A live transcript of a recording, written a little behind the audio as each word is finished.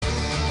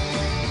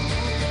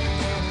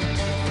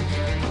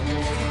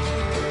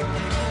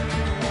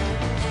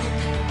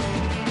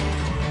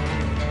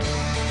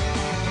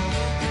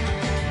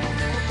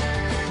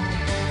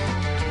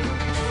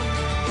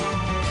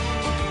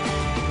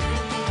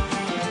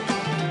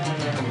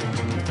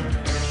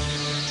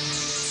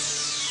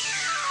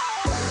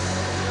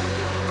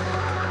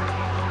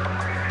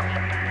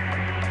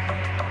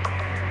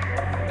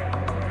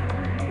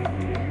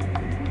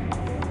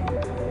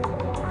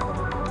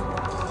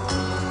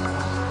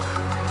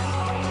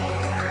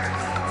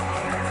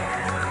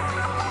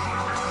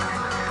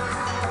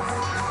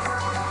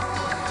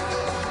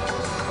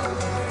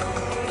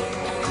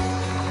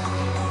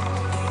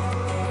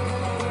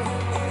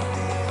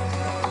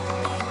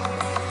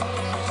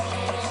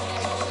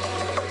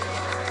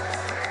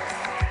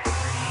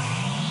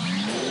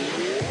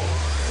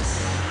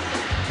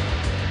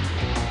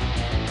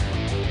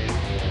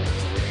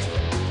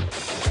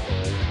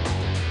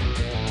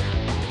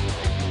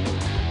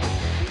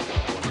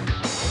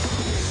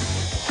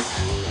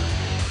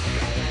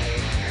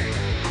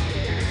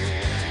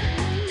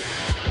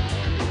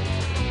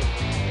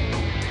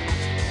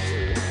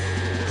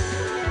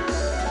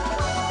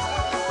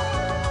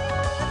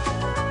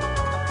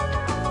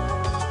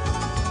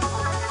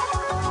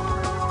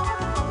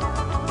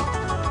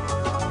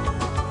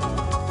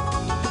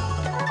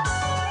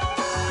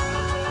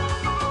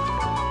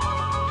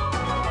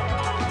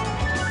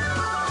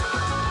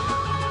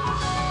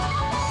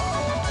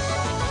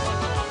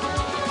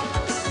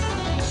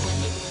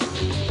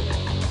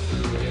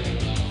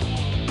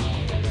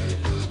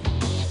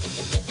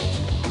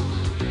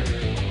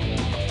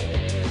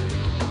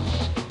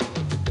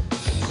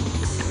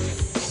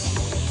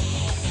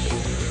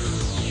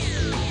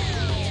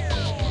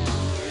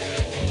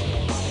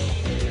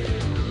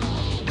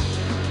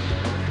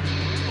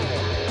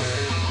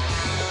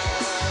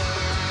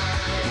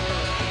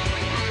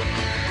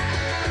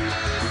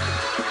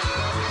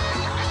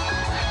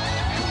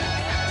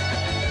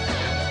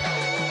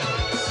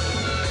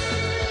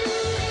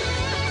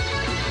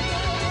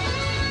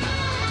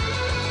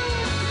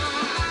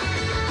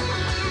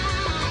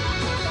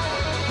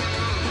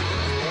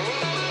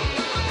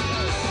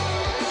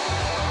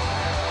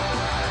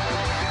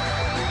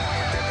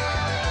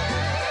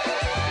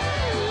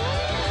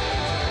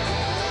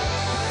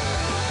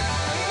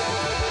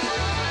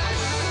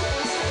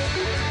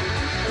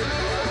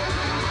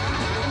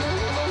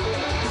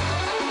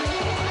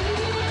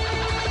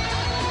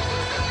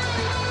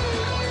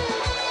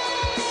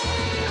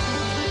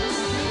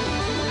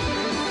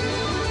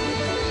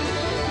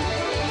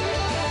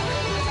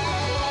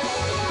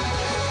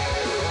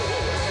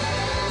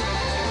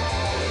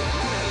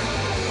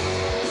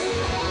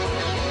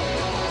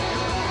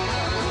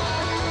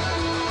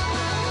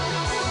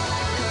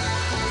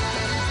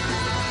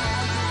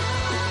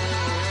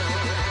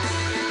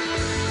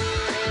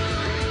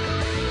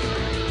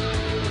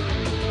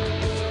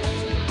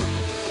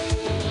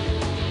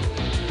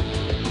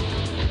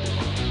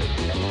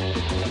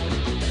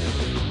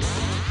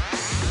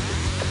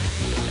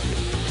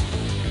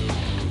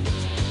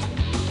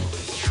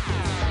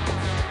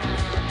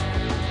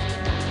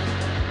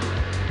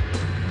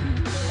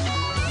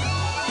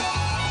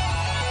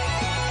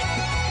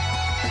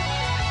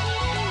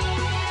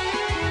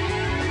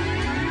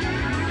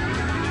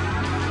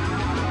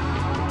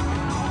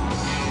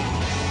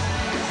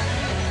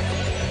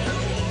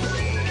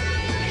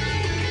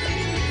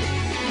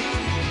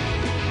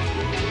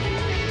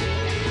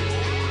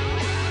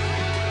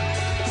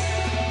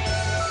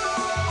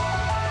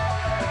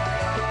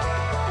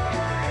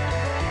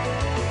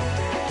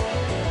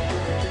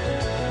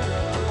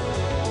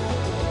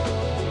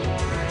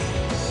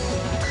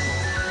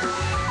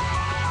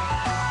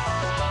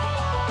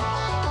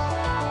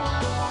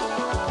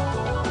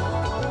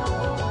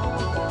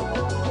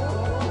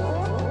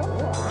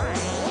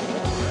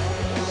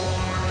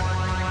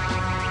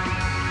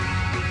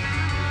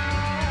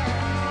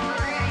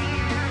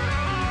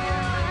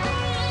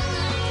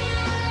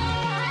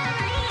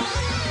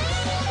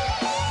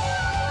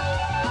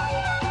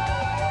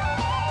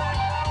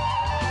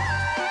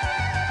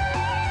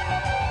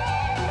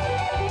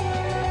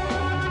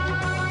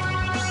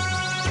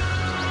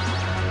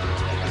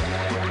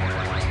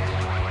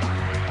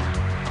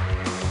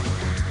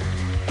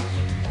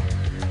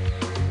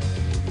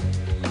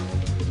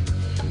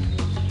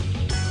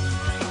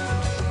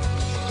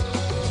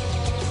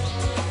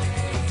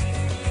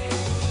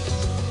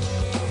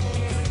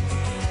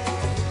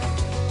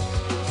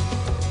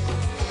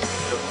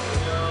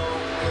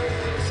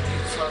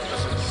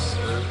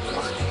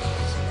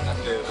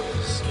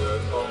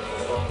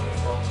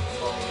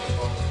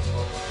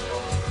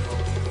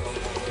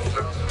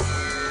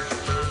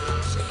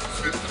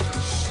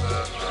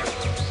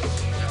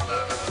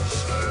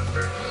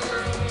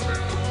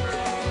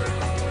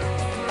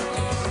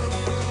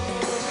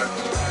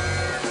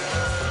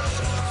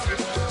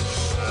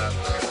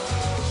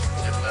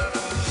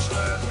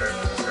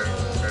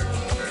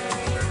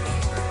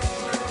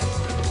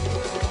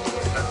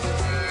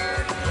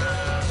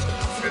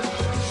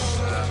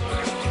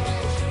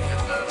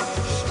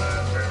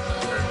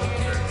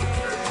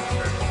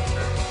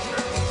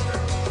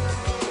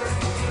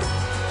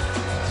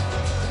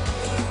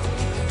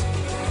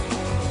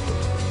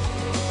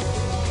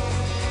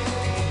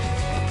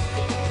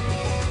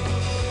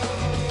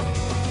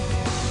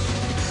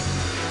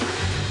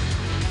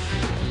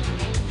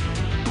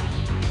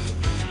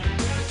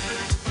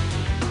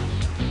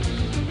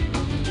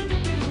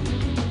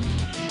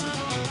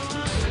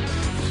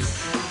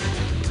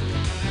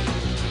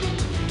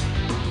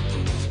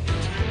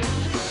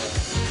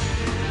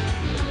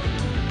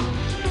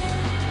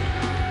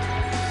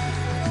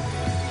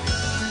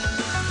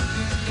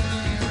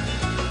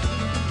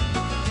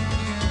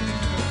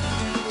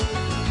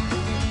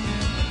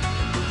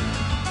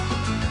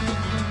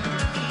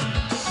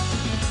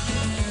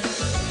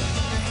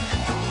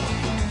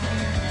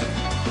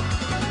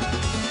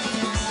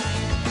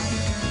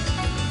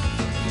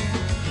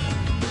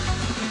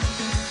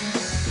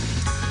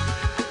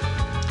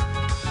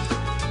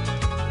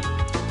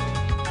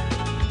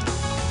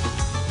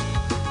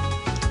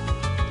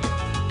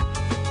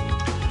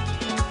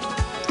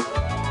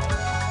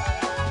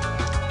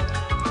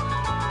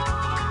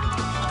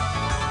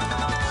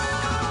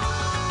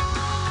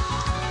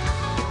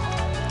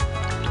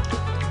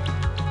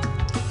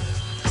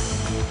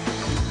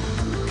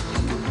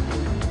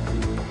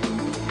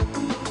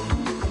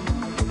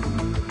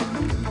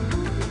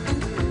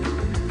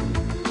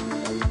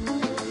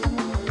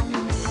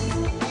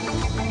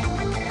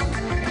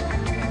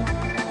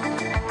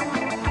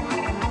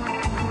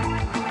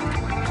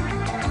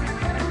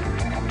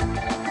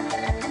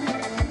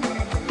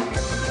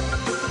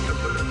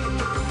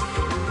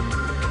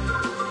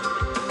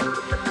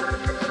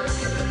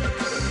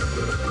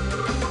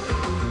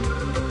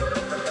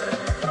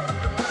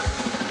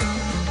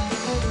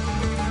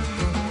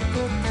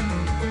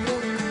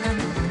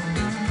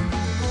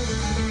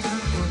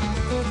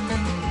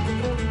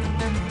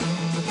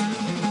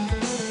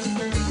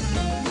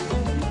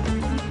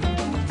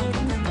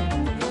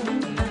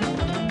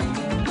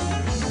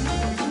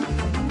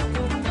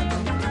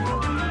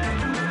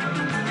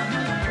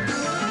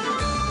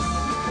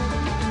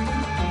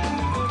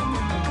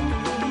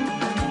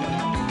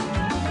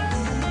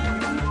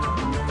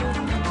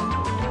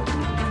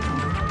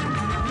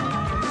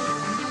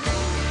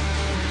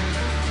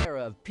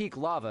peak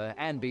lava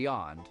and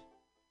beyond,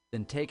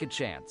 then take a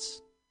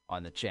chance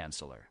on the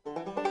Chancellor.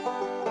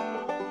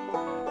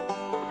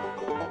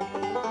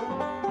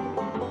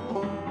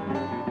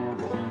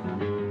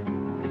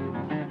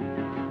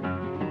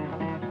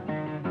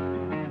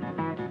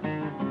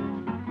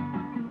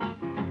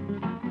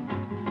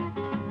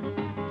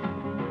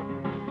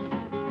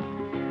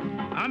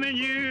 I'm in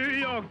New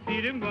York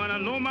City, I'm gonna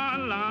low my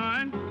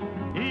line.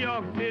 New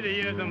York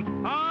City, yes,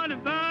 I'm hard to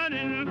find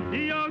in New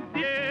York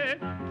City.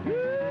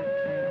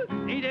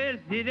 Woo, ain't that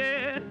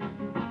city?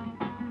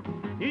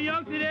 New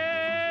York City,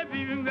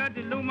 baby, got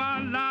to low my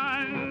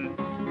line.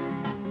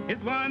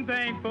 It's one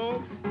thing,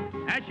 folks,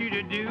 ask you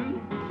to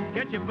do.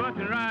 Catch your bus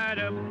and ride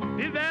up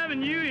Fifth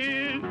Avenue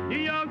in New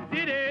York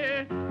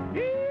City.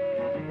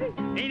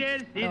 Ain't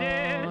that city?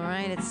 All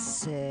right, it's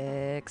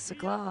 6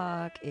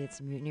 o'clock. It's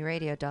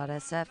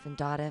MutinyRadio.sf and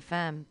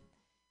 .fm.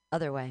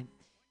 Other way,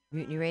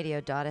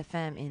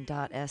 MutinyRadio.fm and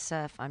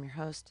 .sf. I'm your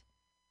host,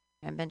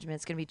 I'm Benjamin.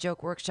 It's going to be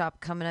Joke Workshop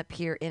coming up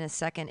here in a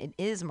second. It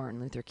is Martin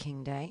Luther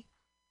King Day.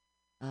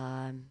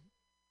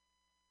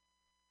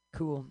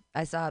 Cool.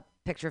 I saw a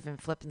picture of him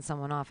flipping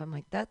someone off. I'm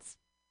like, that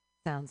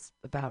sounds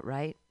about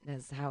right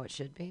as how it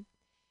should be.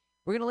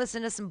 We're going to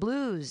listen to some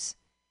blues.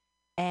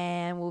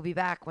 And we'll be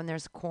back when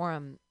there's a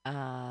quorum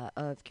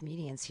of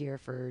comedians here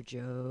for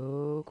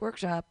Joke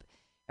Workshop.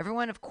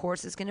 Everyone, of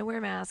course, is going to wear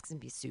masks and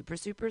be super,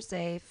 super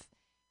safe.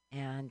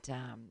 And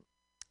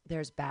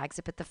there's bags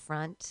up at the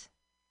front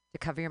to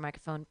cover your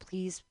microphone.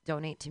 Please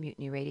donate to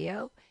Mutiny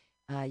Radio.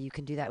 You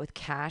can do that with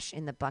cash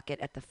in the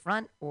bucket at the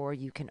front, or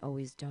you can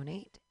always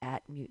donate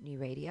at Mutiny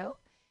Radio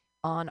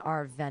on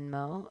our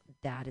Venmo.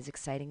 That is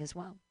exciting as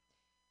well.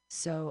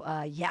 So,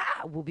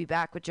 we'll be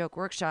back with Joke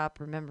Workshop,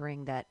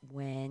 remembering that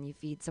when you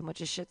feed someone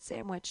a shit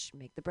sandwich,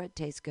 make the bread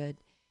taste good.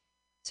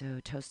 So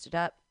toast it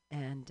up,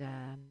 and,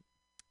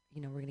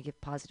 we're going to give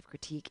positive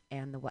critique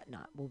and the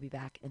whatnot. We'll be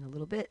back in a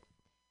little bit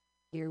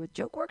here with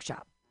Joke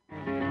Workshop.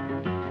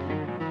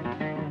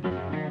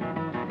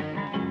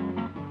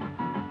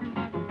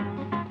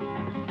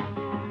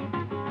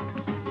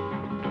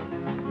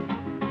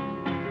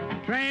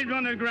 Trains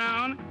on the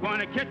ground,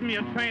 wanna catch me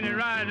a train and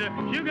ride to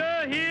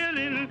Sugar Hill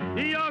in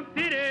New York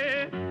City.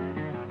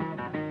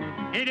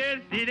 It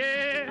is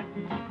city.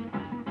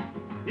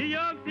 New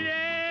York City,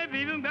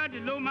 baby, got to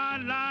know my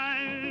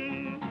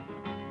line.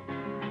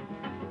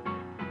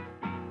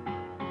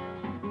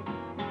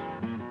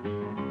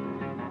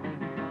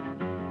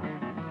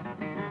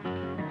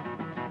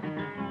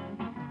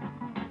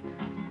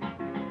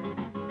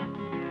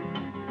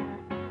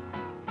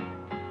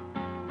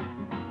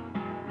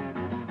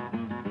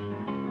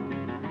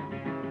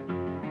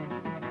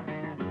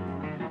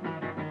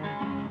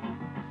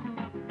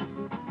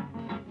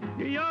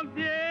 New York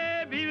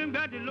City, baby,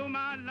 got to know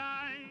my line.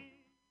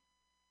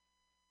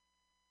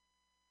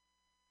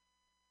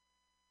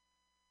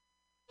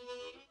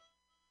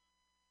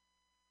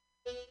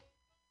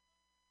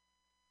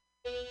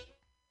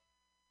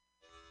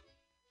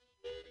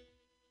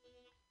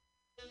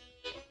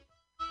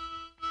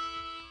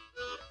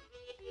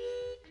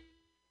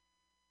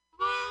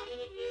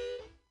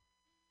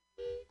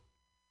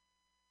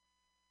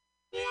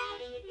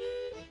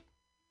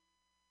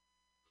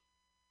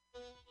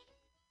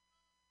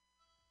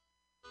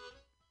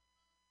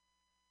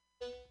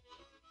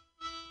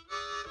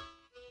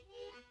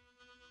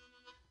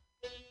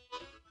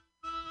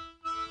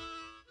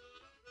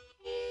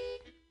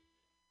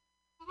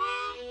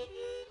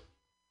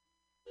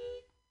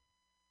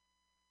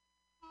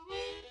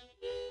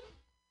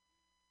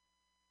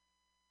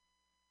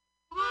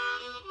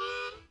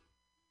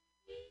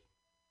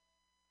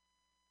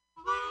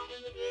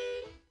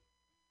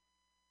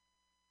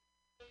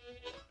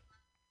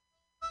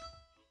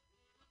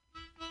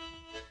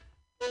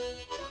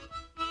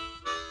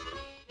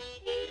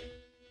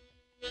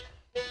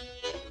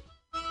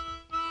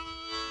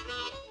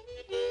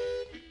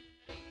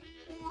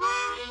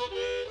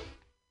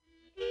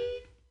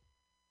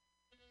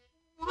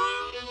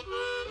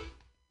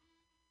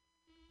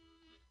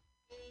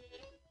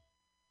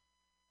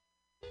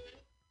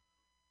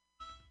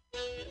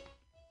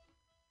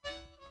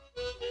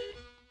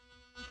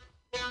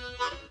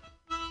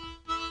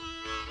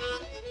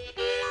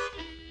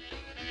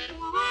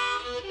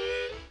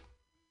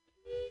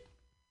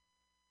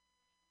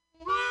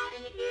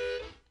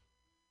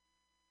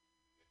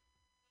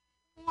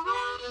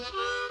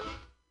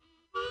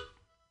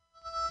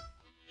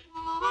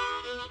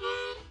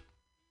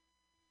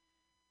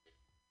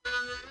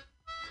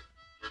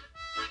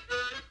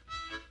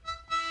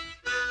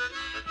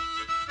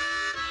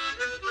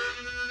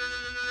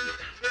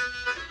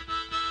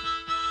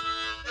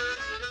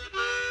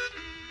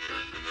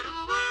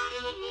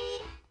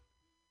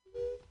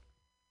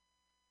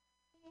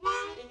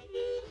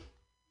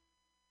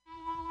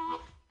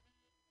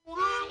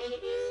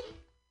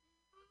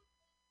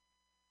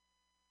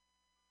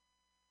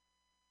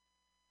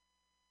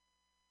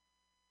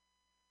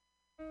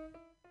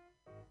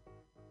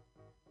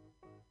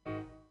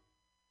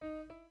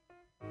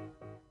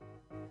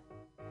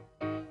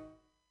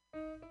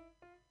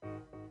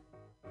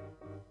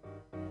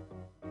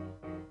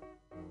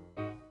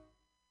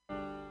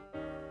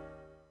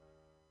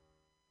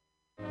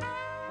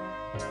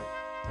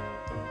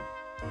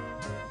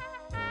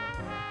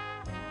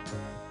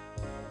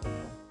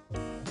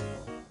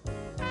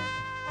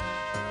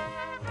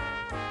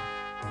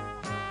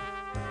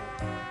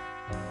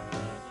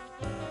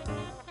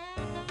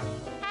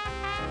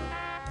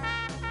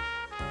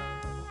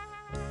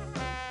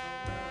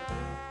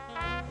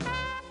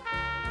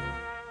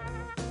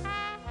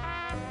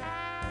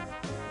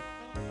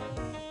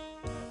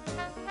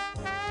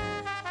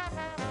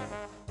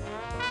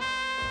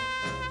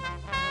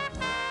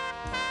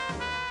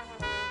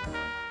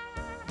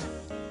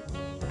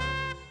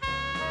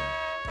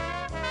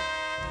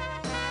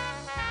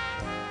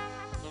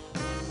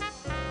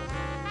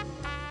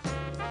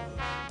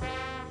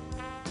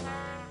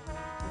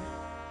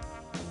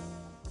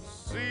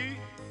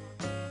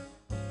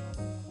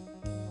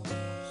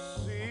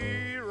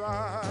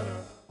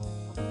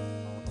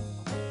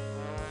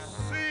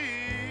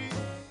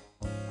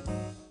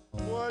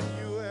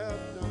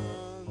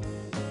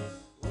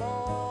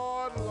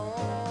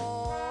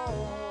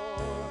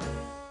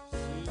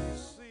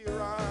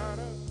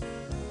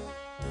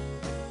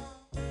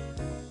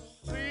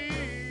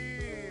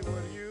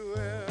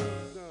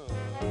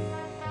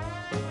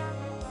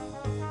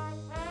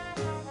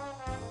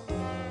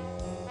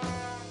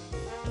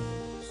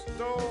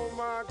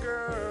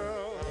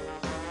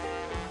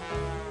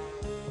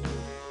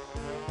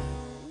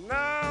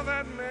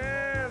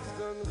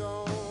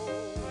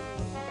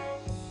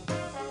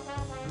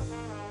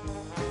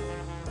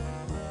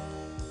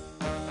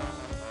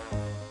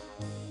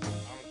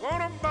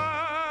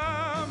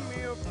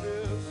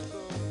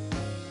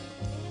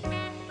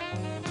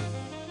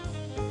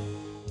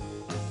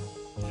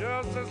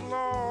 just as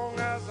long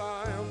as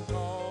I am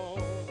tall.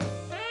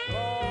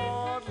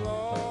 Lord,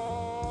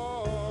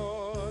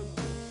 Lord,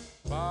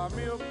 buy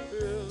me a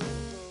pistol,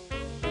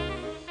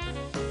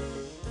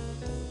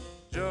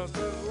 just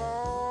as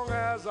long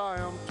as I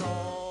am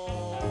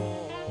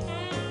tall.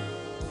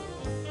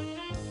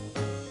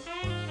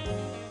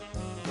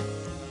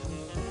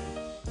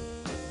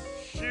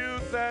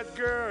 Shoot that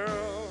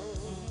girl,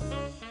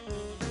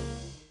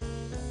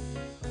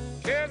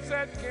 catch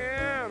that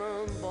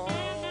cannonball.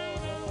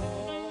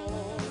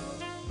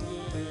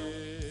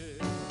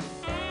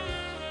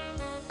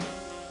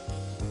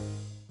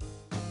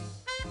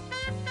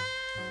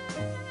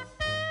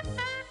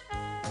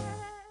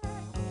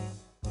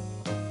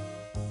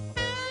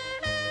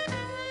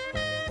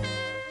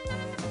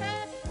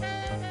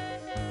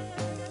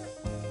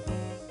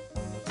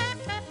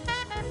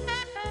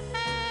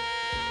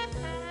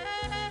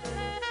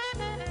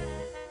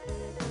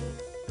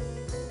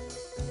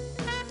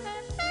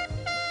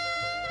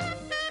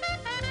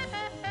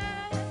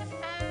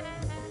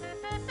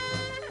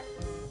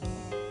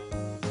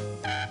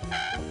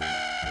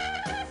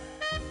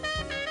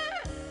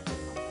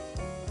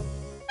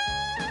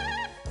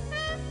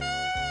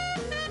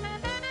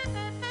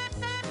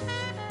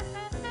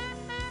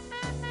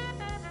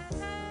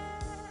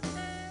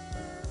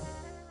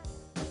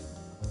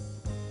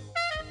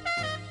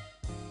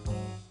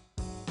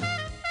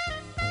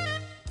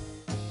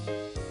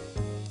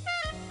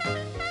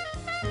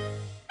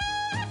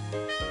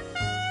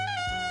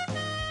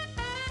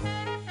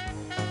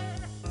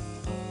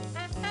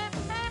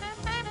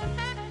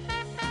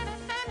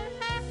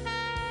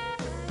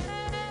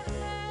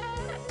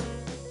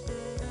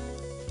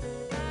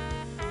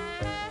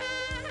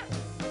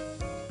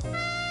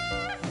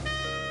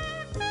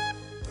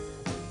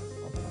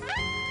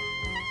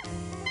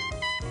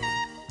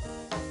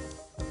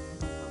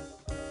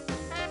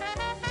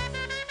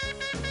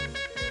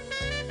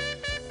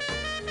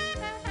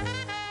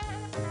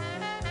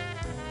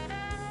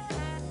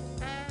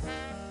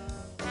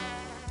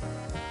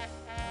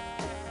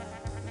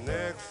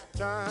 Next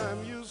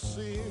time you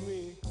see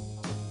me,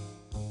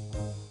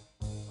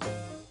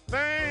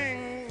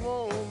 things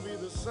won't be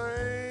the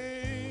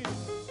same.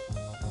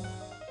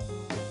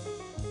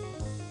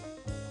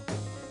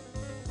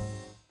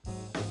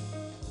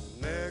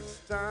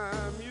 Next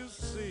time you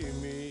see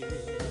me,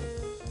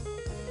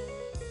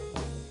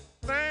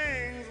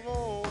 things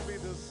won't be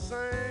the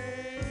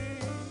same.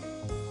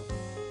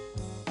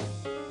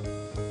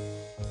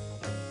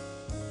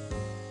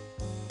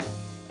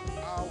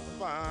 I'll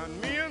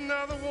find me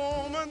another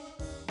woman,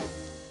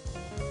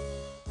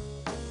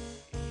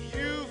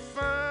 you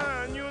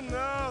find you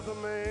another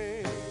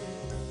man.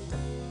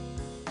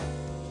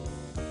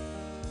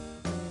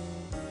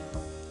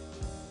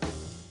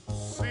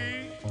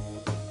 See,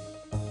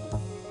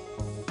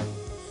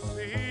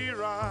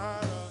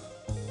 rider,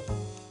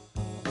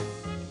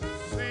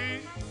 see,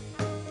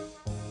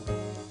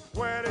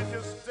 where did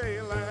you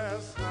stay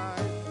last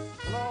night?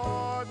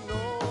 Lord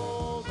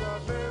knows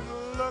I've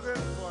been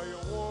looking for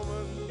your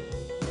woman.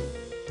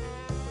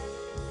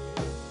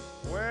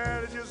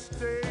 Where did you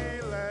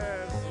stay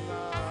last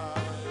night?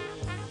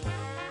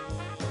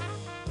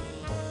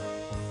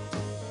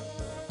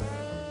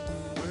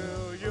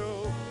 Well,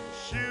 your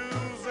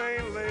shoes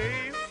ain't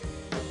laced,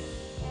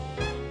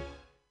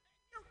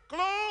 your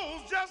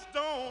clothes just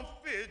don't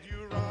fit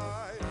you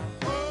right.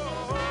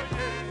 Oh,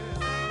 yes,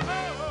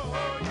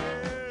 oh,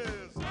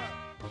 yes.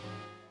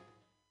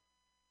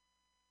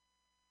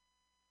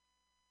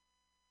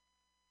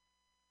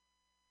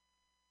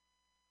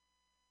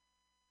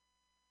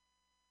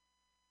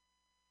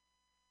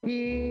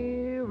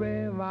 Here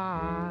am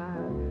I,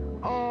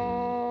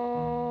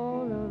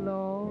 all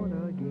alone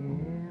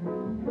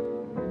again.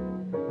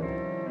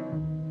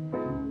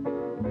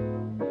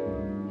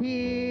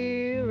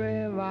 Here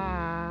am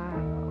I,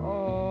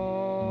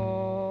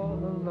 all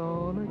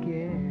alone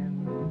again.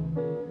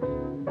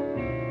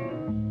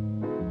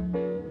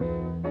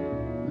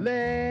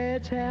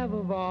 Let's have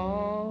a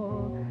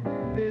ball,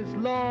 this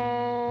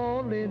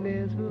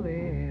loneliness will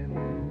end.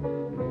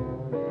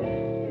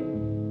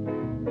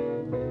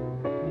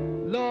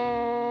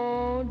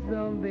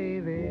 Lonesome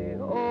baby,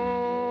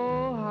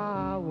 oh,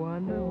 how I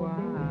wonder why.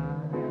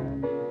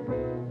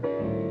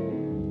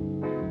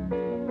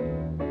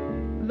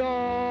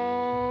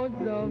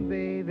 Lonesome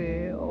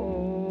baby,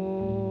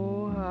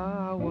 oh,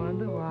 how I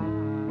wonder why.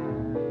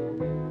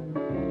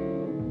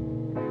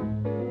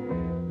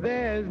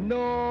 There's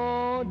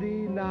no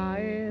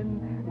denying,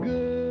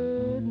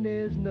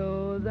 goodness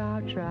knows I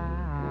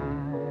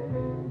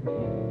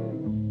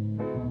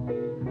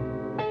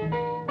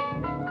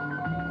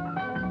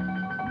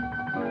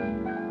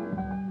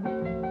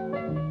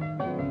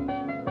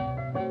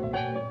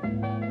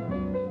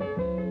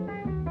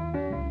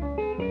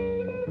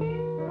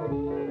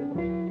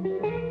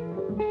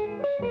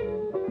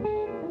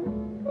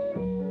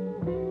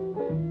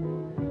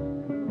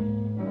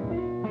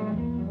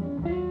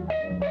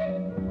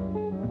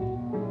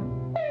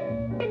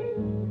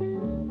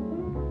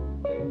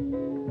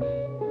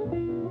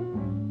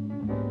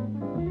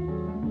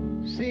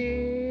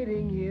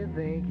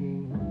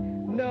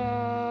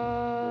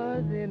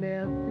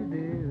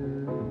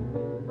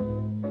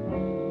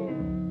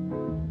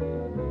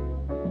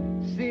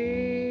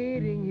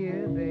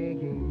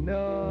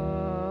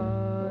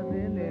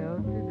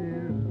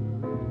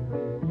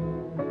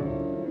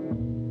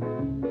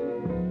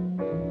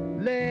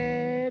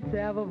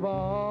have a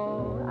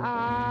ball.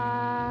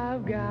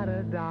 I've got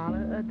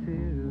 $1 or two.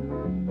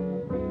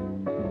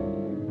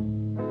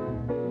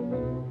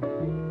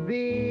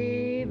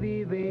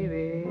 Baby,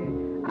 baby,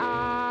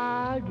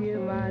 I'll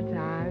give my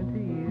time to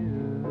you.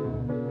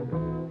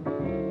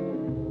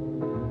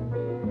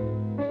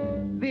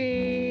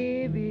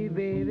 Baby,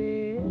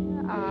 baby,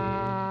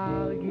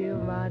 I'll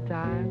give my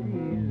time to you.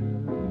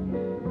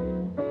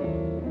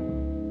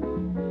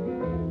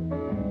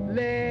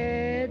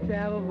 Let's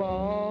have a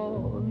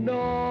ball.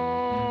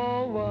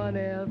 No one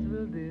else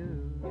will do.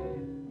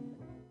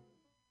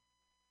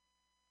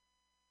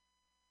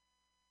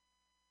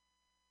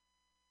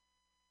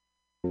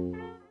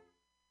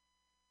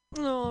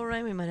 All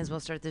right, we might as well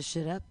start this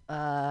shit up.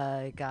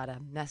 I got a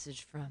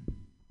message from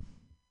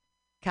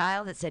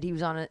Kyle that said he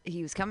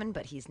was coming,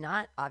 but he's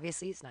not.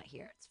 Obviously, he's not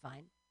here. It's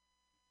fine.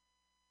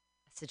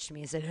 Messaged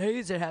me and said, "Hey,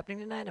 is it happening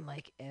tonight?" I'm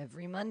like,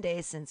 every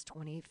Monday since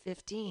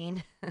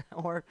 2015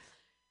 or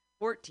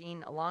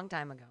 14, a long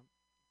time ago.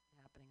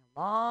 Happening a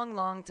long,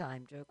 long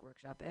time. Joke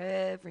workshop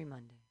every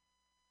Monday.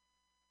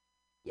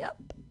 Yep.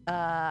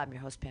 I'm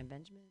your host, Pam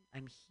Benjamin.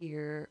 I'm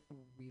here.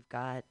 We've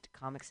got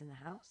comics in the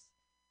house.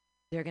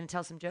 They're going to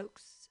tell some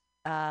jokes.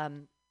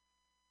 I'm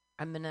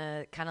going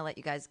to kind of let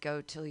you guys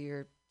go till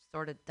you're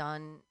sort of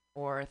done,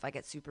 or if I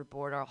get super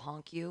bored, I'll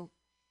honk you.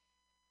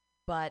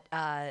 But,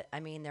 I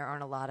mean, there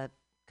aren't a lot of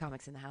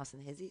comics in the house in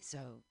the hizzy,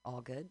 so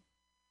all good.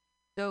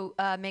 So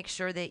make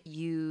sure that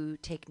you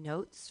take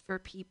notes for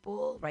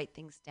people, write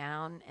things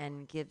down,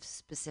 and give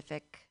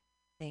specific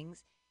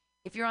things.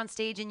 If you're on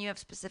stage and you have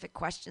specific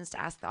questions to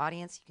ask the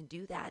audience, you can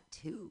do that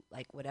too.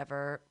 Like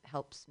whatever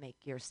helps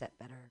make your set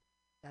better.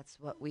 That's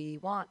what we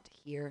want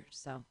here.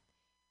 So,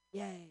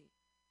 yay.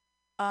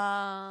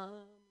 I'm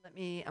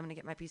gonna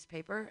get my piece of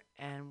paper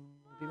and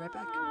we'll be right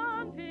back.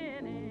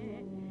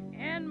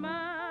 And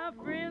my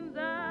friends,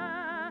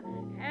 I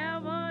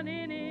haven't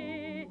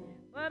any,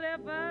 but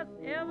if I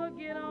ever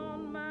get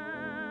on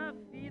my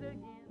feet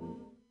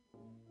again,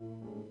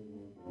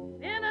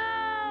 then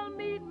I'll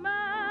meet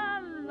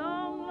my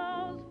long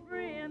lost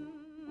friend.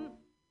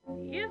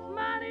 It's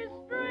mighty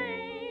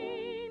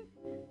strange,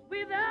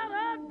 without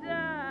a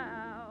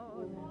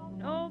doubt.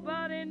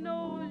 Nobody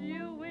knows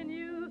you when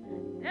you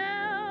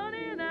down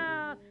and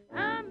out.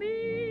 I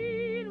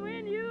mean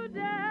when you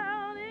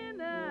down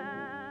and out.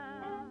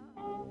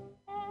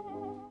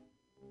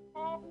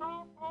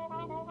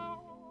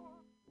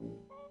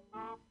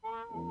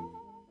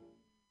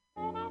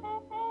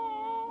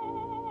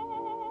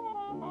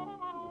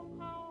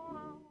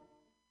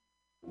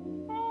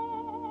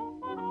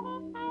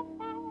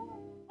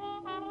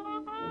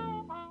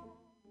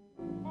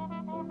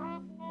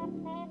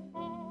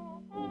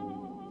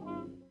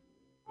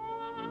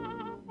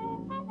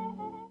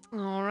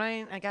 All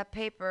right, I got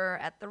paper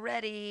at the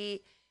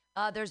ready.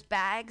 There's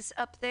bags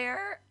up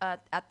there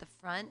at the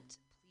front.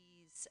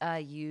 Please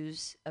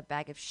use a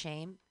bag of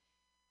shame.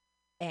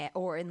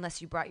 Or unless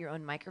you brought your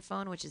own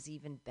microphone, which is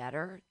even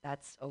better.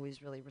 That's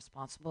always really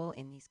responsible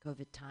in these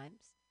COVID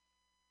times.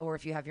 Or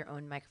if you have your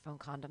own microphone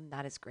condom,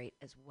 that is great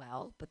as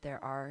well. But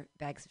there are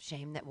bags of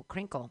shame that will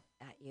crinkle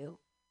at you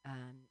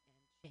and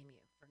shame you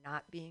for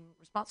not being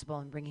responsible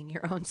and bringing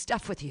your own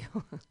stuff with you.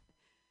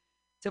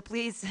 So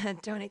please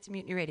donate to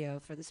Mutiny Radio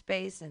for the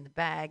space and the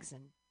bags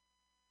and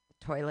the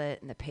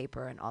toilet and the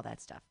paper and all that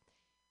stuff.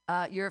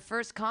 Your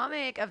first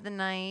comic of the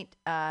night,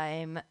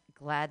 I'm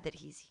glad that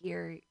he's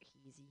here.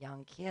 He's a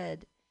young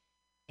kid,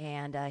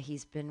 and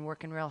he's been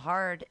working real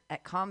hard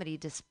at comedy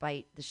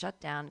despite the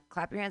shutdown.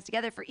 Clap your hands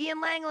together for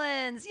Ian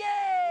Langlands.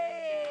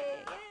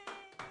 Yay!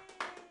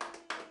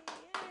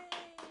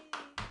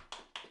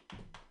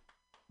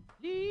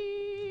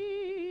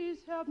 Please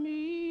help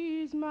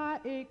me ease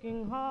my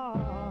aching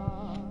heart.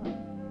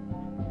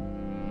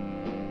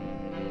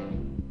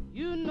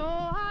 You know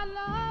I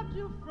loved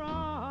you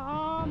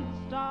from the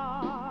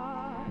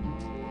start.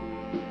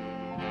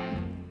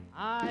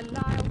 I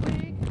lie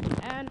awake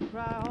and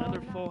cry all Another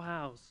night. full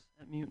house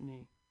at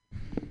Mutiny.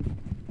 I'm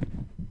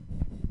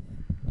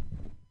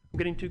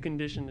getting too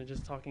conditioned to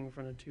just talking in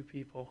front of two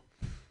people.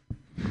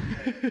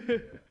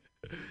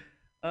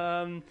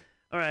 All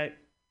right,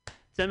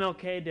 it's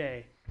MLK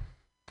Day.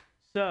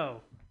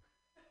 So,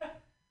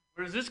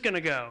 where's this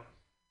gonna go?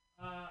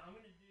 I'm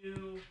gonna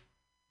do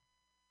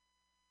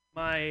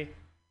my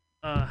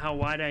how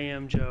wide I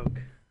am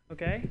joke.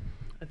 Okay,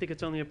 I think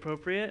it's only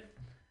appropriate.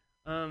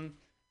 It's a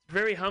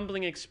very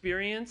humbling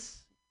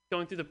experience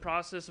going through the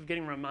process of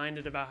getting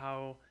reminded about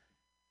how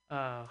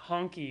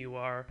honky you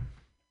are.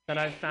 That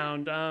I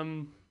found.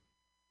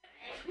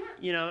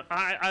 You know,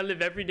 I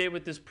live every day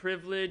with this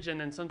privilege, and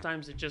then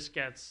sometimes it just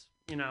gets,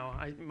 you know,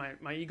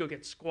 my ego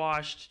gets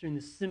squashed doing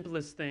the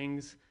simplest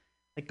things,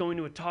 like going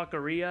to a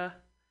taqueria, and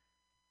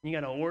you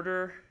gotta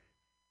order.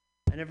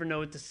 I never know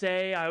what to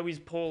say. I always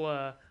pull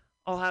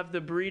I'll have the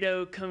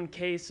burrito con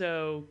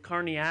queso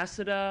carne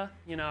asada.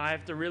 You know, I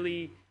have to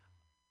really,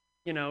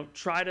 you know,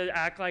 try to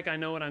act like I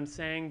know what I'm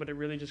saying, but it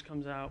really just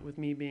comes out with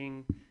me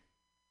being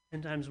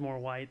 10 times more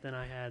white than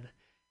I had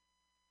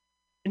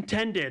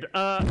intended.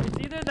 It's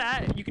either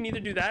that, you can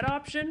either do that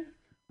option,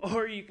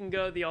 Or you can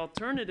go the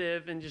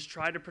alternative and just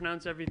try to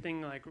pronounce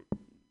everything like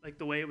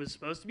the way it was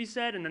supposed to be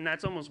said, and then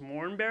that's almost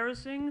more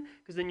embarrassing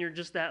because then you're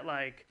just that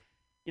like,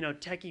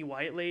 techie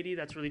white lady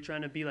that's really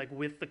trying to be like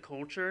with the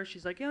culture.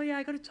 She's like, oh yeah,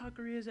 I go to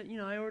taquerias,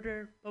 I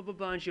order blah blah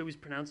blah, and she always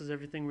pronounces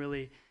everything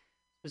really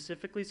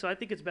specifically. So I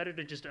think it's better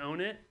to just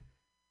own it.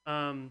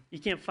 You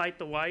can't fight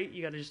the white;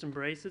 you got to just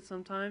embrace it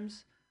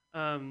sometimes.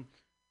 I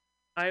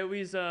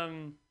always,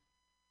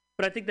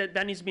 but I think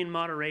that needs to be in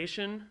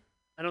moderation.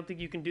 I don't think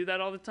you can do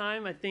that all the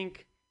time. I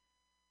think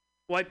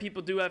white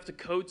people do have to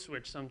code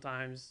switch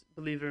sometimes,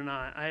 believe it or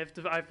not.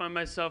 I find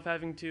myself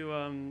having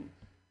to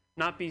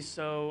not be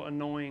so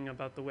annoying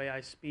about the way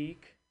I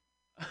speak.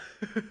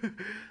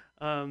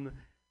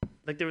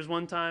 Like there was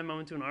one time I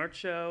went to an art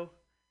show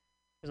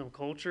because I'm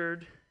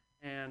cultured,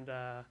 and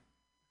a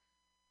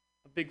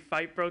big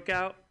fight broke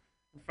out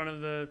in front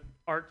of the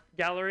art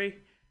gallery,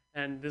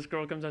 and this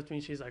girl comes up to me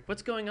and she's like,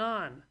 "What's going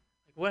on?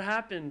 Like, what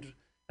happened?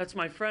 That's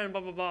my friend,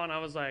 blah, blah, blah." And I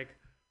was like,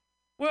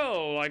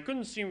 well, I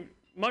couldn't see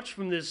much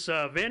from this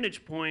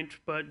vantage point,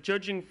 but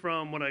judging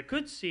from what I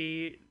could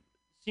see, it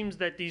seems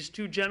that these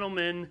two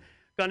gentlemen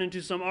got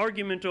into some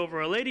argument over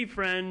a lady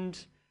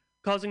friend,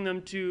 causing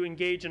them to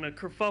engage in a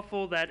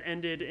kerfuffle that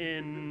ended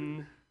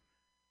in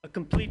a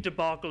complete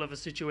debacle of a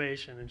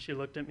situation. And she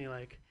looked at me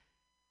like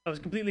I was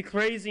completely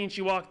crazy, and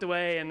she walked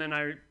away. And then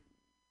I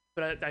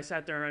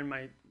sat there, and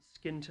my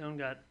skin tone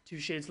got 2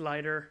 shades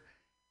lighter,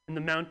 and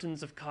the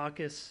mountains of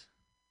Caucasus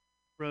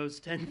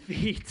rose 10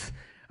 feet.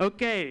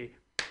 Okay,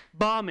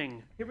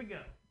 bombing. Here we go.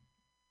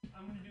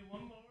 I'm going to do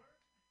one more.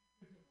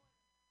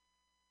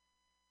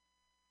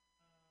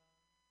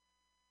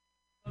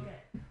 Okay,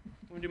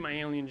 I'm going to do my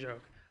alien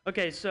joke.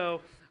 Okay, so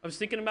I was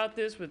thinking about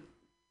this with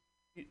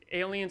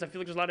aliens. I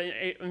feel like there's a lot of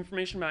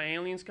information about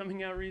aliens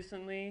coming out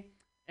recently.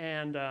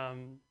 And I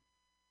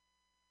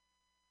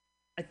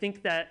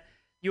think that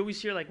you always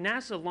hear, like,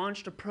 NASA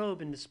launched a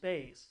probe into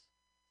space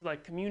to,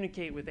 like,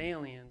 communicate with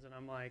aliens. And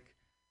I'm like,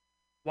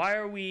 why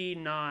are we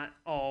not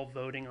all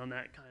voting on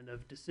that kind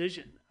of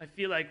decision? I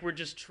feel like we're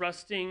just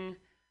trusting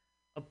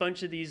a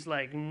bunch of these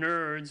like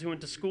nerds who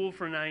went to school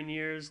for 9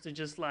 years to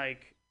just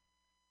like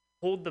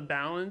hold the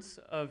balance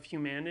of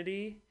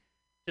humanity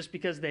just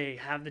because they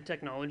have the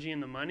technology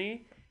and the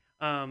money.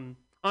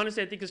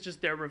 Honestly, I think it's just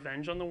their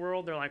revenge on the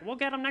world. They're like, we'll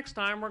get them next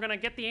time. We're going to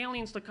get the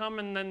aliens to come,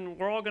 and then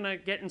we're all going to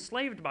get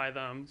enslaved by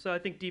them. So I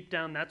think deep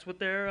down that's what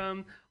their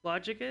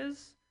logic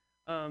is.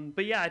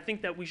 But yeah, I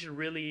think that we should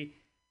really...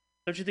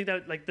 Don't you think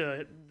that like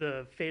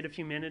the fate of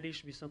humanity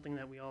should be something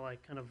that we all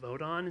like kind of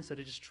vote on instead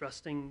of just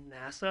trusting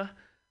NASA?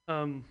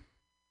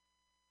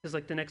 Because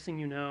like the next thing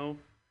you know,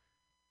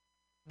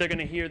 they're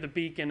gonna hear the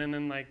beacon, and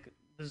then like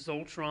the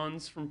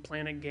Zoltrons from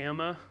Planet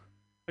Gamma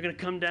are gonna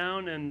come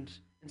down and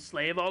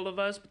enslave all of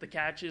us. But the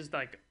catch is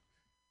like,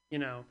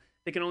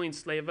 they can only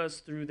enslave us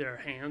through their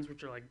hands,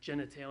 which are like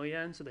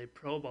genitalia, and so they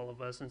probe all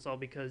of us, and it's all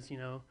because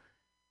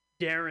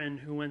Darren,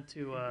 who went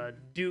to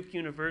Duke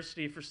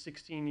University for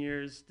 16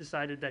 years,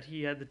 decided that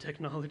he had the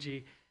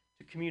technology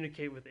to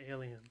communicate with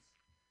aliens.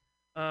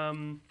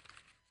 All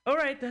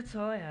right, that's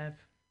all I have.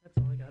 That's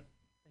all I got.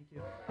 Thank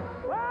you.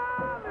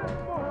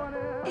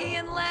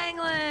 Ian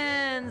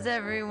Langlands,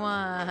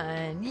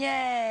 everyone.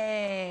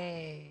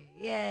 Yay.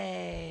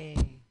 Yay.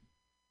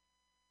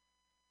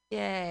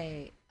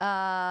 Yay.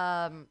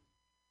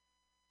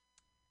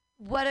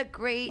 What a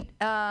great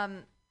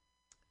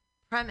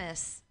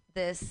premise.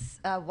 This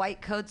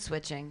white code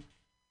switching.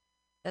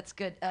 That's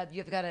good.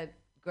 You've got to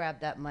grab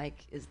that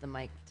mic. Is the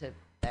mic to...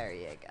 There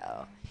you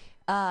go.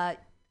 I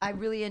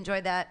really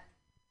enjoyed that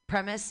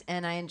premise,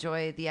 and I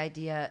enjoy the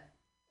idea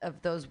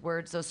of those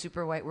words, those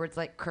super white words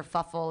like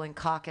kerfuffle and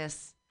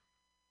caucus.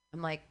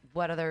 I'm like,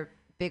 what other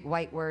big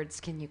white words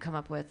can you come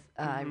up with?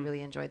 I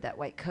really enjoyed that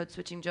white code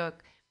switching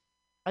joke.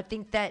 I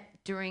think that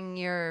during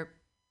your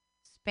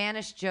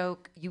Spanish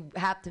joke, you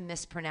have to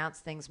mispronounce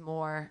things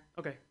more.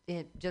 Okay.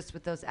 Just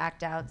with those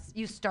act outs.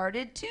 You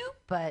started to,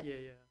 but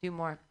do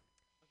more. Okay.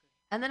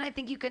 And then I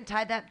think you can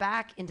tie that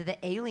back into the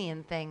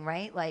alien thing,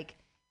 right? Like,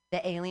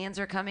 the aliens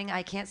are coming.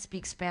 I can't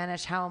speak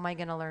Spanish. How am I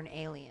going to learn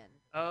alien?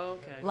 Oh,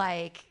 okay.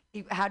 Like,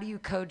 how do you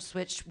code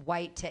switch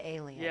white to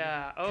alien?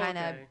 Yeah, kind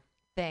of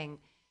thing.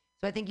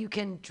 So I think you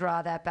can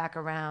draw that back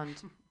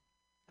around.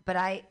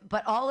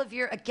 But all of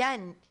your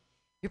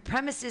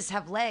premises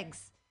have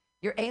legs.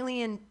 Your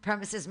alien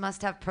premises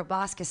must have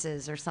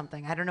proboscises or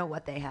something. I don't know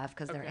what they have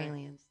because they're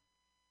aliens.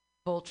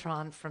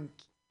 Voltron from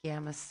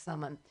Gamma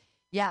Summon.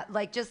 Yeah,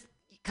 like just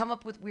come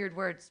up with weird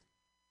words.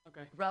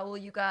 Okay.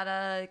 Raul, you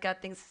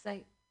got things to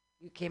say?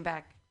 You came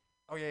back.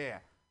 Oh yeah.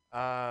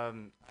 I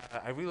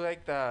really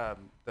like the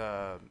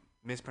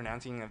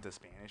mispronouncing of the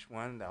Spanish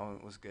one. That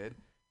one was good.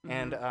 Mm-hmm.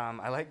 And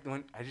I like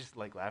when I just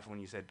like laughed when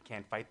you said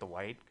 "can't fight the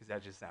white" because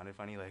that just sounded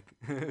funny. Like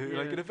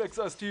like it affects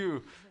us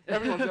too.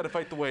 Everyone's got to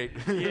fight the white.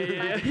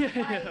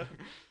 Yeah.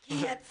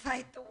 Can't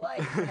fight the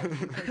white.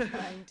 They're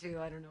trying to.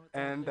 I don't know.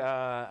 And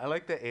I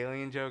like the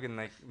alien joke and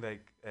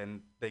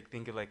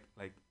think of like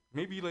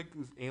maybe like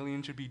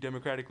alien should be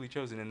democratically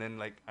chosen, and then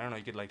like I don't know,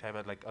 you could like type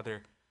out like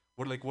other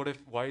What if,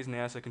 why is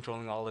NASA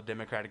controlling all the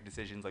democratic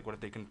decisions? Like, what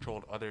if they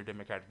controlled other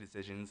democratic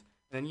decisions?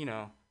 And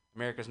then,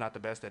 America's not the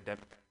best at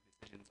democratic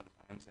decisions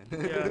sometimes.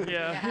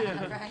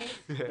 Yeah. Right?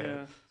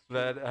 Yeah.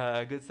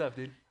 But good stuff,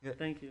 dude. Yeah.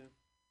 Thank you.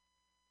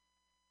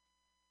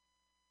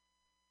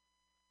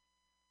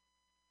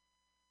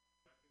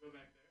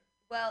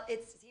 Well,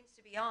 it seems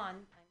to be on.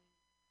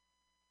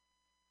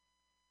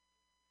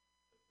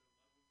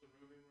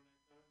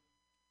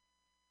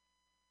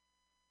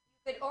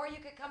 You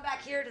could come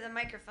back here to the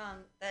microphone.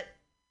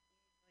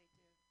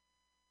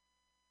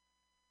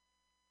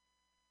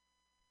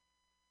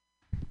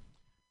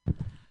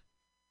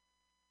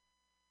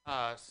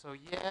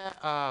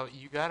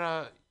 You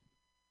gotta.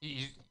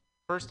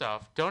 First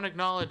off, don't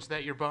acknowledge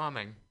that you're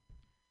bombing,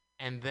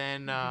 and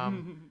then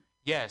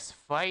yes,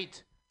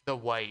 fight the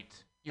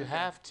white. You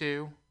have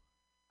to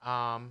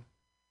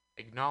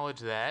acknowledge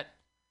that,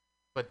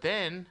 but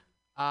then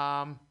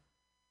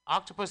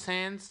octopus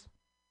hands,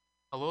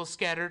 a little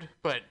scattered,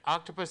 but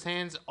octopus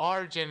hands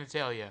are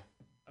genitalia.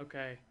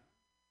 Okay.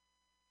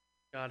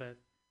 Got it.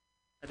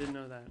 I didn't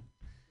know that.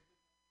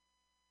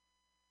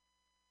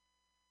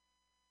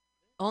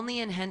 Only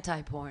in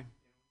hentai porn.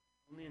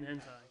 Only in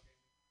hentai.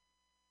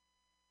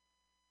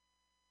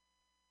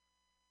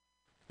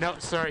 No,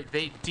 sorry,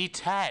 they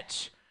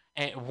detach,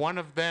 and one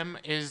of them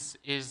is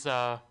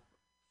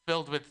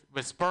filled with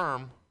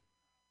sperm,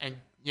 and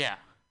yeah.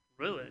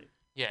 Really?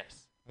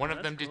 Yes, one of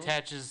That's them cool.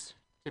 detaches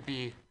to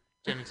be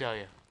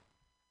genitalia.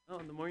 Oh,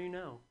 the more you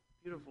know.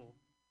 Beautiful.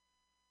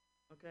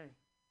 Okay.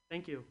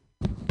 Thank you.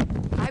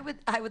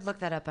 I would look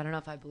that up. I don't know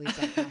if I believe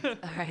that.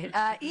 All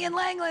right. Ian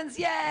Langlands,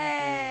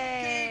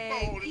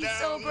 yay! He's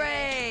so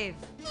brave.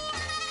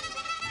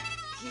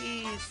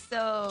 He's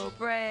so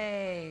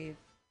brave.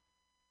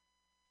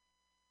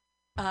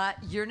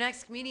 Your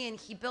next comedian,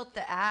 he built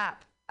the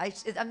app.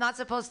 I'm not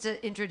supposed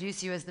to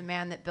introduce you as the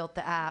man that built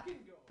the app,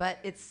 but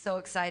it's so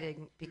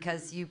exciting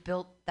because you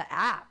built the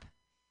app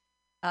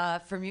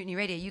for Mutiny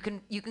Radio. You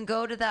can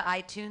go to the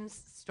iTunes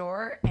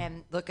store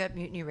and look up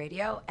Mutiny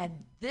Radio,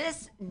 and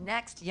this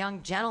next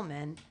young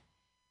gentleman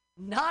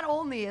not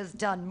only has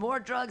done more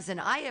drugs than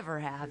I ever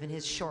have in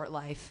his short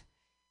life,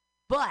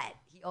 but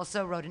he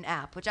also wrote an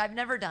app, which I've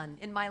never done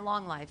in my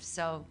long life.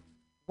 So,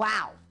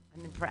 wow,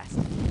 I'm impressed.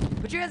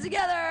 Put your hands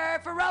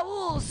together for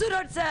Raul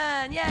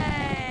Sudortson.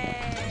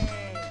 Yay!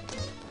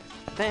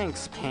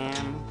 Thanks,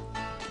 Pam.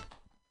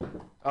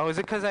 Oh, is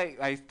it because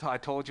I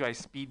told you I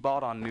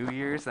speedballed on New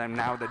Year's and I'm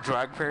now the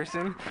drug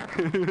person?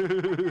 Never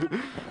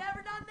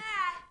done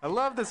that. I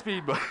love the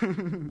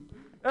speedball.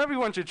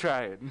 Everyone should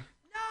try it.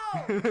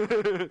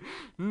 No.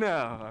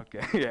 No,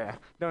 okay, yeah.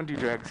 Don't do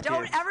drugs,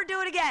 Don't kids. ever do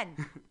it again.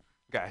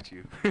 Got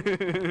you.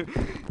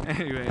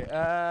 Anyway,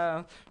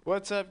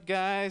 what's up,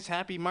 guys?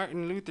 Happy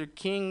Martin Luther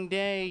King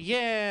Day.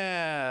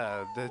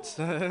 Yeah, that's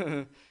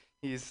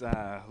he's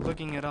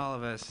looking at all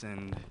of us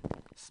and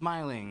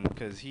smiling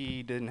because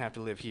he didn't have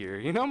to live here.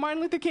 You know,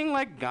 Martin Luther King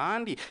liked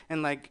Gandhi,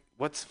 and like,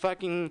 what's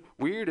fucking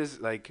weird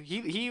is like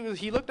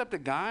he looked up to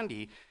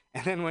Gandhi.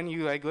 And then when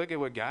you like look at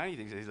what Gandhi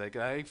thinks, he's like,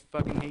 I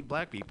fucking hate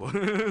black people.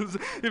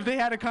 If they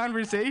had a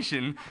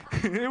conversation,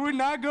 it would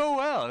not go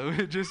well. It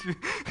would just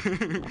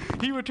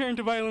he would turn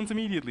to violence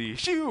immediately.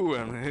 Shoo!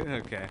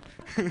 Okay.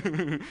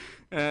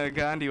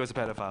 Gandhi was a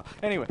pedophile.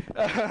 Anyway,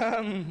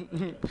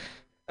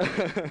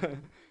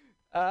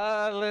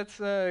 let's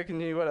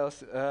continue. What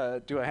else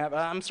do I have?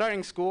 I'm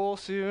starting school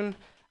soon.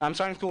 I'm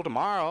starting school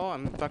tomorrow.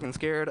 I'm fucking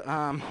scared.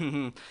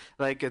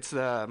 Like it's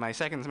my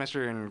second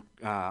semester in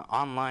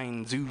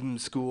online Zoom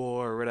school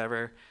or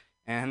whatever.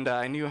 And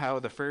I knew how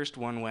the first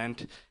one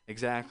went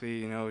exactly,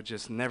 you know,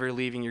 just never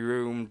leaving your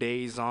room,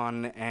 days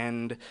on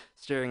end,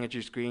 staring at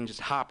your screen,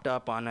 just hopped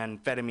up on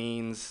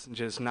amphetamines,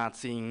 just not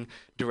seeing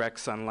direct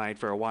sunlight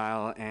for a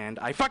while. And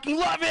I fucking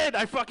love it!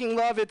 I fucking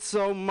love it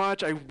so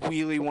much. I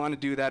really want to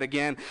do that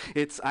again.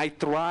 I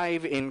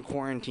thrive in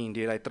quarantine,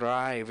 dude. I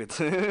thrive.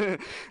 It's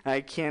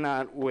I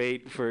cannot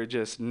wait for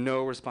just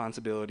no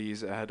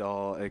responsibilities at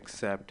all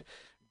except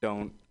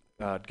don't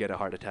get a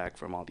heart attack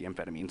from all the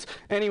amphetamines.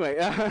 Anyway,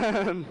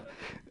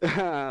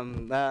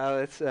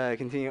 let's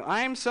continue.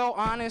 I'm so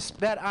honest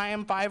that I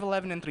am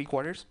 5'11" and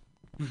 3/4.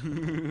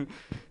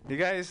 You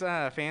guys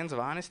fans of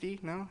honesty?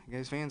 No? You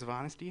guys fans of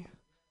honesty?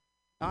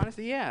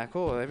 Honesty? Yeah,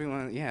 cool.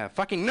 Everyone, yeah.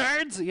 Fucking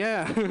nerds?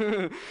 Yeah.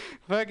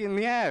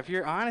 Fucking, yeah. If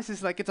you're honest,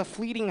 it's like it's a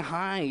fleeting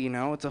high, you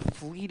know? It's a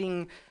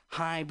fleeting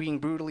high being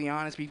brutally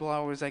honest. People are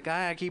always like,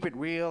 keep it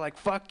real. Like,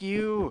 fuck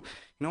you.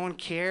 No one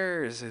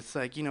cares. It's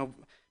like, you know,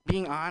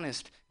 being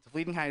honest.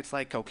 Fleeting high, it's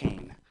like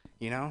cocaine,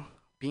 you know?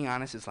 Being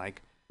honest is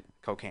like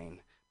cocaine.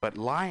 But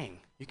lying,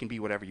 you can be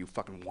whatever you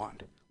fucking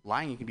want.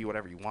 Lying, you can be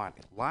whatever you want.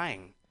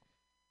 Lying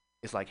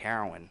is like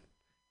heroin.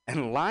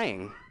 And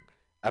lying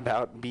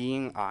about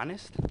being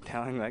honest,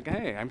 telling like,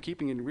 hey, I'm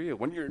keeping it real.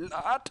 When you're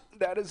not,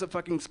 that is a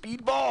fucking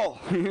speedball.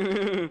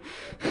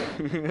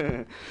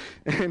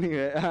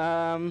 Anyway,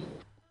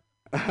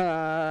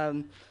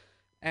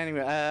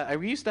 Anyway, I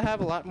used to have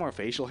a lot more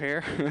facial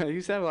hair.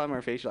 I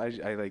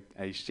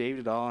shaved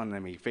it all, and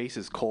then my face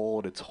is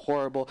cold. It's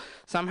horrible.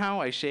 Somehow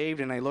I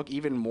shaved, and I look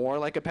even more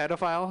like a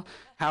pedophile.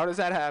 How does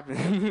that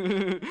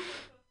happen?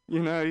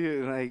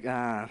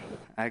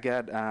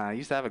 I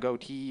used to have a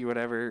goatee or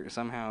whatever.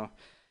 Somehow,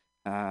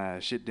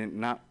 shit did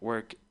not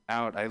work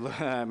out.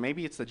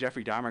 Maybe it's the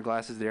Jeffrey Dahmer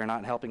glasses. They are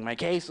not helping my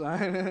case.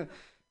 But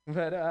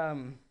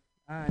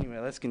anyway,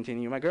 let's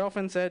continue. My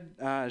girlfriend said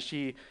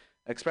she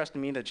expressed to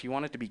me that she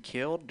wanted to be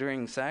killed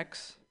during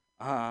sex.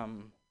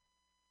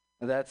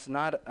 That's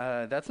not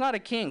a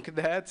kink.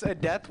 That's a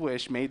death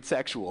wish made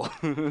sexual.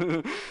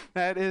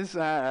 That is,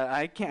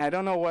 I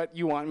don't know what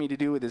you want me to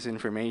do with this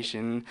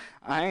information.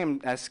 I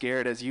am as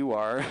scared as you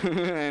are,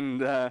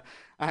 and I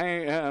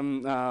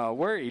am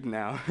worried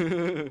now.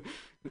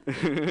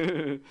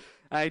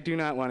 I do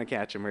not want to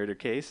catch a murder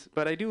case,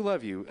 but I do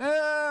love you.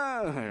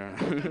 I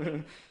don't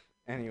know.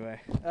 Anyway,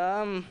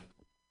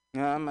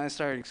 I'm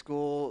starting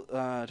school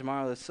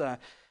tomorrow. That's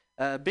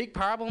a big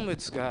problem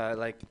with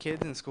like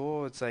kids in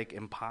school. It's like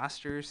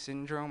imposter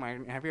syndrome.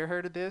 Have you ever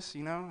heard of this?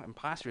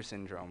 Imposter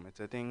syndrome. It's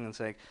a thing. It's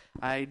like,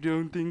 I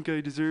don't think I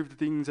deserve the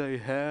things I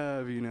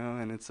have.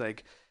 And it's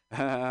like,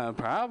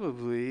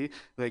 probably,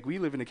 like, we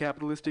live in a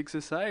capitalistic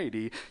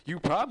society. You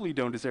probably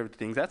don't deserve the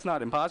things. That's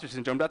not imposter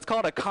syndrome. That's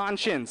called a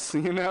conscience.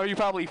 You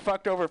probably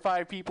fucked over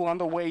 5 people on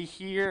the way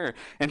here.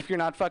 And if you're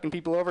not fucking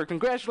people over,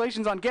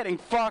 congratulations on getting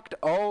fucked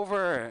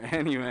over.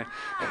 Anyway.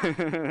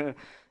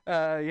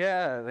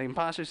 The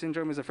imposter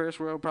syndrome is a first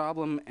world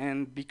problem,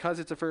 and because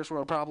it's a first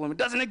world problem, it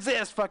doesn't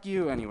exist. Fuck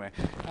you. Anyway.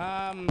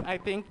 I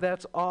think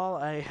that's all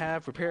I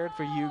have prepared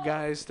for you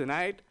guys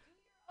tonight.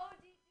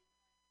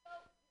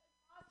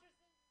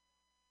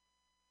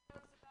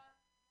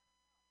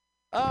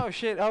 Oh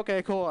shit!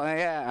 Okay, cool.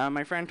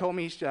 My friend told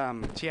me she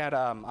had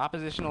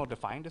oppositional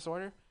defiant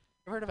disorder.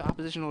 You heard of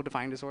oppositional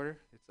defiant disorder?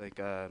 It's like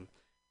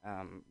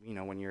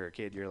when you're a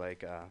kid, you're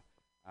like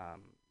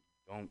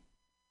don't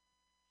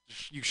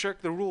you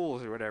shirk the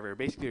rules or whatever.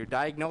 Basically, you're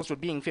diagnosed with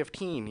being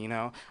 15.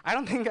 I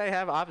don't think I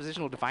have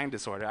oppositional defiant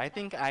disorder. I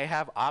think I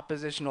have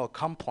oppositional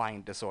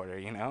compliant disorder.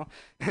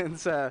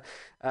 It's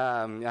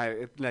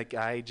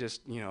I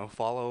just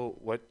follow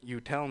what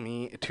you tell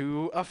me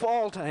to a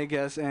fault, I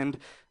guess. And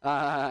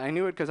I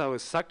knew it because I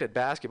was sucked at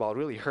basketball. It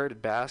really hurt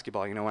at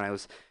basketball. When I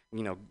was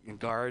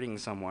guarding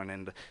someone,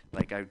 and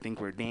like I think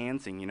we're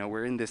dancing,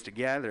 we're in this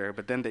together,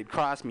 but then they'd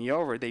cross me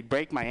over, they'd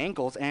break my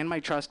ankles and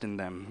my trust in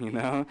them,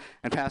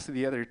 and pass to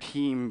the other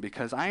team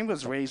because I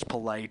was raised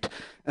polite.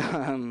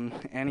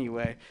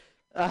 Anyway,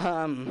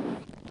 well,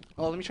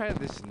 let me try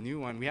this new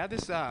one. We had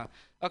this, when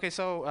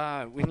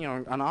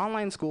on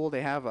online school,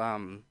 they have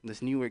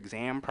this new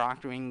exam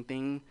proctoring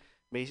thing.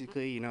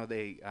 Basically,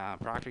 they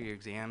proctor your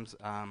exams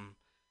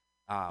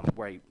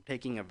where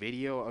taking a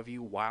video of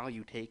you while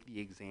you take the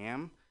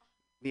exam.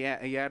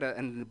 Yeah,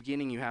 in the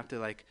beginning you have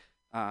to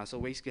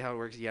so basically how it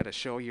works, you had to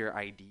show your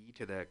ID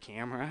to the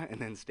camera and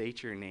then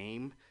state your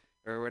name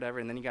or whatever,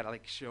 and then you gotta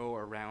show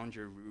around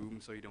your room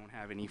so you don't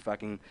have any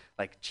fucking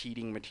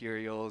cheating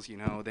materials,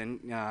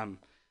 Then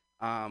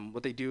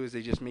what they do is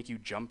they just make you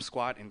jump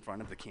squat in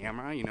front of the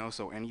camera,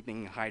 so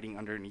anything hiding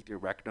underneath your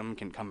rectum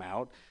can come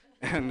out.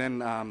 And then,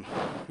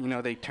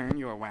 they turn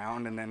you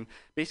around, and then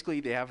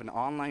basically they have an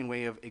online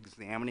way of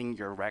examining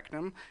your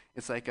rectum.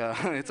 It's like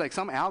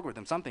some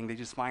algorithm, something. They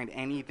just find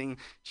anything,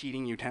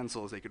 cheating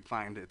utensils they could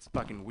find. It's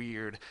fucking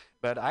weird.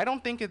 But I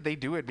don't think they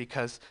do it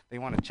because they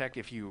want to check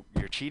if you're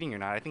cheating or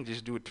not. I think they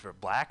just do it for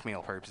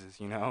blackmail purposes,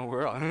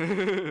 We're all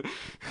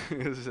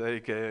it's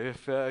like,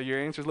 if your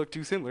answers look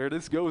too similar,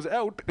 this goes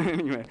out.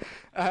 Anyway,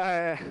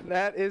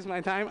 that is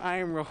my time. I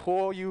am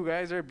Rahul. You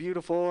guys are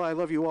beautiful. I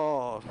love you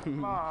all.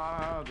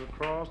 Miles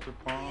across the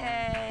pond.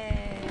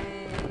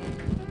 Yay!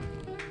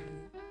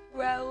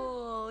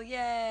 Raul,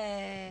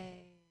 yay!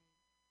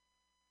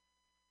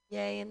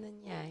 Yay and then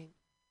yay.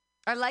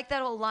 I like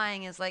that whole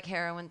lying is like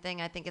heroin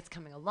thing. I think it's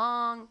coming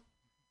along.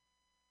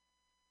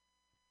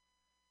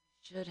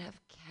 Should have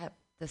kept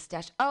the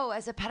stash. Oh,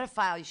 as a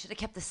pedophile, you should have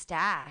kept the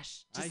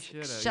stash. Just I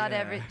should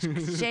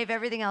have. Shave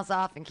everything else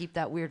off and keep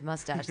that weird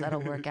mustache.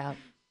 That'll work out.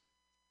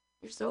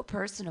 You're so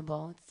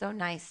personable. It's so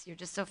nice. You're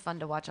just so fun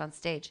to watch on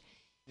stage.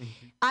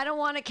 I don't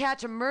want to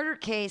catch a murder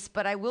case,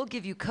 but I will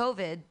give you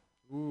COVID.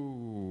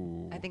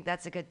 Ooh. I think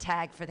that's a good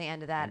tag for the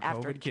end of that. And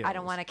After COVID I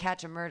don't kills. want to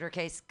catch a murder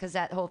case, because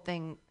that whole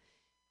thing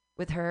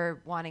with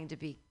her wanting to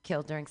be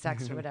killed during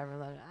sex or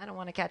whatever. I don't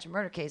want to catch a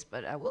murder case,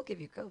 but I will give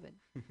you COVID.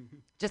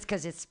 Just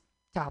because it's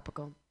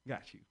topical.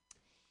 Got you.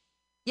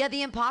 Yeah,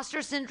 the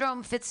imposter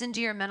syndrome fits into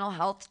your mental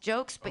health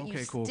jokes, but you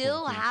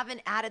still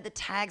haven't added the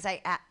tags I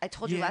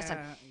told you last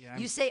time. Yeah,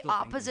 you I'm say still thinking.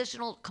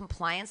 oppositional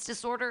compliance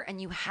disorder,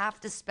 and you have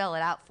to spell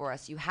it out for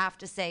us. You have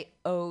to say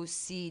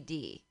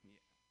OCD.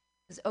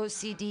 Because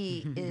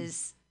OCD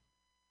is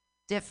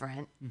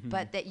different,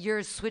 but that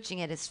you're switching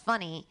it is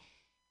funny.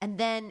 And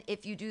then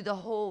if you do the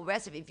whole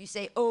rest of it, if you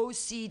say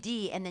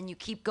OCD and then you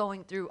keep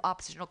going through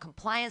oppositional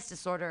compliance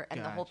disorder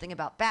and the whole thing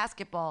about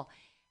basketball,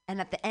 and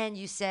at the end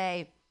you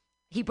say,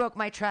 he broke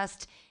my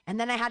trust, and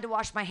then I had to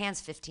wash my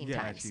hands 15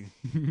 times.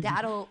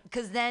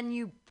 Because then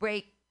you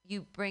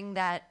bring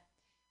that,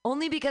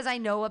 only because I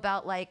know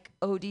about like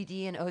ODD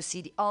and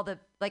OCD,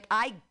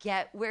 I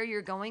get where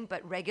you're going,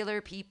 but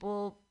regular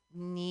people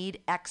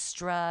need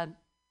extra,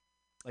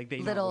 Like they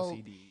little, know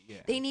OCD. Yeah.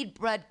 they need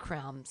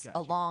breadcrumbs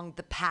along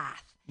the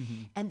path.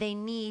 And they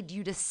need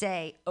you to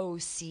say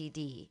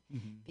OCD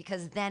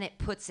because then it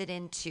puts it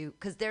into,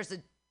 because there's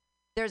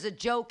a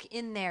joke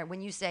in there when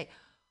you say,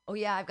 oh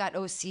yeah, I've got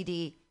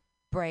OCD,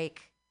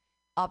 break,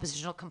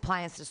 oppositional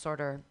compliance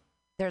disorder,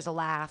 there's a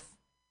laugh.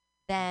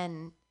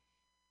 Then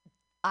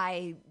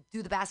I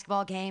do the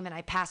basketball game and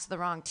I pass to the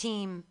wrong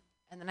team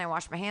and then I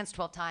wash my hands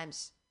 12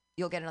 times,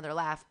 you'll get another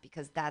laugh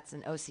because that's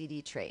an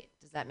OCD trait.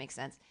 Does that make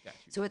sense?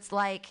 So it's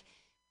like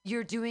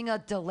you're doing a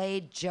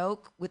delayed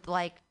joke with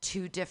like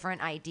two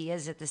different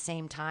ideas at the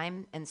same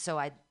time. And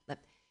so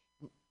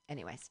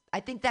anyways, I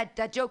think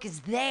that joke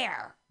is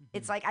there.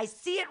 It's like, I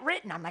see it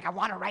written. I'm like, I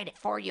want to write it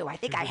for you. I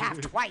think I have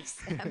twice.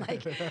 And I'm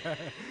like,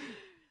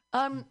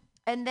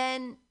 and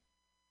then,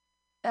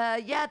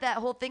 that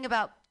whole thing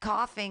about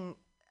coughing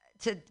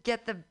to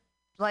get the,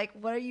 like,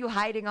 what are you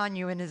hiding on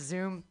you in a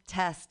Zoom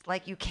test?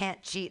 Like, you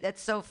can't cheat.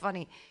 That's so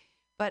funny.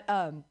 But,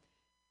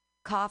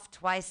 cough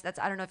twice.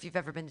 I don't know if you've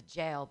ever been to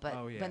jail, but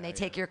when they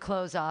take your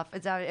clothes off,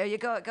 it's out. You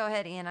go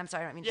ahead, Ian. I'm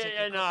sorry. I don't mean to take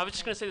your no. I was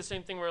just gonna say the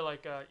same thing where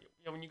like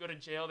when you go to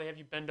jail, they have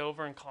you bend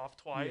over and cough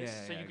twice,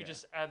 so you could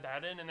just add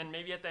that in, and then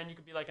maybe at the end you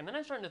could be like, and then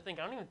I'm starting to think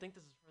I don't even think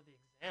this is for the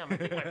exam. I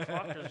think my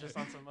proctor's just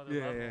on some other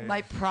level.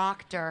 My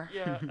proctor.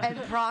 Yeah.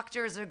 And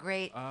proctors are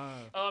great.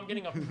 I'm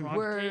getting a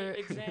proctate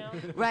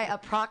exam. Right, a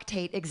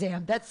proctate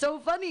exam. That's so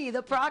funny.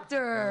 The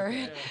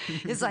proctor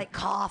is like,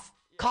 cough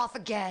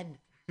again.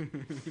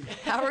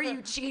 How are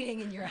you cheating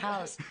in your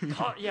house?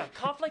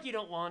 Cough like you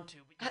don't want to,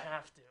 but you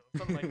have to.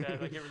 Something like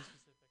that. Like, get really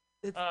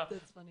specific.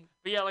 That's funny.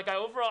 But yeah, like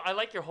I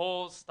like your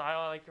whole style.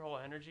 I like your whole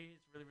energy.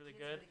 It's really, really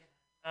good.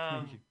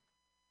 Thank you.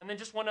 And then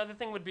just one other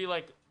thing would be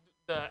like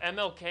the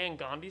MLK and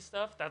Gandhi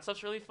stuff. That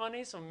stuff's really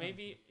funny. So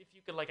maybe if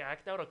you could like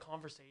act out a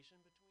conversation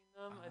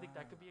between them, I think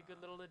that could be a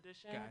good little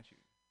addition. Got you.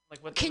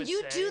 Like what Can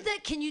you do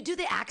that? Can you do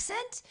the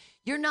accent?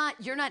 You're not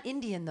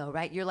Indian though,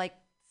 right? You're like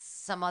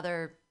some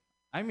other.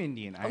 I'm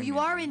Indian. You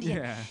are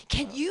Indian. Yeah.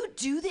 Can you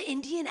do the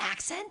Indian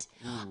accent?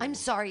 Ooh. I'm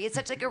sorry, it's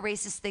such like a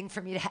racist thing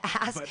for me to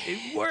ask. But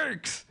it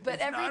works.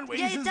 But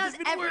it does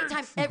every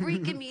time. Every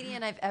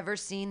comedian I've ever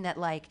seen that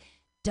like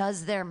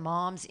does their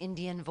mom's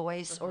Indian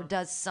voice or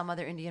does some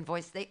other Indian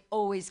voice, they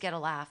always get a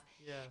laugh.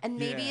 Yeah. And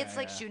maybe it's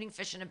like shooting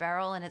fish in a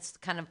barrel and it's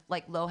kind of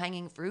like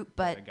low-hanging fruit,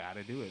 but I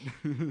gotta do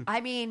it.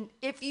 I mean,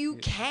 if you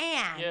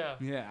can.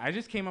 Yeah, I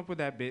just came up with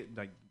that bit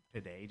like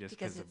today just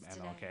because of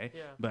MLK.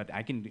 Yeah. But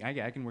I can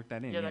work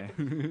that in.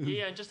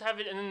 And just have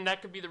it, and then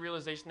that could be the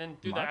realization. Then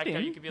do that act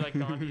out. You could be like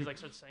Gandhi's like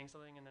starts saying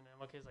something, and then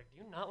MLK's like, "Do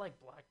you not like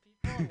black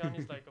people?" And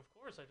Gandhi's like, "Of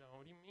course I don't.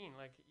 What do you mean?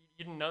 Like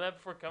you didn't know that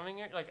before coming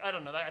here? Like I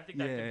don't know. I think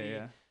that could be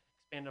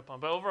expanded upon.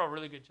 But overall,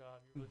 really good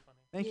job. You're really funny.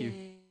 Thank you.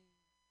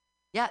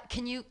 Yeah,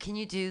 can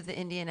you do the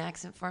Indian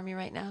accent for me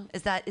right now?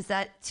 Is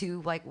that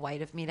too like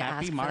white of me to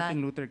ask for that? Happy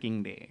Martin Luther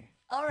King Day.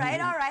 All right.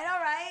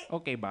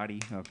 Okay,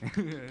 buddy.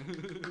 Okay.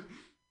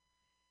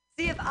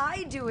 See, if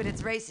I do it,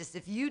 it's racist.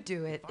 If you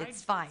do it,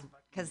 it's fine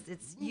because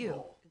it's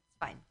you. It's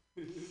fine.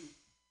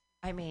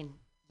 I mean,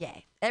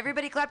 yay!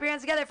 Everybody, clap your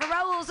hands together for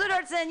Raul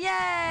Sudhartson!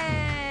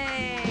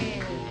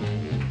 Yay!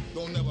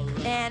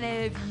 And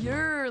if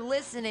you're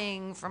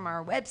listening from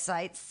our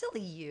website,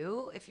 silly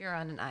you, if you're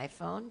on an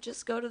iPhone,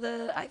 just go to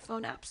the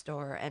iPhone App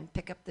Store and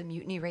pick up the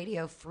Mutiny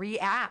Radio free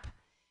app.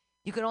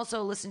 You can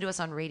also listen to us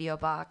on Radio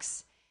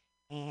Box,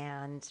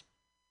 and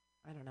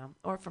I don't know,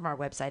 or from our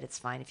website. It's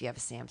fine if you have a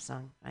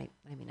Samsung. I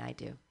mean, I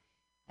do.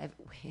 It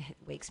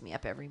wakes me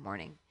up every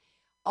morning.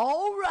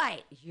 All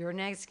right, your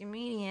next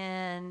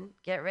comedian.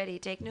 Get ready,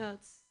 take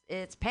notes.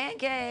 It's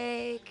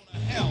Pancake.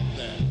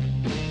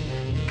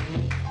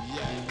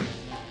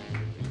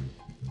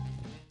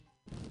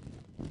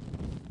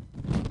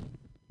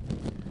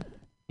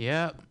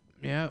 Yep.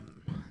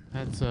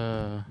 That's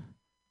a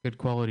good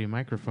quality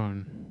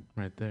microphone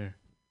right there.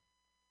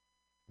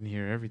 You can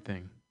hear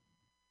everything.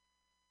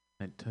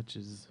 It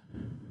touches.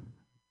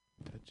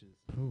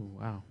 Oh,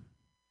 wow.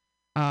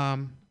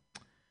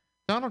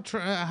 Donald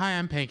Trump. Hi,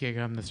 I'm Pancake.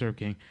 I'm the Syrup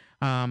King.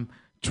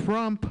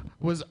 Trump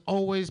was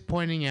always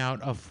pointing out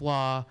a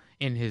flaw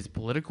in his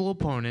political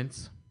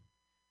opponents,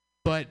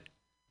 but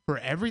for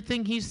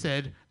everything he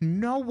said,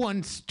 no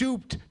one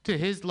stooped to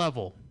his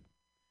level.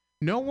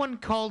 No one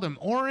called him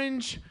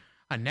orange,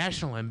 a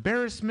national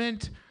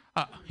embarrassment.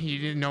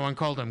 No one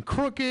called him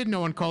crooked. No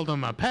one called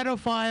him a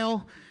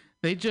pedophile.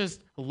 They just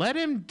let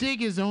him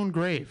dig his own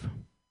grave.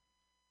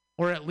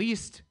 Or at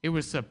least it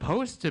was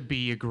supposed to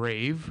be a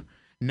grave,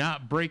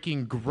 not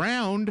breaking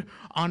ground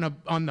on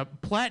the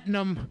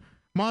platinum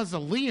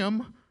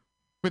mausoleum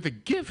with a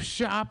gift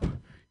shop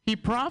he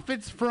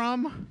profits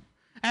from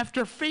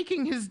after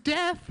faking his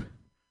death.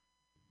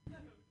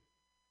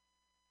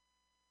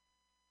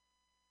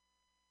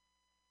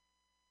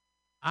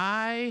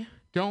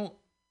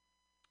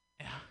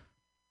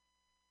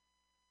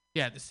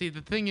 Yeah, see, the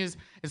thing is,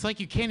 it's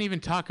like you can't even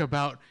talk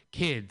about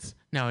kids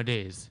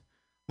nowadays.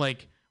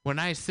 Like, when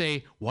I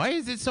say, why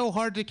is it so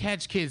hard to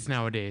catch kids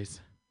nowadays?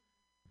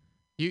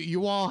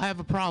 You all have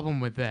a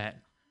problem with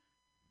that.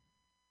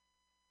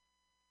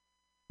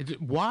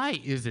 Why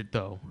is it,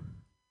 though?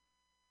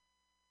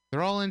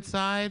 They're all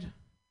inside.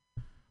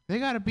 They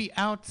got to be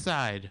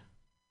outside,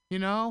 you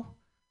know?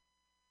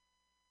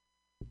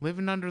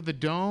 Living under the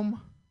dome,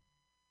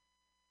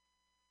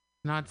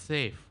 not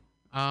safe.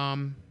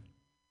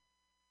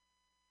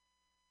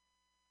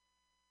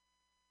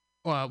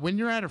 When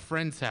you're at a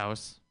friend's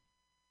house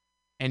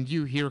and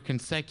you hear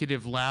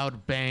consecutive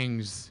loud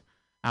bangs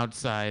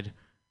outside,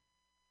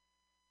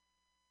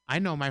 I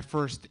know my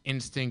first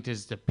instinct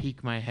is to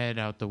peek my head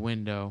out the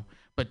window,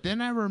 but then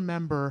I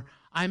remember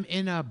I'm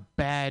in a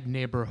bad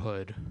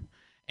neighborhood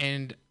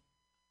and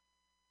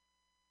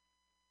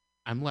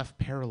I'm left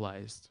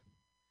paralyzed,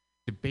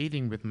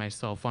 debating with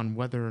myself on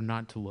whether or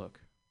not to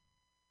look.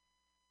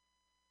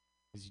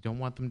 Because you don't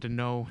want them to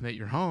know that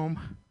you're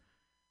home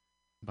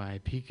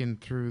by peeking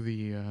through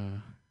the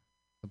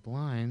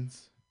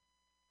blinds.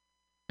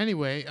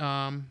 Anyway,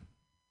 I'm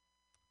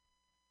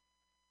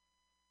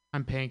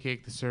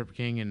Pancake the Syrup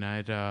King, and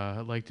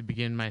I'd like to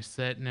begin my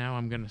set now.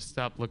 I'm going to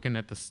stop looking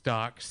at the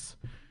stocks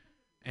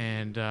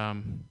and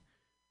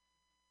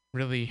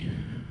really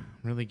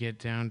get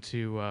down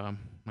to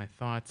my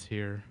thoughts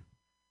here.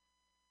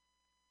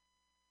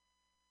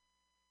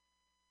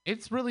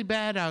 It's really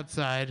bad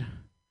outside.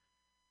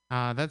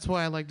 That's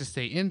why I like to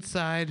stay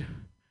inside,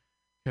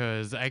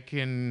 because I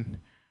can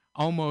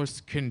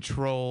almost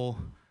control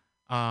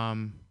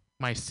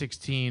my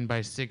 16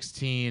 by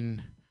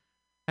 16.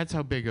 That's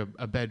how big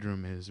a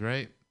bedroom is,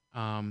 right?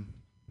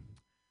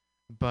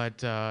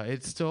 But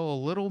it's still a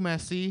little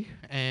messy,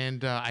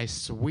 and I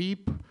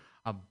sweep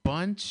a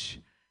bunch,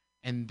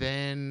 and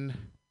then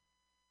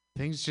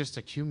things just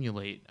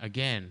accumulate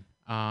again.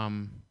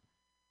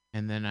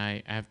 And then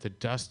I have to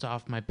dust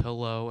off my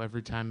pillow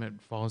every time it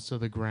falls to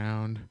the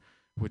ground,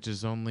 which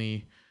is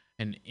only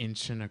 1.25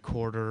 inches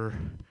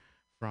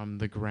from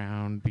the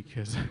ground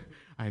because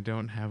I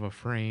don't have a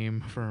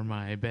frame for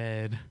my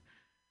bed.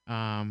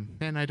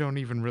 And I don't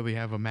even really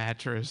have a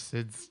mattress.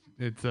 It's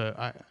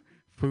a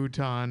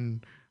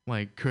futon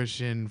like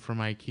cushion from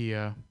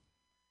IKEA.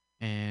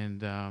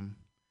 And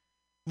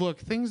look,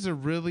 things are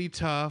really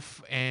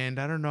tough, and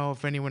I don't know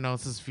if anyone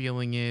else is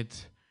feeling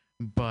it,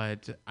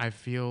 but I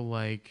feel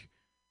like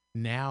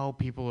now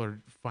people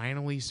are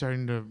finally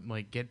starting to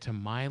like get to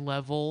my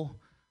level.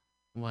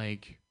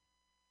 Like,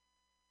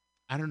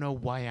 I don't know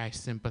why I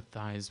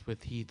sympathize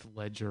with Heath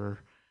Ledger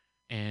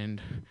and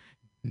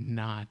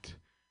not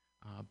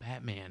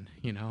Batman,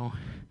 you know?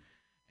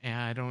 And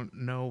I don't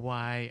know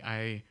why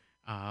I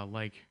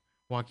like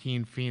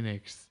Joaquin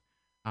Phoenix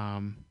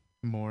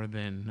more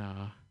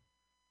than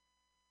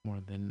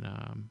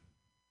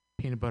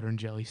peanut butter and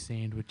jelly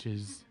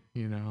sandwiches,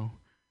 you know?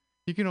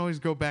 You can always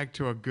go back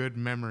to a good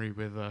memory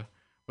with a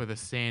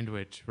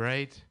sandwich,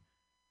 right?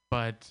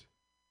 But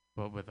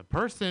with a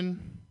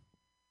person,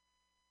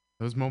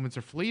 those moments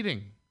are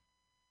fleeting,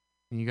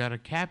 and you gotta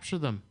capture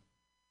them,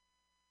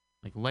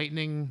 like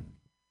lightning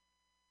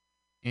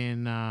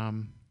in a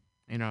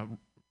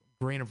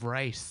grain of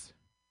rice.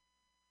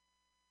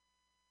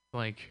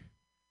 Like,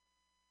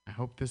 I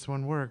hope this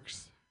one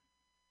works.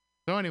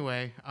 So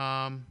anyway,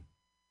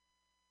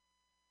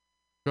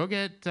 go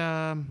get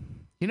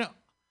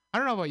I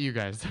don't know about you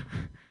guys.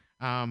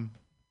 I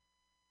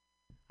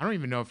don't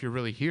even know if you're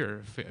really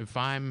here. If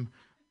I'm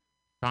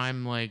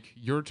like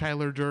your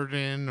Tyler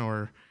Durden,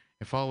 or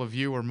if all of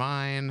you are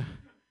mine.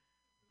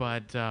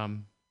 But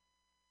I'm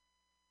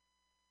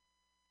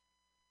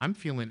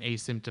feeling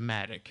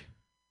asymptomatic.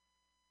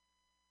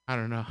 I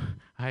don't know.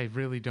 I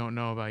really don't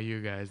know about you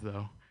guys,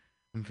 though.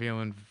 I'm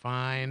feeling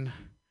fine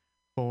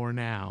for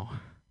now.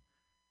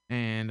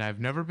 And I've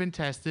never been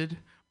tested,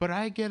 but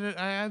I get it.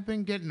 I've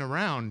been getting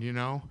around, you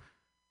know.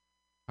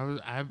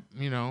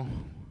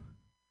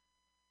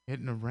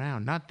 Getting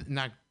around, not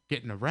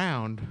getting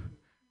around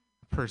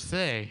per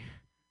se,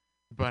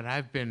 but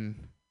I've been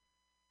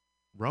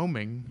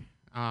roaming,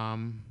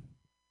 and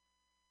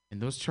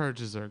those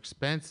charges are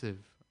expensive.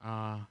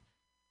 No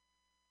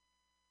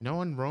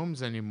one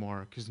roams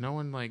anymore because no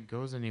one like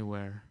goes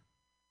anywhere.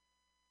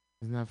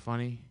 Isn't that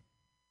funny?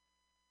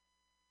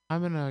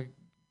 I'm gonna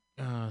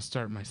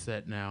start my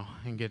set now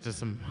and get to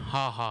some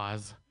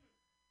ha-has.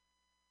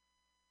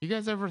 You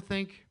guys ever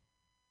think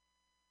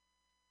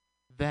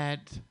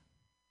that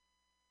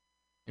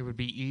it would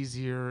be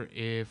easier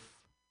if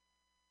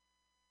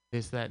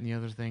this, that, and the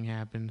other thing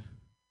happened?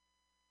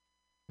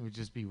 It would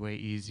just be way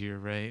easier,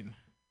 right?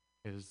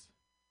 Because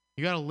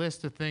you got a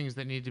list of things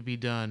that need to be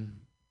done,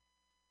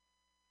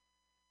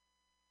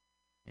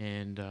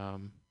 and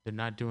they're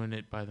not doing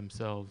it by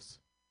themselves.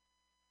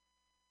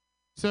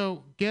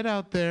 So get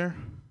out there,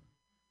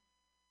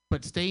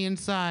 but stay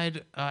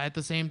inside at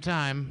the same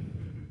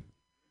time.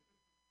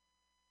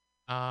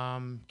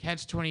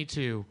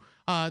 Catch-22.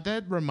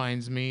 That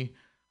reminds me,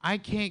 I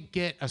can't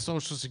get a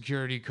social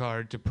security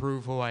card to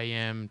prove who I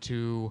am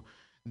to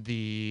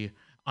the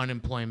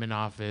unemployment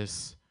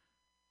office,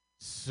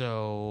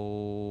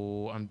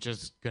 so I'm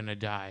just gonna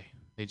die.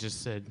 They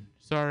just said,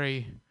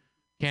 sorry,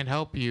 can't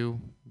help you,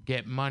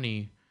 get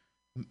money.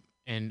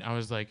 And I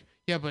was like,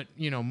 yeah, but,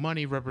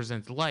 money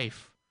represents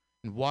life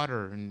and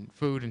water and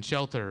food and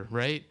shelter,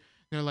 right?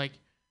 And they're like,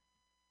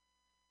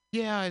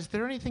 yeah, is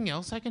there anything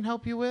else I can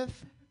help you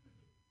with?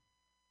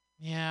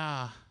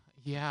 Yeah,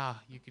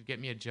 you could get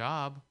me a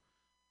job.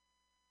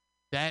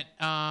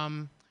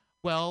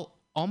 Well,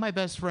 all my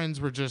best friends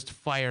were just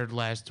fired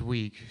last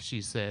week,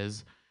 she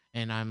says.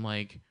 And I'm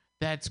like,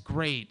 that's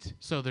great.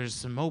 So there's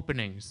some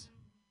openings.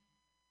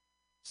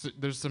 So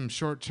there's some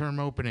short-term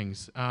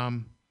openings. Are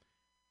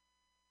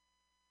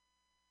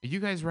you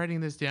guys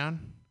writing this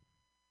down?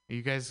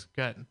 You guys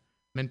got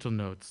mental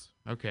notes?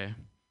 Okay.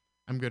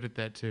 I'm good at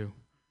that too.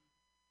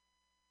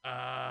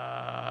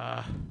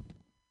 I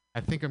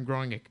think I'm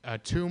growing a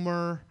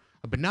tumor,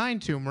 a benign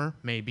tumor,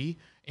 maybe,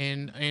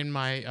 in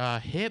my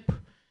hip,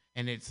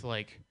 and it's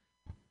like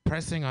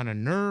pressing on a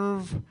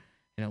nerve,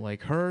 and it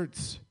like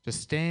hurts to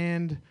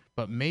stand,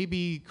 but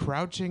maybe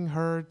crouching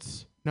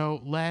hurts.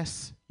 No,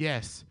 less.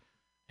 Yes.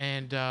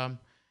 And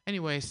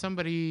anyway,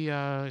 somebody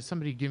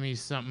give me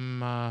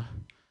something.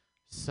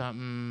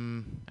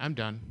 I'm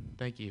done.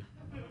 Thank you.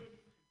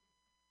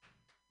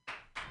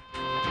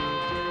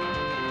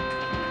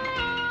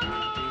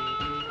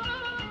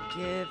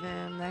 Give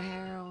him the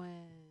heroin.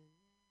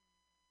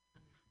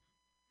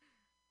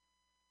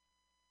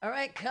 All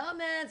right,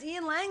 comments.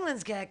 Ian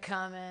Langland's got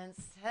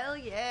comments. Hell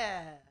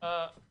yeah.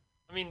 I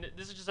mean,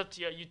 this is just up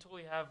to you. You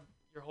totally have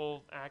your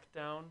whole act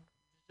down.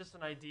 It's just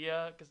an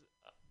idea, because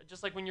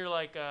just like when you're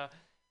like, I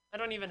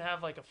don't even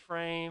have like a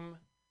frame,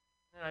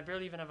 and I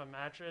barely even have a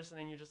mattress, and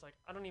then you're just like,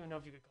 I don't even know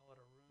if you could call it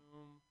a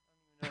room.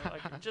 I don't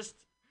even know. Like, just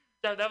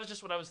that was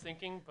just what I was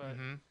thinking, but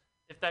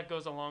if that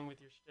goes along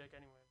with your shtick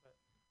anyway, but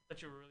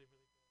that you were really, really good.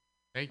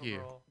 Thank you.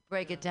 overall.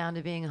 Break it down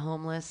to being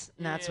homeless,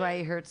 and that's why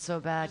he hurts so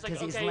bad, It's like,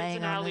 because he's okay, it's laying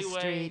an on the alleyway.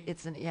 street.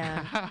 It's an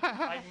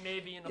I may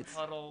be in a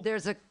puddle.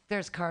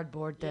 There's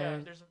cardboard there.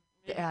 Yeah, there's a,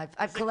 Yeah,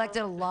 I've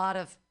collected a lot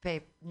of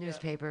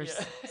newspapers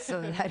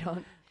so that I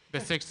don't. The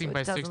 16 So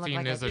by it doesn't look 16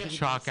 like is a a piece.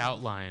 chalk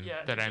outline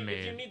yeah, that I If you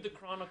made. need the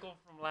Chronicle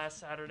from last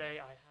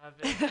Saturday, I have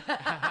it.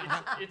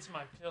 it's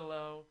my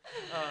pillow.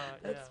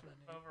 That's yeah. funny.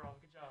 Overall,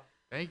 good job.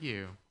 Thank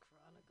you.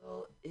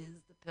 Chronicle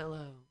is the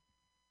pillow.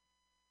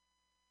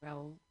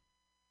 Raul,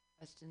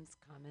 questions,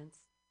 comments?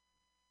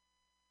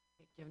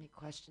 Do you have any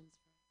questions?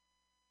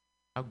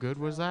 How good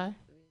was I?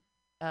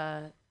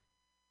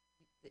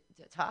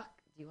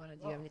 Talk. Do you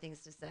have any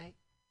things to say?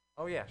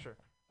 Oh yeah, sure.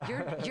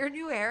 Your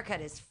new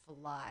haircut is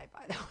fly,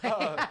 by the way.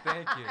 Oh,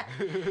 thank you.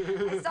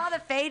 I saw the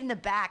fade in the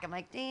back. I'm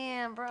like,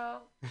 damn, bro.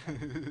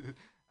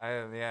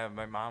 Yeah,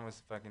 my mom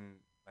was fucking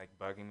like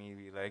bugging me,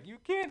 be like, you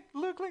can't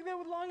look like that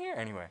with long hair.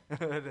 Anyway,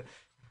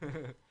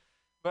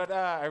 but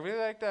I really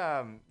liked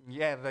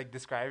like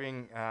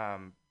describing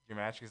your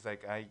match, because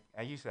like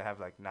I used to have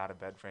like not a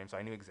bed frame, so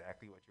I knew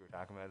exactly what you were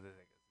talking about.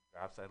 Like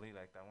drop slightly,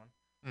 like that one,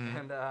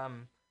 and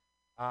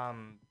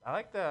I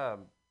like the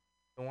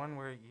one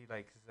where you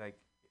like it's like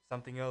if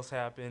something else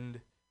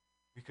happened,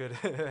 we could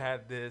have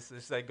had this.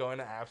 It's like going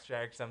to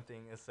abstract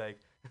something. It's like,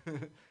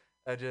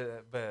 I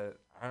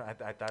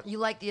thought You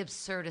like the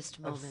absurdist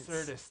moments.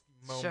 absurdist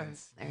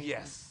moments. Sure. There you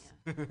Yes.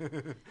 go,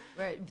 yeah.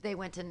 Where they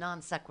went to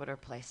non sequitur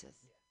places.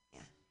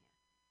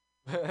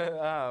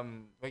 Yeah.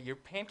 Wait, your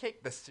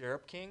pancake, the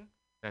syrup king?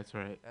 That's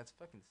right. That's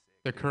fucking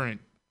sick. The current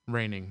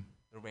reigning.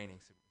 The reigning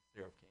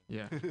syrup king.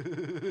 Yeah.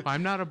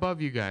 I'm not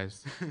above you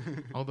guys,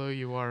 although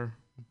you are,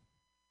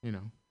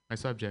 my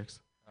subjects.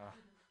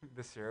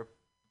 The syrup.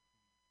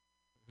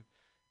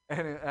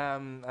 And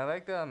I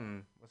like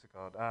what's it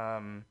called?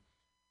 I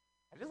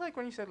just like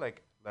when you said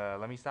like,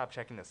 let me stop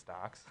checking the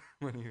stocks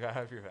when you got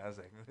off your. I was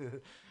like,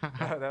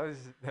 that was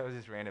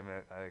just random.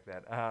 I like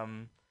that.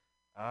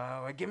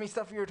 Give me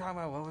stuff you were talking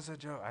about. What was the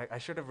joke? I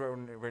should have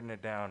written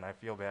it down. I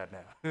feel bad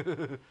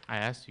now. I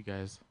asked you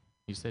guys.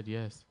 You said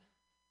yes.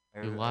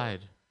 You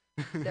lied.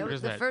 That What was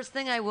is the that? first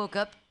thing I woke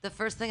up. The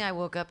first thing I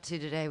woke up to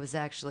today was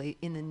actually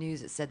in the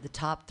news. It said the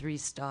top 3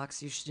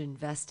 stocks you should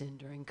invest in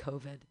during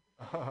COVID.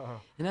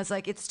 And I was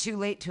like, it's too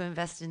late to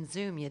invest in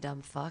Zoom, you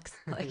dumb fucks.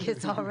 Like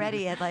it's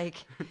already at like.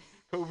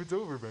 COVID's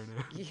over by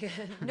now. Yeah,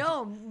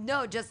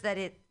 no, just that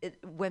it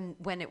when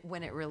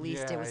it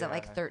released, it was at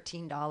like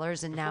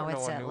 $13, and now Before, no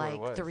it's one at knew what it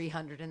like was.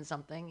 300 and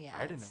something. Yeah,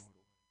 I didn't know.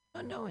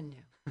 Oh, no one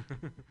knew.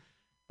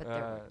 But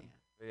there were,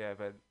 Yeah,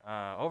 but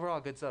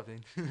overall, good stuff.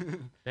 Dude.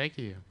 Thank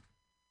you.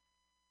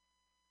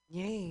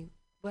 Yay.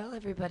 Well,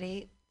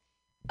 everybody,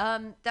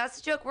 that's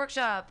the joke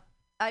workshop.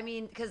 I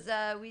mean, because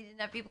we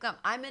didn't have people come.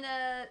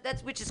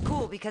 Which is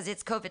cool because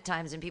it's COVID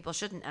times and people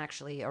shouldn't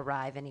actually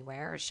arrive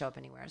anywhere or show up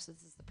anywhere. So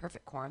this is the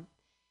perfect quorum.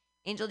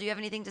 Angel, do you have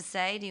anything to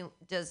say?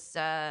 Does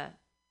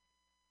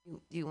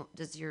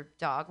your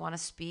dog want to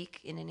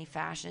speak in any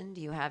fashion?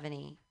 Do you have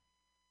any,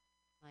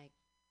 like,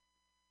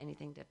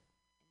 anybody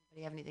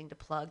have anything to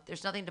plug?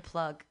 There's nothing to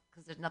plug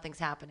because nothing's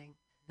happening.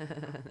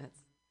 That's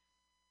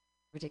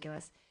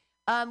ridiculous.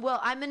 Well,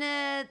 I'm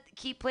gonna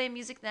keep playing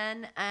music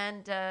then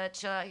and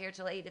chill out here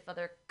till 8. If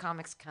other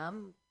comics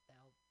come,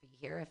 they'll be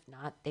here. If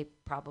not, they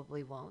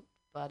probably won't.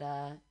 But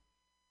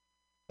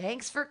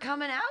thanks for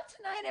coming out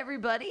tonight,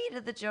 everybody,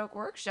 to the Joke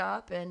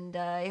Workshop. And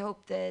I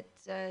hope that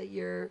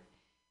your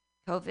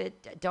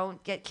COVID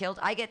don't get killed.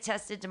 I get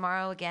tested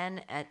tomorrow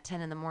again at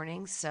 10 in the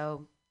morning.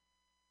 So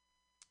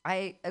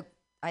I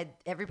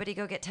everybody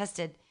go get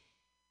tested.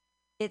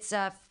 It's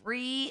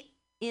free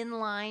in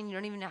line. You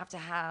don't even have to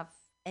have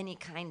any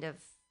kind of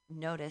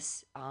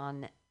notice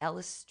on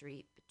Ellis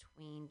Street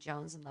between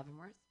Jones and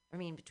Leavenworth.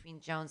 Between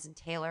Jones and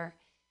Taylor.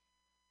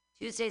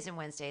 Tuesdays and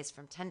Wednesdays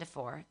from 10 to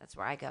 4. That's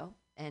where I go.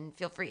 And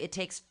feel free.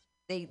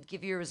 They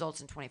give you your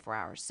results in 24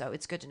 hours. So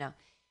it's good to know.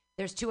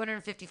 There's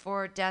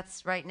 254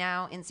 deaths right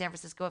now in San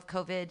Francisco of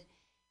COVID.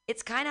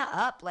 It's kind of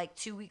up. Like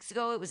 2 weeks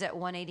ago, it was at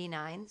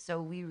 189. So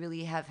we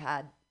really have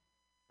had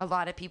a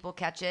lot of people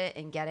catch it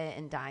and get it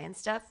and die and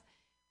stuff,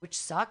 which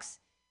sucks.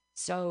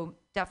 So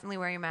definitely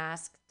wear your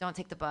mask. Don't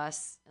take the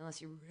bus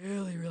unless you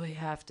really, really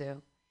have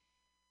to.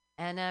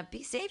 And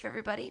be safe,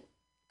 everybody.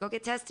 Go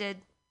get tested.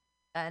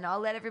 And I'll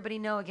let everybody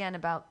know again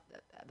about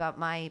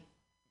my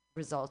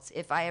results.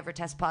 If I ever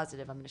test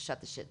positive, I'm going to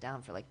shut the shit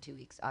down for like 2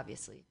 weeks,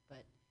 obviously.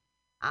 But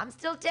I'm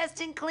still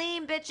testing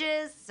clean,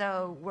 bitches.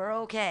 So we're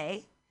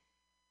okay.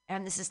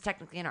 And this is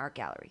technically an art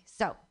gallery.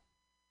 So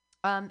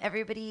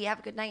everybody have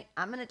a good night.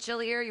 I'm going to chill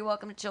here. You're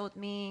welcome to chill with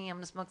me. I'm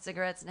going to smoke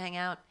cigarettes and hang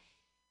out.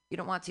 You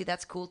don't want to,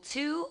 that's cool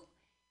too.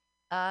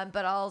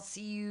 But I'll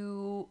see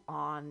you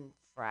on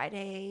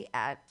Friday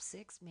at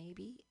 6,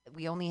 maybe.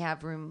 We only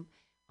have room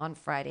on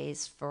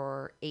Fridays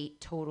for 8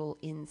 total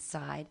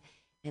inside.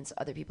 And so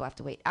other people have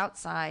to wait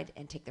outside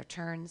and take their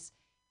turns.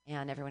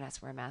 And everyone has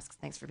to wear masks.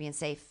 Thanks for being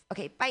safe.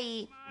 Okay,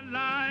 bye.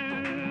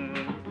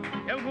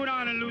 Ever go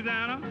down in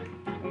Louisiana,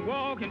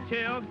 walk and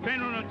tell,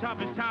 stand on the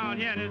top of town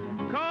here, and it's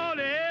called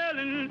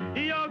Ellen,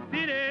 New York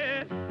City.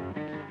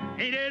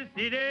 Ain't that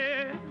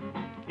city?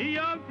 New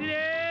York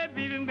City,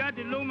 people got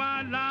the low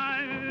my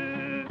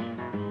line.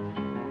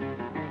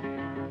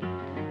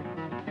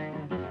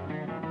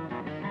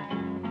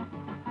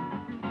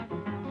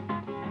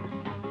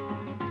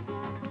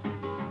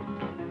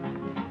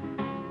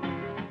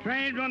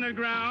 Trains on the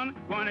ground,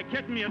 wanna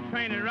catch me a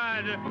train and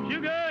ride to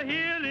Sugar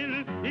Hill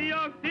in New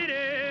York City.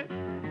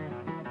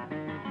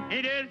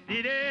 Ain't that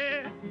city?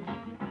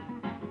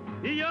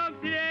 New York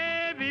City,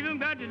 people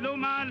got to know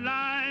my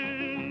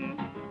line.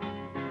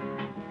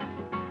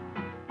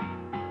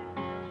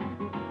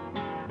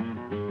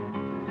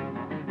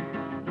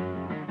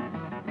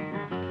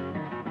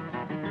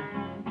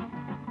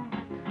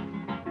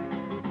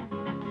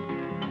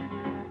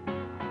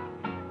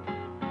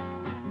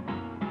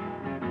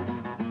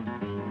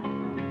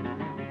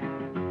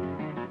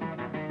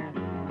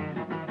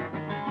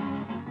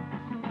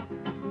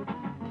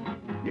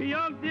 New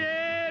York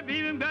City,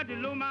 even got to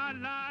know my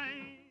line.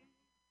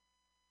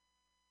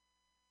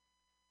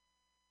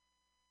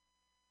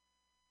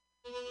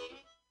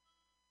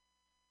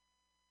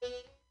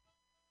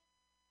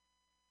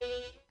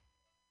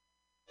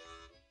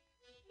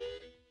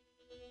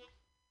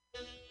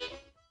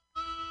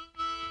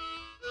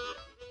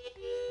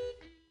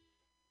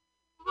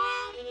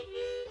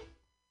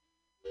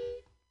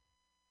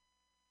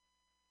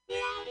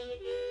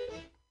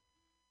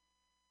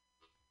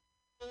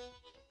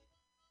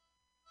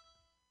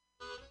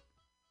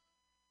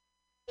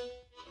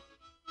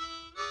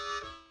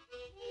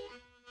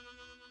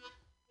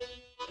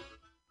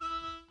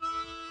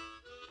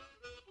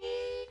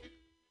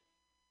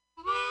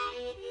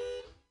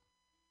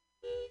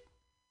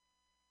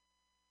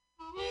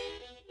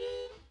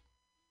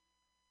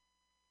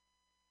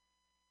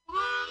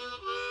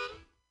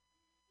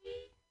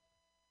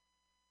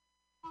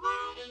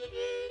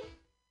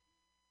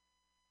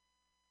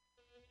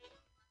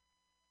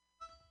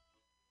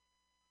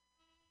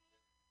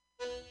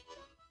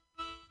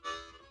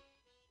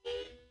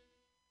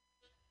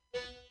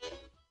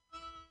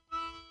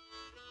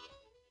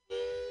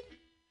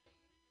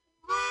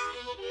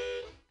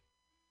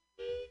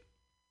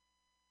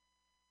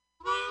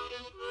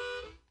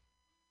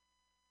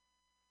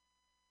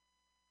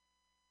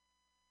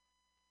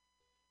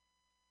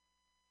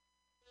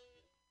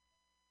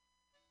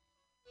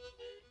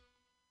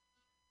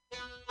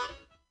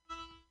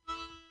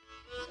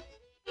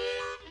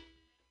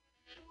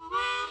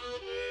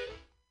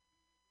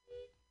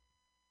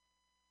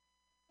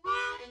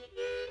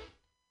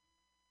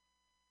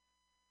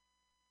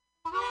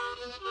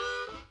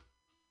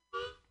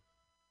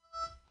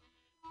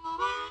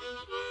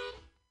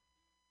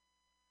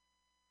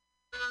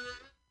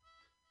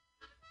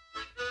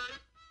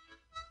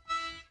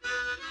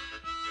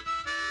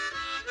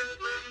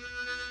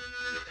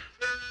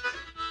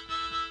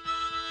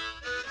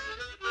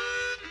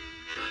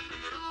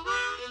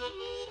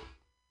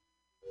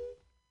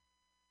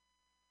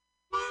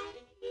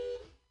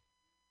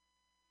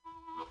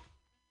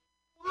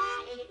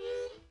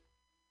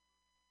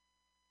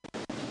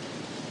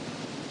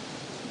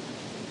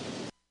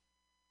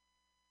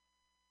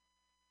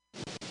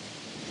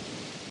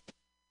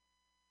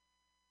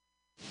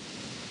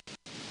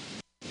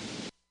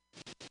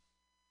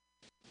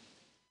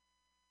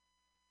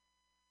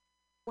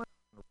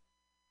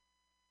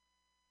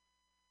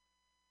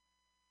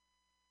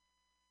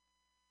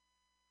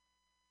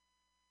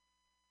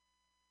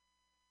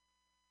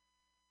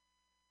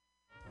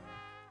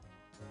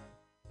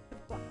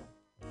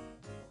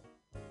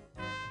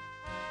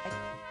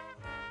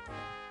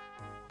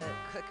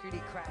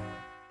 crickety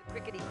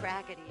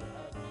crackety of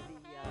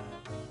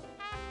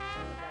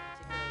that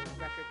particular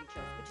record he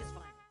chose, which is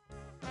fine.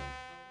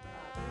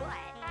 But I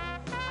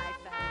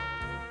found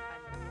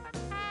I'm a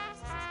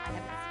narcissist. I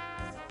haven't seen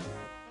myself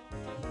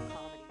do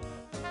comedy.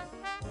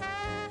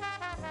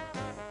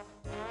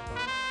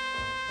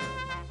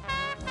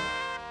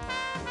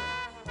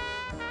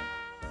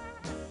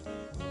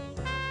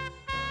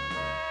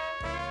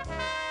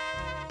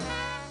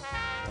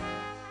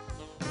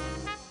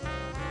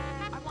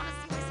 I want to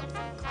see myself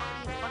doing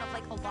comedy in front of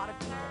like a lot of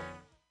people.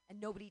 And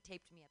nobody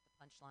taped me at the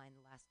punchline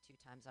the last 2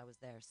 times I was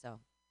there, so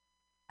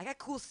I got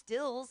cool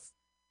stills,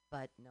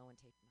 but no one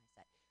taped my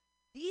set.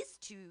 These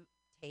 2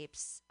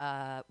 tapes,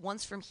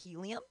 one's from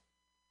Helium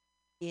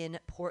in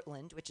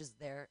Portland, which is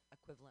their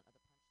equivalent of the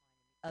punchline.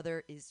 The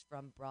other is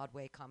from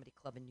Broadway Comedy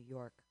Club in New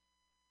York,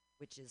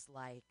 which is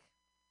like,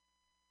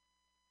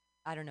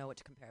 I don't know what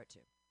to compare it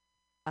to.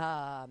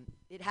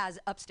 It has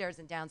upstairs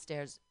and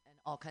downstairs and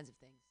all kinds of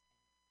things.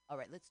 All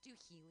right, let's do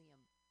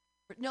Helium.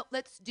 No,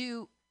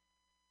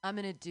 I'm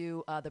going to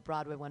do the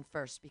Broadway one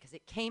first because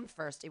it came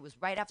first. It was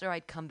right after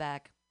I'd come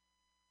back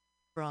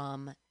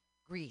from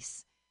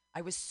Greece.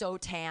 I was so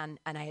tan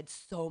and I had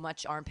so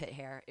much armpit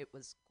hair. It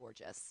was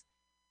gorgeous.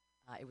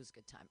 It was a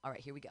good time. All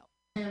right, here we go.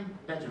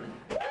 Benjamin.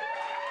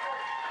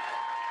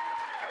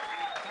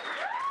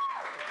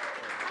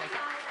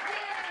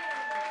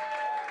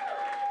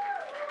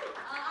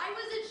 I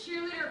was a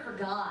cheerleader for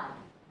God.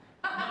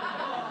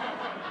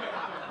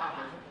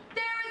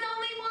 There is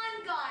only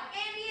one God,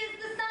 and he is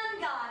the sun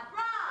god.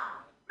 Rah,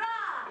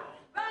 rah,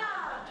 rah.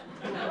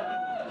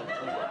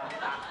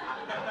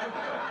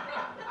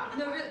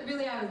 No,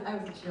 really, I was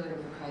a cheerleader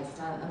for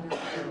Christ. I'm going to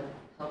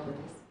help with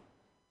this.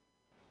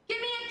 Give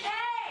me a K!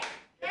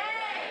 K!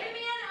 Give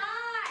me an I!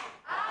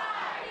 I!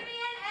 Give me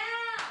an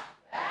L!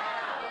 L!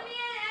 Give me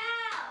an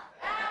L!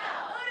 L!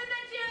 Who did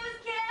the Jews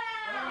kill?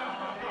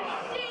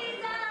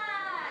 Jesus!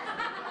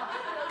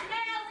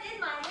 Nails in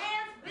my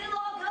hands, we'll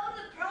all go to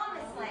the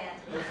promised land.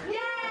 Yay!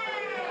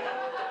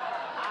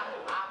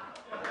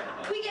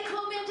 We get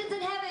 12 mansions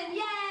in heaven,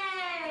 yay!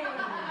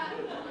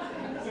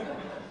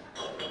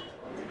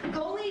 The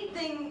only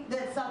thing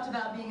that sucked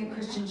about being a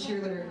Christian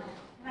cheerleader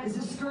is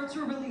the skirts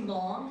were really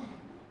long,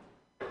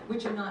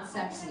 which are not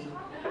sexy,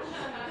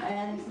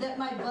 and that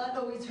my butt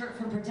always hurt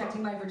from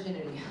protecting my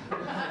virginity.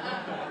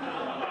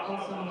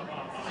 Also,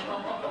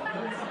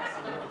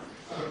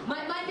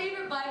 my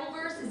favorite Bible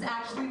verse is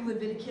actually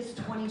Leviticus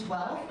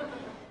 20:12,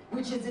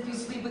 which is if you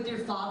sleep with your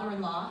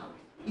father-in-law,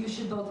 you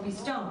should both be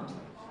stoned.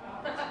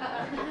 I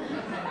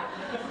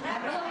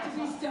love to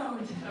be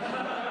stoned.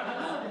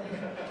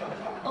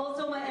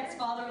 Also, my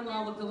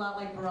ex-father-in-law looked a lot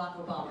like Barack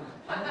Obama.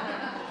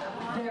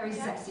 Very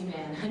sexy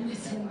man. I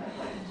miss him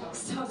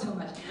so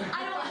much.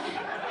 I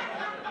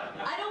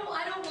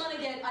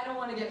don't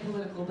want to get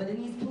political, but in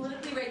these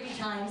politically rapey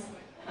times,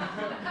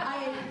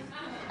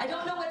 I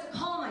don't know what to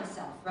call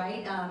myself,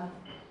 right?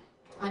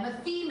 I'm a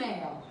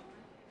female.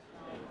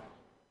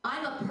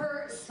 I'm a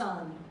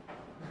person.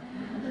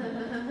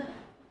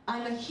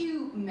 I'm a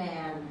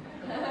human.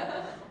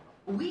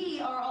 We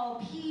are all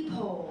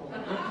people.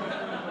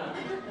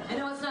 I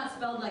know it's not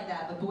spelled like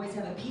that, but boys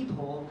have a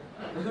peephole,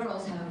 and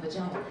girls have a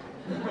vagina.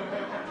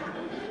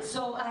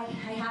 So I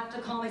have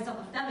to call myself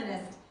a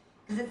feminist,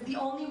 because it's the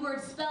only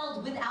word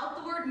spelled without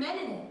the word men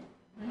in it.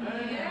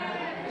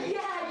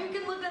 Yeah, you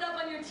can look that up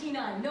on your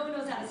T9. No one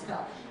knows how to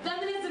spell.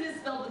 Feminism is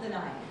spelled with an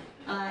I.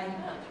 I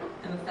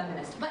am a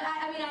feminist. But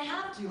I mean, I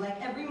have to, like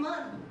every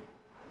month.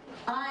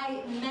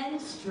 I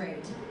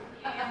menstruate.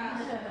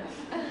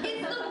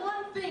 It's the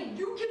one thing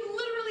you can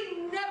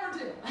literally never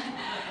do.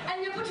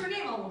 And you put your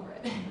name all over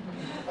it.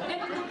 And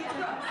you think it's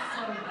gross.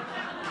 So,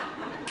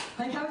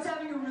 like, I was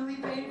having a really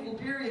painful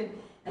period,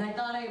 and I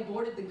thought I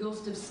aborted the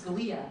ghost of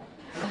Scalia.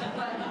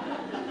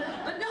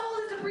 But no,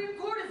 the Supreme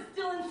Court is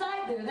still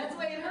inside there. That's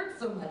why it hurts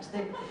so much.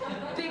 They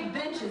big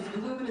benches,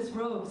 voluminous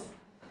robes.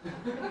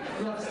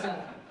 Rough stuff.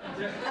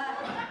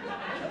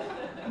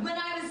 When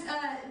I was,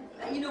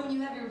 when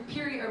you have your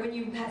period, or when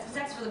you have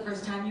sex for the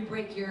first time, you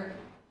break your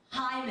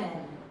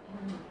hymen.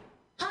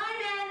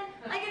 Hymen!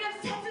 I can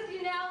have sex with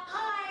you now.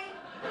 Hi!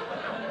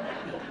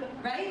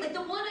 Right? Like,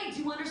 the one I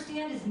do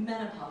understand is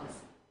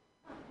menopause.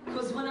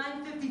 Because when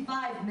I'm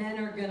 55, men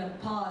are gonna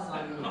pause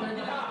on me. They're gonna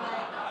be like,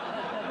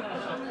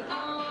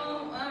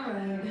 oh, all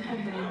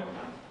right.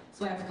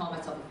 So I have to call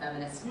myself a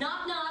feminist.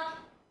 Knock, knock.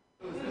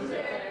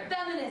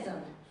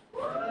 Feminism.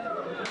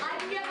 I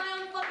can get my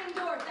own fucking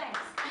door, thanks.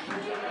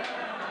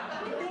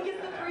 I think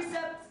it's the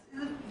precept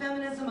of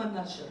feminism, I'm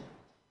not sure.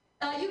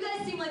 You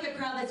guys seem like a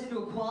crowd that's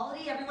into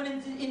equality. Everyone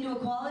into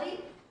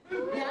equality?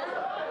 Yeah?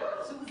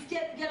 So let's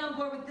get on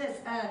board with this.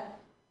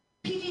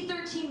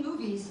 PG-13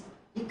 movies,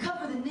 you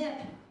cover the nip,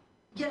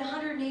 you get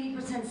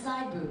 180%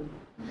 side boob.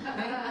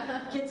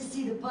 Right? Get to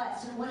see the butt.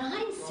 So what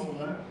I'm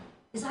saying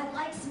is I'd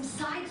like some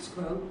side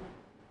scrote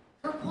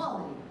for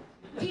quality.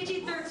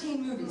 PG-13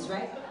 movies,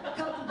 right?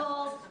 Cut the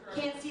balls,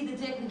 can't see the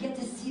dick, we get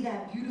to see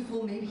that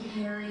beautiful, maybe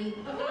hairy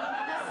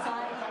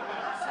side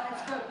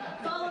scrote.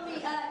 Follow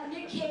me,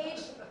 Nick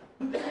Cage,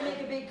 gonna make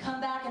a big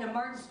comeback in a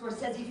Martin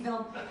Scorsese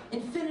film,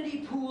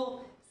 infinity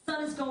pool,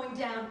 sun is going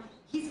down,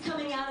 he's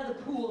coming out of the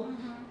pool,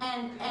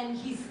 and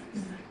his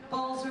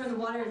balls are in the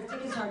water, his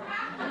dick is hard.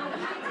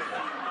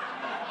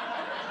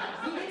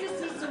 You get to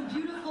see some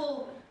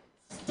beautiful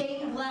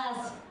stained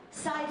glass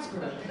side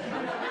screw.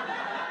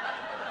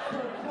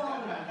 For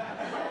quality.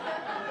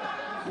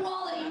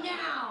 Quality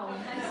now,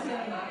 I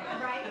say,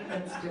 right?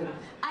 That's good.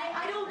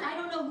 I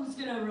don't know who's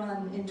gonna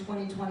run in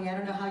 2020. I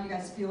don't know how you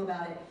guys feel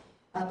about it.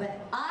 But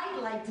I'd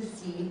like to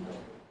see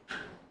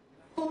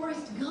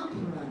Forrest Gump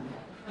run.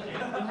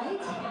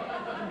 Right?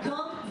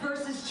 Gump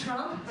versus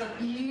Trump?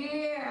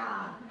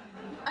 Yeah.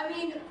 I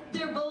mean,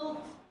 they're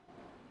both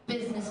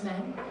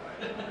businessmen.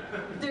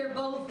 They're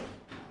both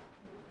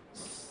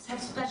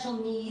have special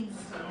needs.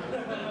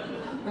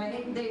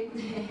 Right?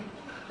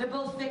 They're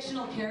both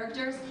fictional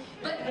characters.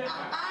 But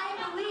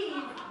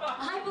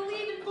I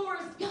believe in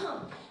Forrest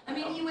Gump. I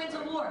mean, he went to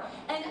war.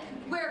 And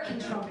where can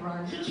Trump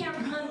run? He can't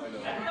run.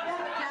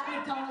 That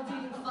McDonald's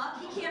eating fuck.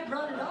 He can't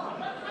run at all.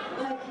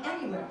 Like,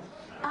 anywhere.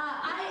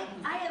 I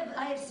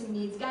have some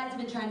needs. Guys have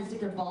been trying to stick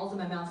their balls in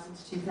my mouth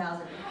since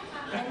 2000.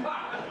 And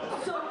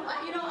so,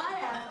 I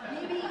asked,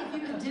 maybe if you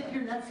could dip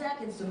your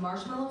nutsack in some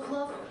marshmallow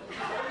fluff,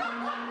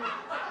 and then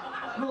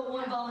roll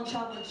one ball in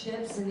chocolate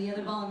chips and the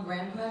other ball in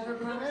graham cracker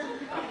crunch.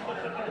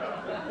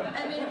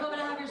 I mean, if I'm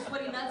gonna have your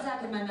sweaty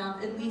nutsack in my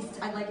mouth, at least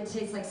I'd like it to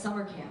taste like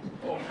summer camp.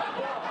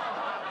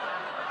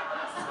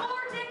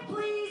 S'more dick,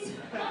 please.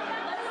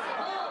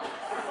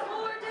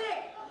 S'more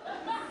dick.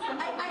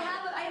 I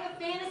have a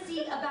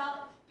fantasy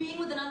about being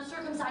with an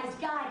uncircumcised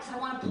guy because I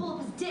want to pull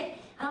up his dick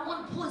and I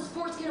want to pull his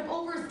foreskin up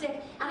over his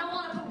dick and I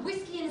want to put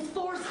whiskey in his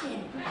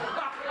foreskin. I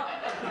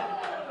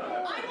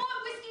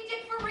want whiskey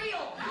dick for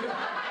real.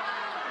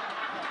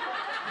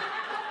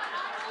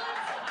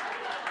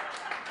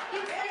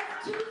 It's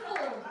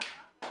twofold.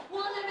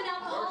 One, I'm an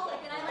alcoholic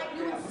and I like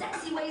new and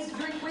sexy ways to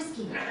drink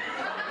whiskey.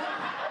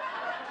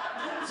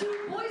 And two,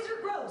 boys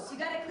are gross. You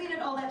gotta clean it,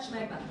 all that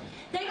schmegma.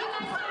 Thank you guys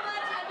so much.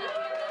 I've been here.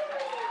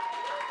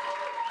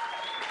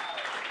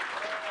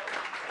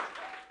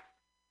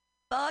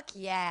 Fuck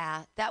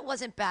yeah. That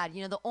wasn't bad.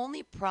 The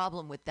only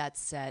problem with that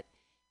set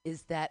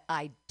is that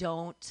I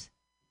don't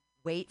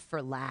wait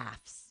for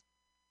laughs.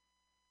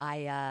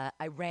 I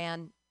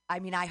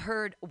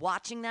heard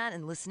watching that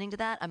and listening to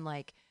that, I'm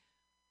like,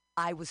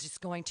 I was just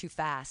going too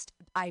fast.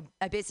 I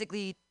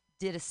basically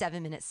did a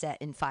 7-minute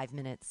set in 5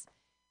 minutes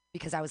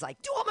because I was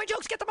like, do all my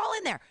jokes, get them all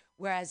in there.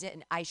 Whereas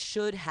I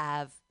should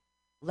have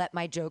let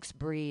my jokes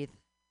breathe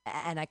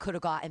and I could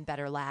have gotten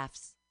better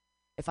laughs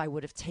if I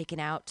would have taken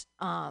out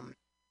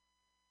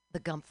the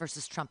Gump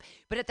versus Trump.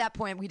 But at that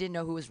point, we didn't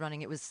know who was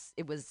running. It was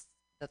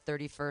the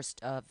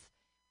 31st of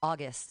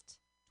August,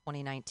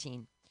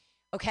 2019.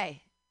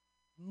 Okay,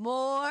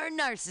 more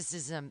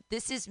narcissism.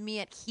 This is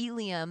me at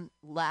Helium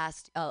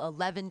last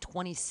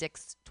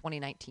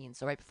 11/26/2019,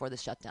 so right before the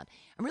shutdown.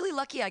 I'm really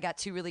lucky I got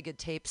 2 really good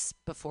tapes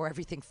before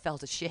everything fell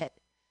to shit.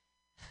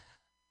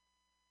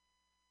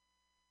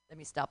 Let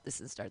me stop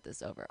this and start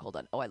this over. Hold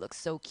on. Oh, I look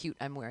so cute.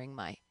 I'm wearing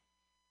my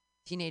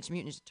Teenage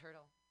Mutant Ninja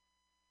Turtle.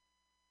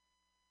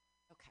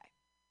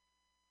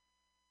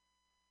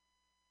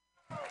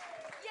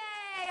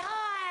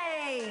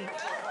 Hi!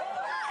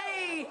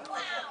 Wow!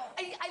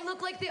 I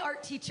look like the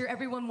art teacher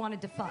everyone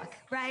wanted to fuck,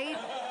 right?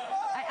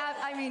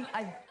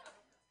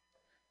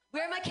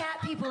 Where are my cat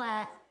people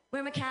at?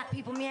 Where are my cat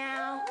people?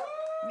 Meow.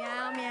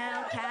 Meow,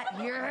 meow, cat,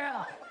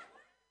 yeah.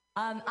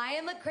 I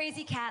am a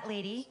crazy cat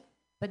lady,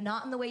 but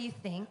not in the way you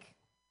think.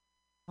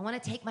 I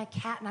want to take my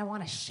cat and I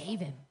want to shave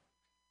him.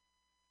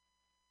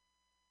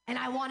 And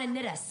I want to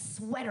knit a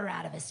sweater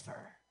out of his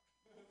fur.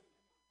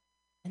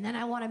 And then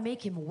I want to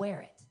make him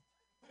wear it.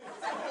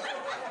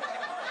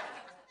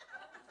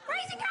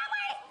 Crazy cat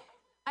lady!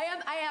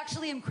 I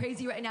actually am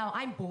crazy right now.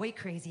 I'm boy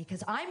crazy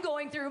because I'm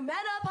going through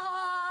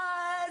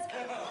menopause.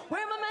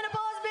 Where my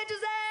menopause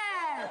bitches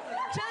at?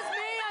 Just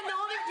me, I'm the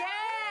only,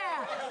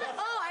 yeah.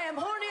 Oh, I am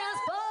horny as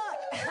fuck.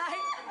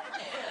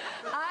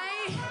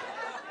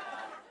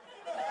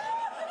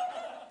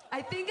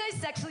 I think I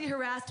sexually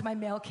harassed my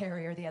mail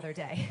carrier the other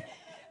day.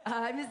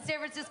 I'm in San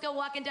Francisco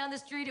walking down the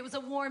street. It was a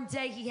warm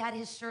day. He had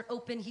his shirt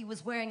open. He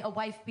was wearing a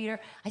wife beater.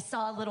 I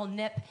saw a little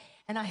nip,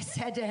 and I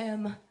said to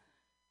him,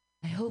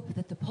 I hope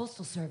that the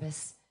Postal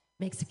Service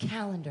makes a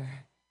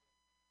calendar,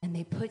 and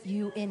they put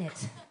you in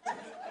it.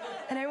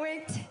 And I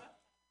winked.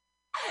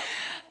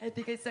 I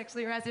think I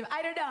sexually harassed him.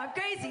 I don't know. I'm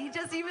crazy.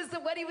 He was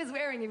what he was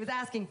wearing. He was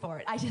asking for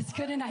it. I just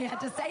couldn't. I had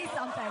to say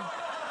something.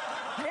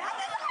 I had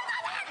to say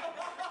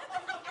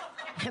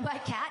something. Am I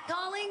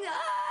catcalling?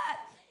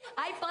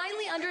 I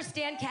finally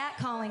understand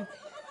catcalling.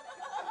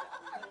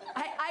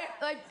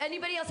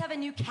 Anybody else have a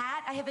new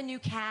cat? I have a new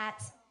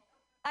cat.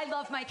 I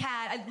love my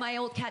cat. My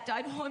old cat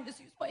died. Oh, I'm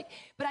just used Mike.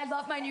 But I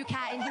love my new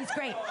cat, and he's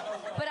great.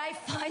 But I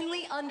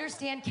finally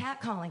understand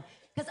catcalling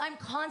because I'm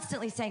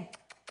constantly saying,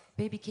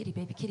 baby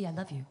kitty, I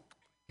love you.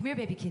 Come here,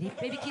 baby kitty,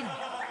 baby kitty.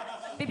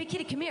 Baby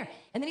kitty, come here.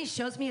 And then he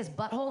shows me his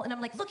butthole, and I'm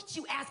like, look at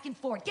you asking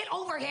for it. Get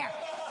over here.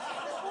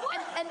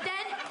 And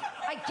then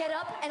I get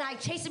up, and I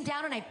chase him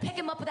down, and I pick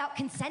him up without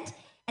consent,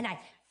 and I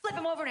flip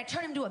him over and I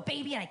turn him into a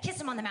baby and I kiss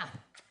him on the mouth.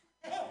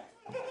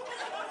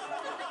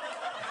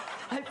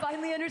 I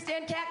finally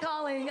understand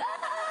catcalling.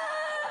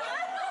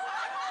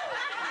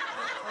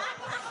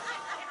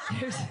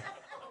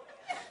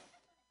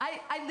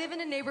 I live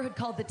in a neighborhood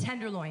called the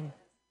Tenderloin.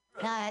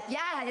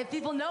 Yeah, if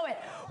people know it.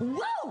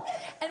 Whoa!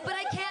 But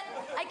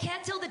I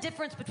can't tell the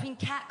difference between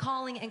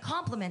catcalling and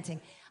complimenting.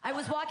 I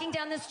was walking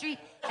down the street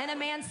and a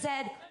man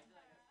said,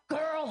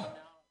 "Girl,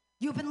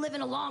 you've been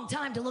living a long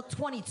time to look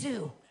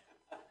 22."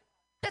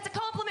 That's a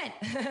compliment.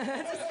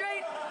 That's a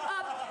straight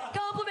up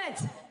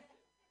compliment.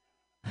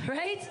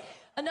 Right?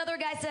 Another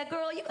guy said,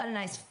 "Girl, you got a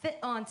nice fit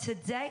on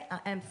today." I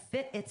am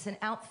fit. It's an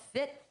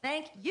outfit.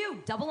 Thank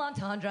you. Double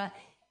entendre.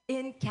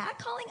 In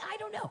catcalling, I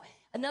don't know.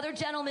 Another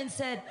gentleman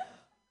said,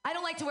 "I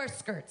don't like to wear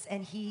skirts."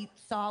 And he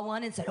saw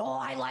one and said, "Oh,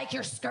 I like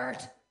your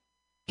skirt.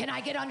 Can I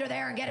get under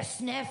there and get a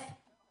sniff?"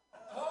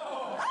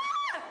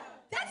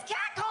 That's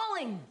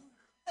catcalling.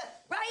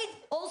 Right?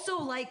 Also,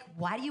 like,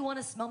 why do you want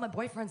to smell my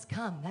boyfriend's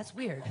cum? That's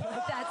weird.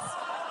 Like,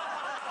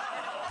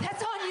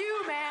 that's on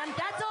you, man.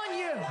 That's on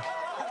you.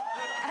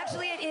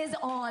 Actually, it is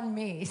on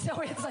me. So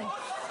it's like,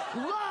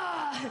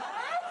 whoa.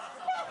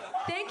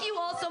 Thank you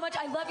all so much.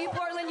 I love you,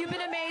 Portland. You've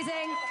been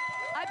amazing.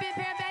 I've been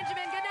Pam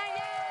Benjamin. Good night.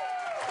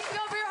 Yay! Keep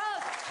going for your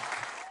host.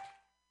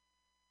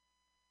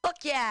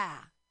 Fuck yeah.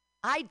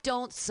 I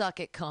don't suck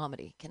at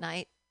comedy.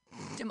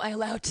 Am I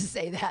allowed to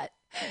say that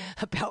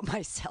about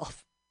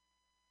myself?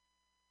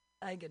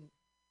 I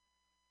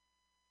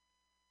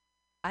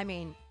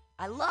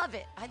love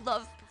it. I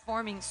love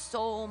performing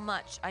so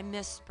much. I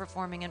miss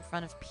performing in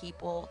front of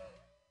people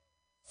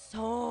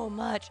so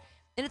much.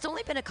 And it's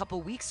only been a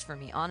couple weeks for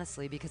me,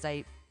 honestly, because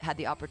I had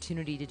the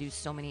opportunity to do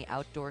so many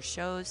outdoor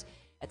shows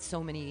at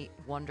so many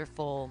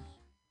wonderful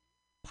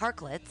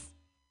parklets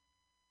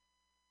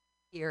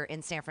here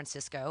in San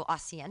Francisco.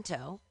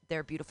 Asiento,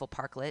 their beautiful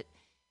parklet.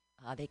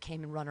 They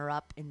came in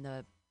runner-up in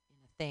a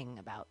thing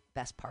about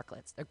best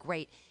parklets. They're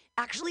great.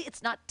 Actually,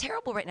 it's not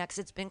terrible right now because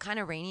it's been kind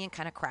of rainy and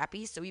kind of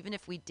crappy. So even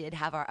if we did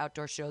have our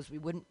outdoor shows,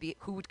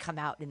 who would come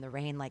out in the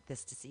rain like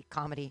this to see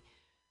comedy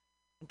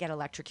and get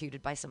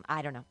electrocuted by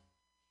I don't know.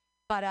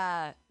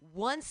 But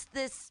once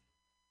this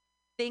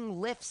thing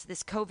lifts,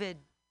 this COVID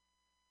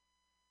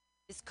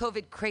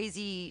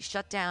crazy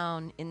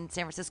shutdown in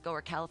San Francisco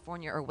or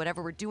California or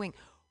whatever we're doing,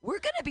 we're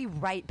going to be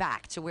right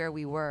back to where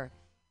we were,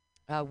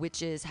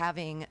 which is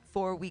having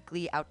 4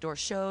 weekly outdoor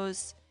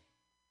shows.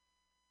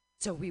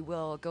 So we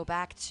will go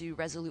back to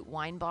Resolute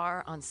Wine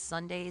Bar on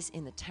Sundays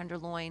in the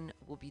Tenderloin.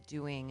 We'll be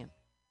doing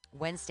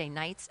Wednesday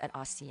nights at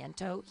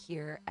Asiento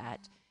here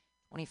at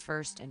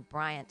 21st and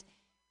Bryant.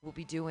 We'll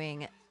be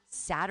doing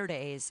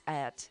Saturdays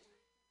at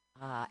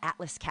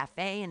Atlas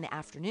Cafe in the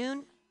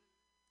afternoon.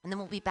 And then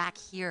we'll be back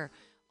here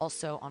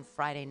also on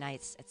Friday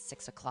nights at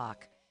 6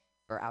 o'clock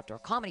for outdoor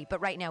comedy.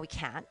 But right now we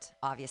can't.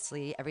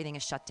 Obviously, everything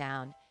is shut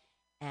down,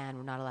 and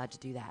we're not allowed to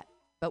do that.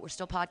 But we're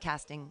still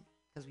podcasting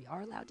because we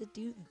are allowed to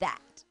do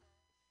that.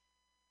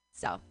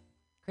 So,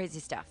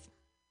 crazy stuff.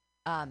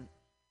 But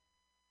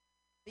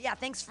yeah,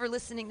 thanks for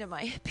listening to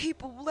my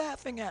people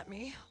laughing at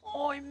me.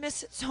 Oh, I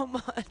miss it so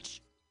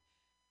much.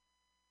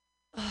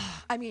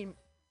 I mean,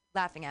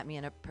 laughing at me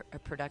in a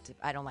productive.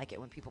 I don't like it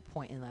when people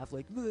point and laugh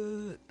like,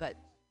 "Ugh," but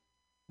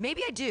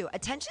maybe I do.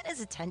 Attention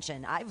is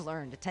attention. I've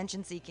learned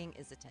attention seeking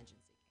is attention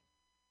seeking.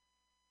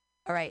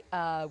 All right,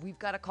 we've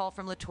got a call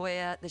from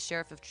LaToya, the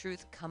Sheriff of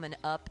Truth, coming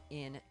up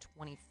in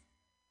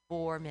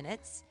 24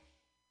 minutes.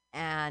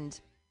 And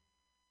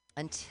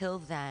until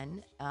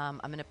then, I'm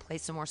going to play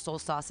some more Soul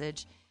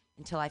Sausage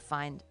until I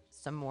find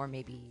some more,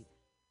 maybe,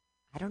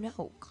 I don't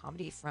know,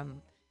 comedy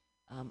from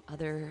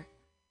other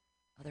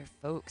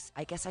folks.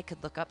 I guess I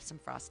could look up some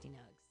Frosty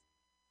Nugs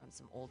from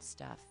some old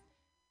stuff.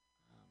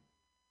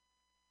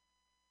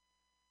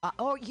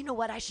 Oh, you know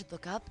what I should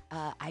look up?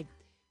 I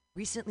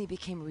recently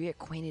became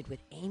reacquainted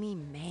with Amy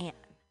Mann,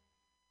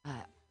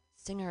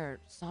 singer,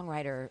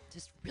 songwriter,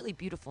 just really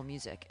beautiful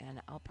music, and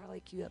I'll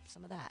probably cue up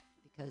some of that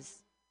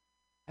because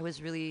I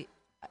was really,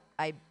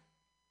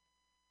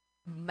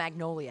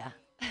 Magnolia.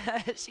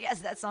 She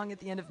has that song at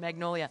the end of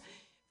Magnolia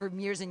from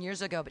years and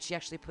years ago, but she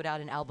actually put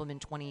out an album in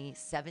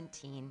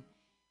 2017,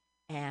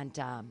 and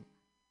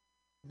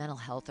Mental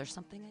Health or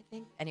something, I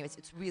think. Anyways,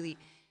 it's really,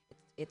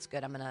 it's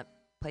good. I'm going to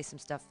play some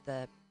stuff,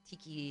 the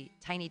Tiki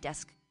Tiny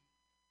Desk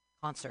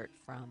concert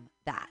from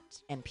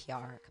that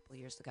NPR a couple of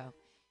years ago,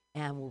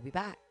 and we'll be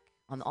back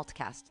on the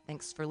AltaCast.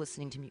 Thanks for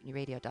listening to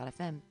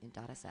MutinyRadio.fm and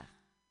 .sf.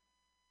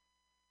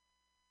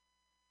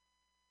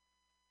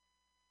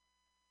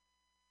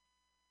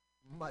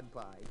 Mud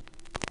pie.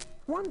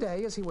 One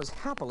day, as he was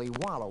happily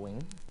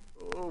wallowing.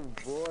 Oh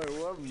boy,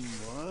 what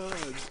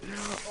mud!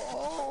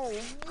 Oh,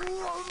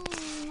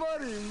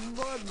 muddy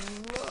mud.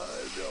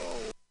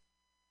 Oh.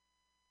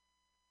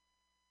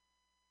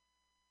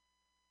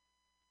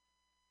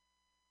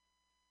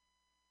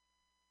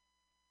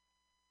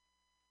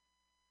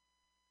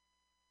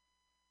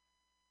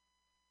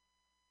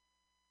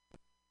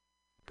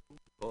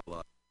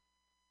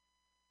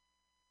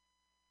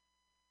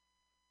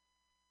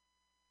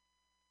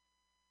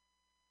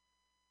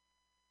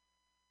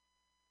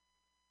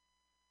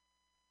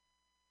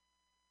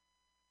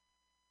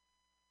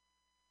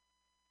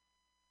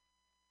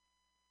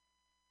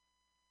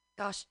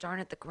 Gosh darn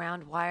it, the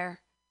ground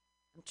wire.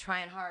 I'm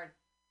trying hard.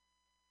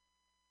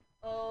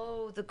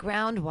 Oh, the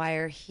ground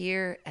wire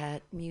here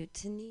at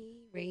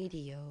Mutiny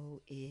Radio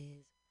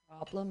is a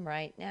problem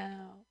right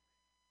now.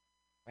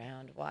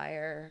 Ground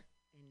wire.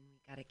 And we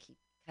got to keep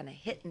kind of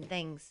hitting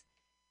things,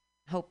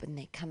 hoping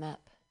they come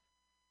up.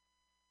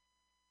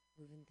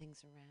 Moving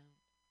things around.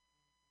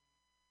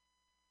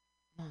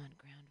 Come on,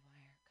 ground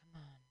wire.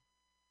 Come on.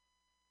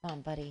 Come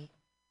on, buddy.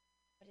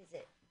 What is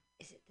it?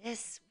 Is it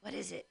this? What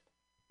is it?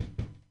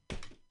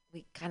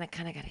 We kind of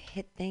got to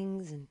hit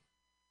things and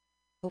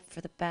hope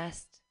for the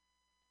best.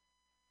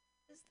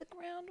 This is the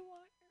ground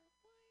wire.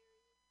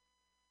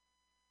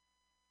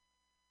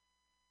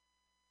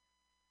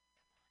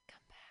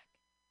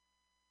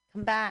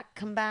 Come back.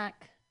 Come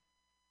back.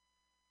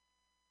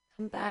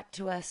 Come back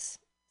to us.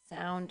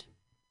 Sound.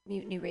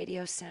 Mutiny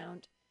Radio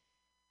sound.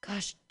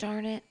 Gosh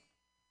darn it.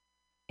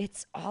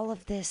 It's all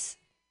of this.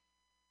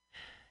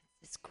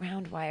 This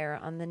ground wire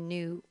on the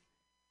new.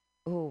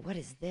 Oh, what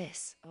is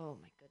this? Oh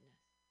my goodness.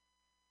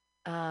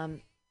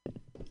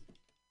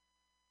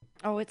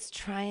 Oh, it's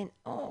trying.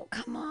 Oh,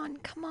 come on.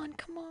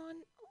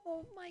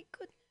 Oh my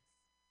goodness.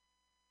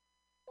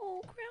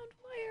 Oh, ground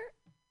wire.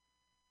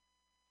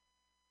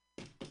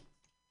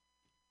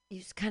 You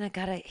just kind of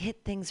got to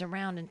hit things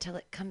around until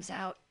it comes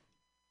out.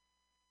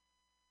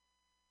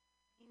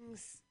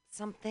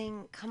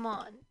 Something. Come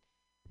on,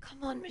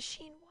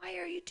 machine. Why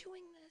are you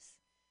doing this?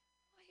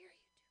 Why are you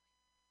doing this?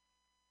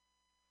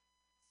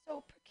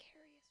 So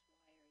precarious.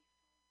 Why are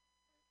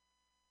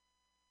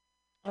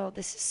you? Oh,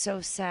 this is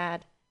so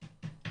sad.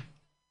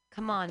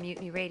 Come on,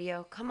 Mutiny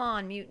Radio.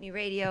 Okay,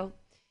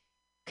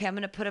 I'm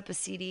gonna put up a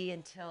CD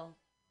until.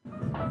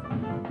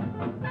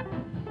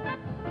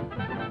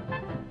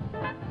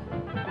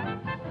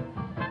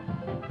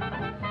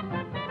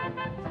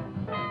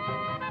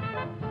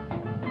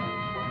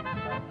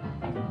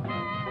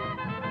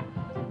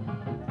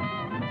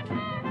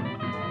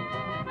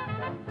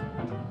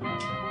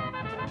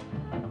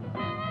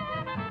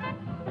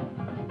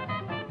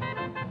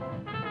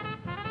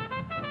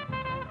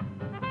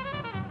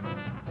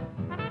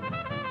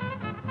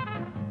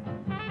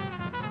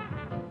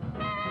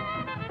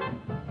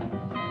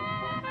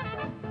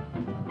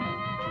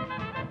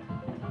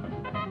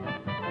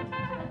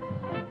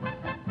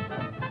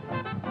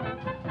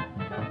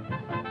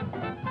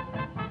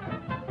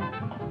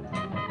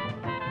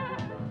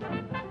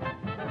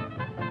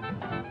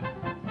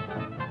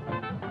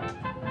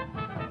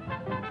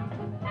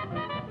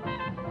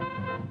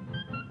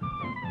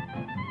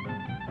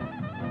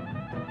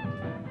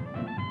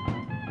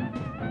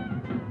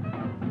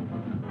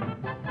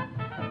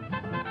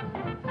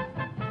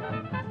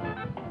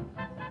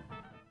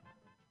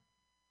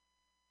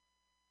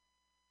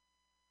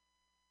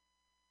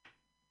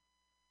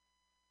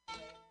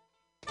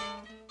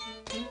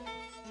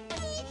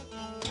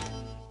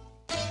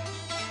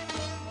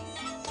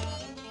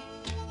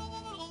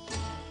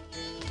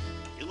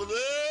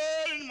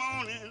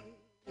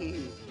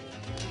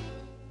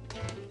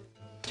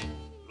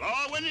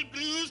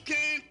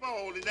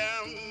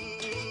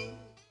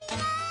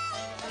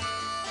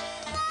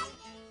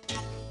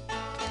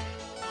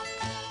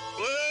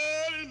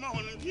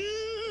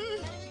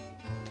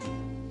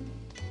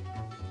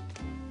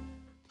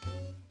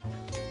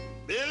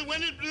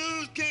 When the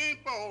blues came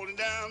falling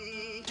down,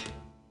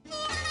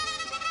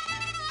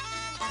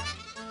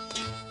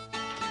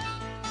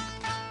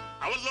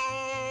 I was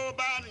all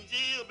bound in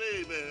jail,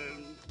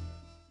 baby.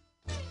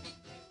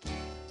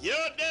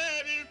 Your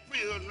daddy's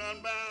prison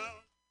unbound.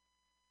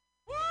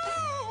 Woo!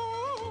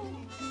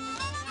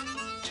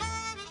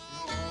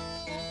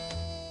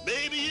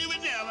 Baby, you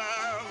would never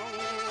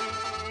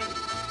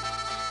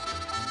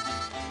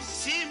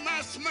see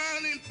my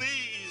smiling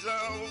face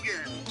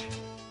again.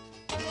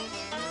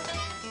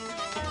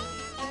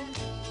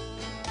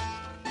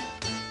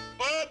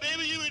 Oh,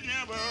 baby, you would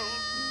never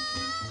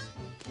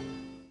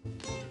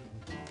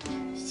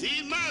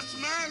see my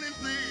smiling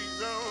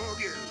face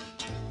again.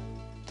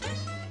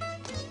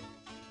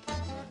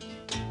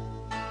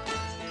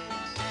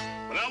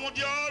 But I want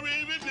you all to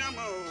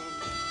remember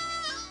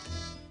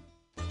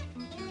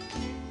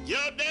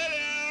your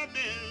daddy out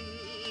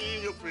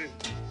been your friend.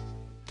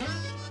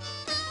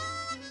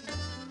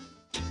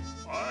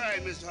 All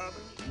right, Mr.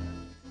 Harper.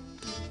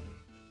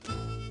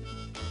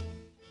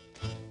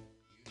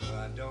 You know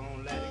I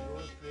don't let it go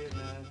to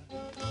prison.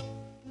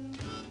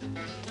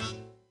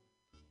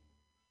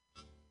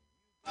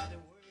 By the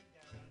word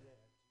down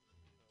there.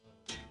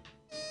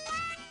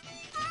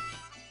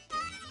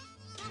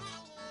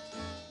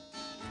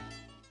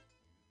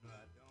 You know I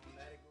don't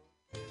let it go to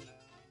prison.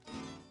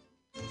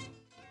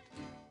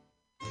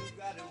 You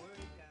got the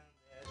word down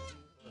there too.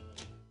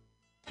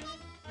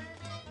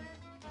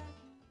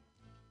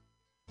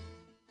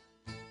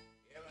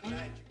 Every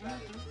night you got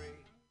to pray.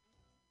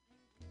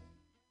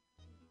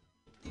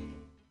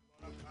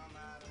 Gonna come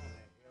out on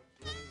that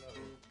helpful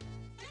load.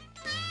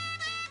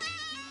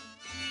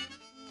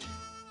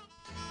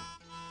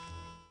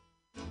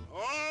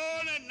 All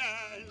that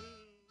night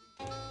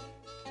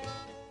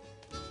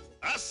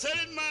I said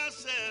it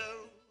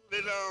myself,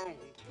 day long.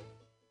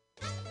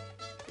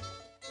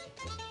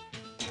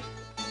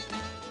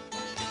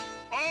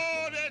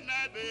 All that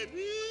night,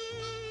 baby,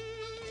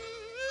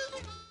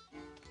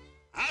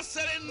 I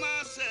sat in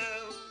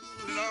myself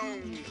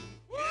alone.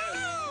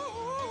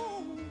 Yeah.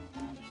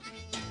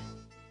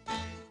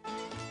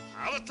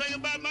 I was thinking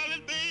about my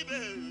little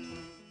baby.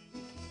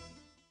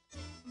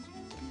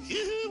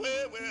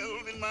 Yeah,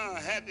 well, in my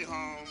happy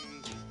home.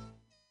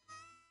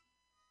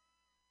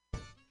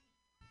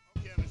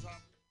 Okay, Miss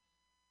Harper.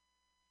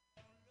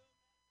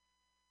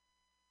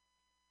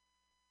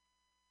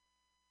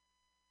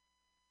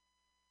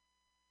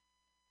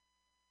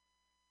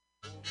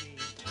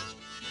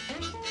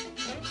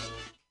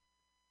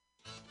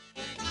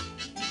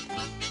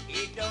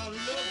 It don't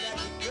look like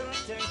a girl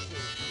takes you.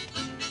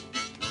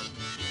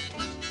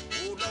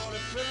 Oh, Lord, a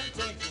girl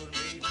takes you,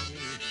 baby.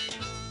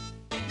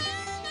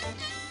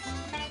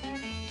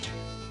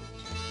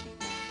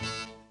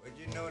 But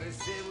you know they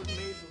say it was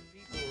made for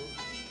people.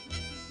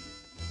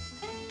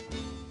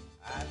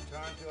 I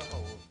turn to a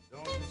hole,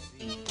 don't you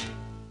see?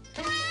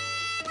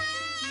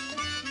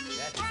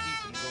 That to keep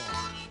them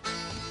going.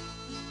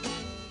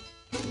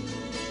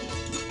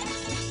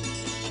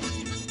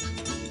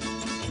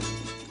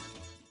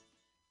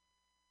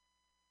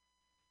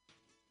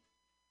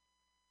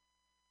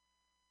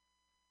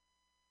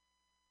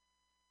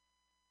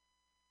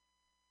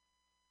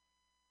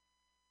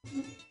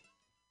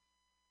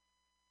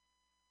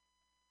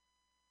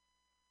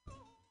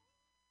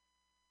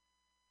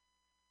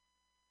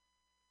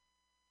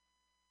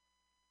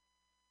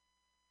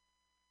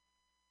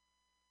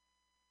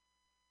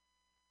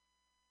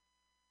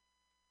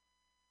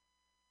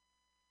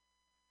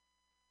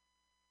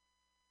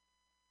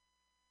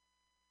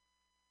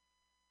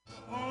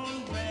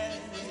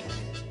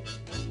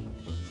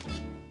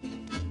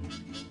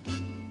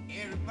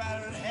 Everybody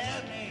was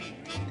having a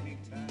great big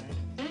time.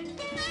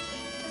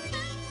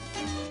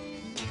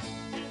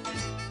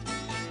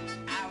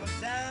 I was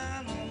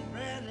down on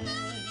Bradley.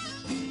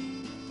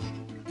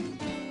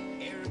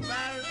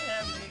 Everybody was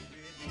having a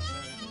great big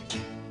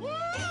time. Woo!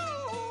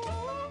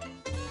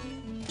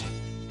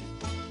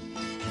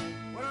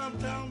 What I'm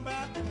talking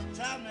about is the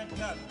time that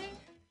got me.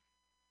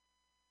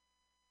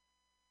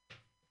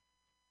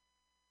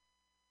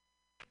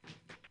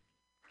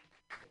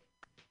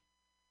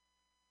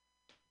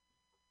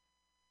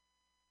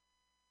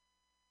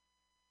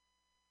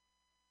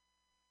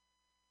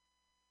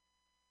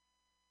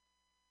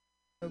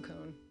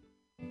 Cone.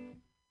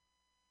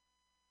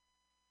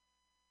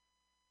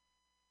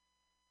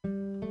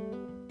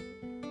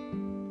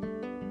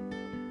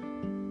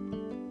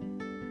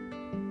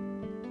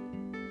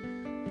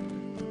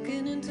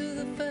 Looking into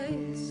the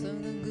face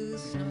of the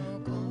goose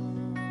snow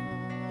cone.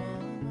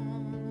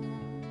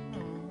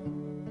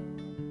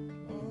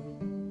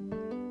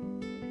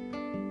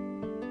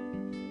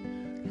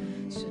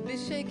 Should be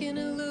shaking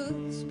it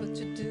loose, but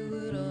you do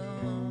it all.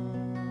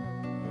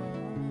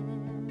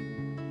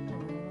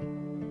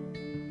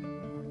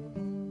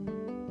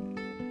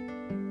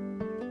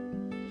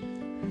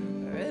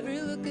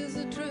 Every look is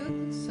a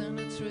truth, and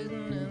it's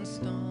written in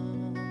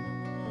stone.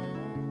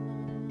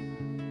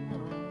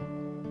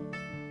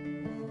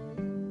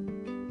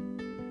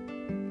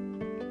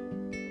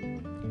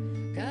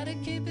 Gotta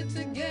keep it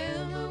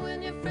together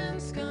when your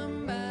friends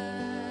come by.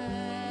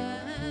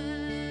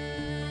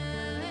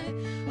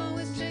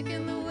 Always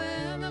checking the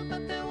weather,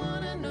 but they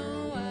wanna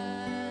know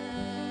why.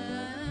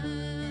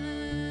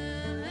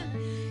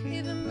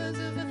 Even birds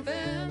of a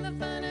feather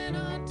find it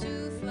hard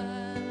to fly.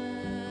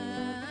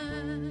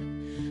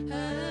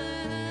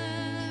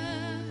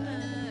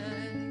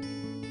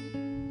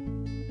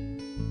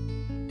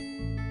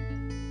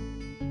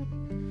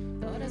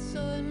 Thought I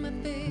saw in my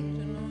feet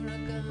an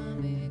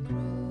origami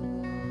crow.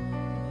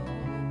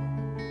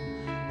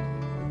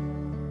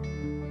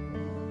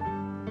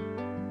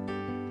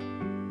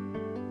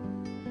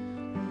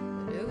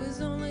 But it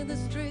was only the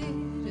street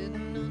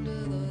hidden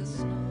under the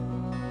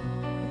snow.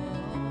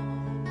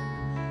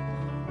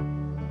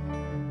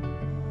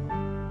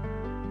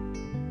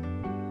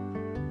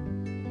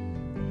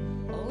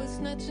 Always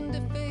snatching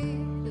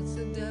defeat, it's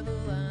the devil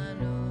I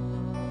know.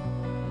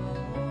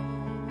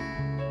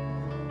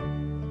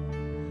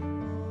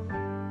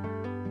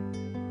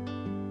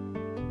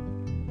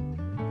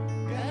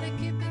 Gotta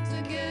keep it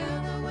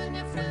together when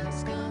your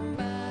friends come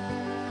by.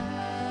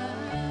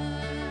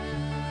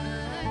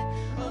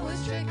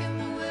 Always checking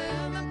the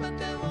weather, but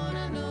they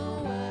wanna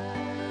know why.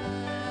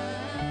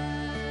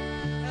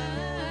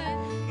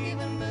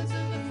 Even birds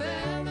of a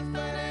feather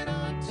find it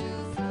hard to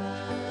fly.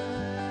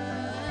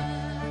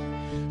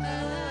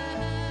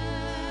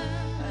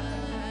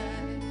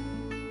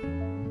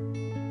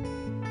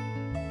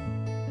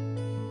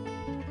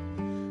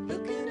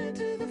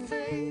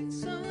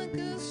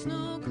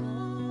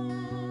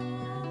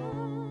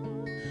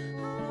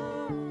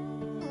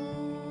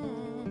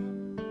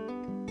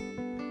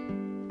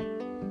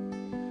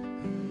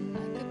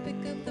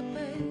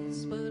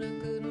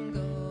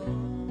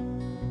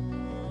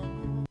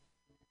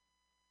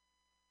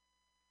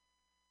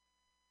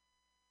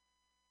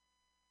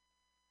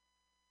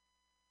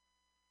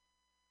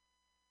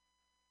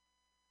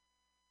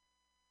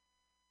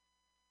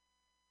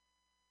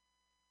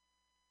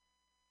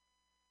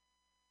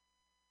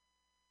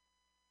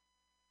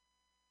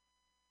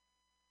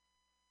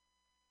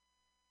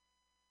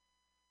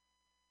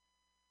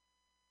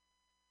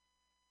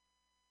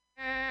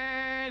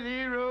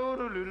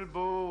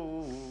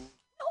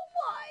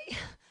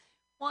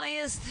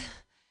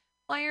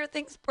 why are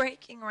things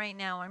breaking right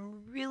now?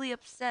 I'm really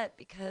upset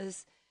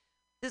because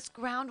this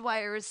ground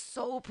wire is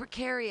so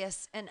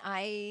precarious, and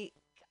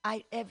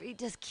it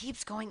just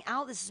keeps going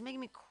out. This is making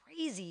me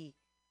crazy.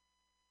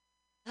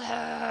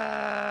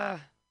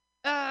 Ah.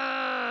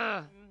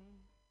 Ah.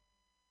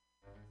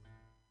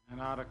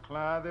 And out of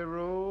Clyde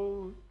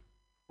Road,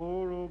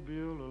 poor old Bill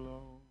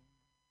alone.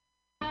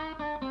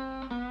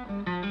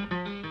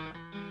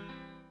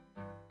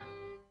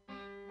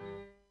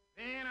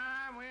 Then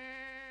I went,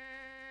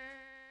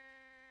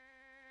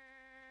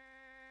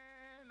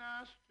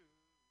 I stood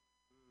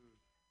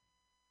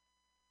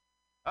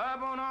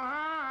up on a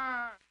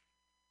high,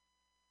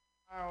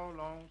 old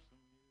lonesome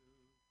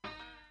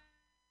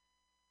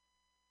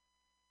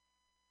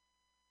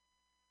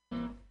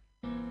hill.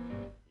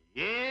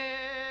 Yes,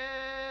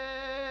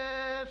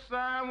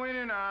 I went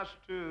and I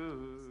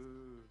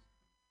stood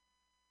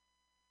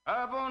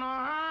up on a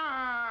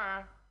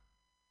high,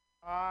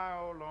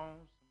 old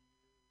lonesome.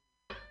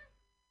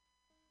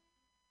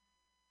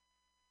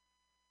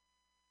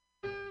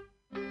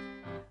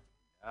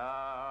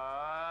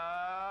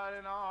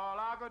 And all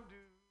I could do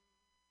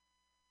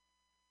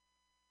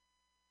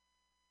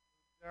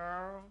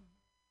down in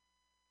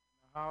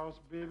the house,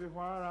 baby,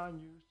 where I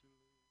used to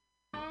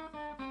live.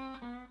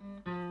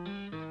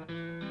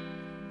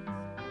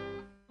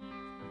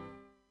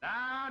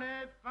 Down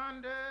it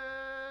thundered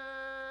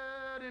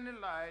in the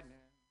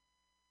lightning.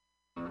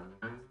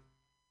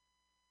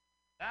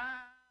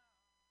 Down.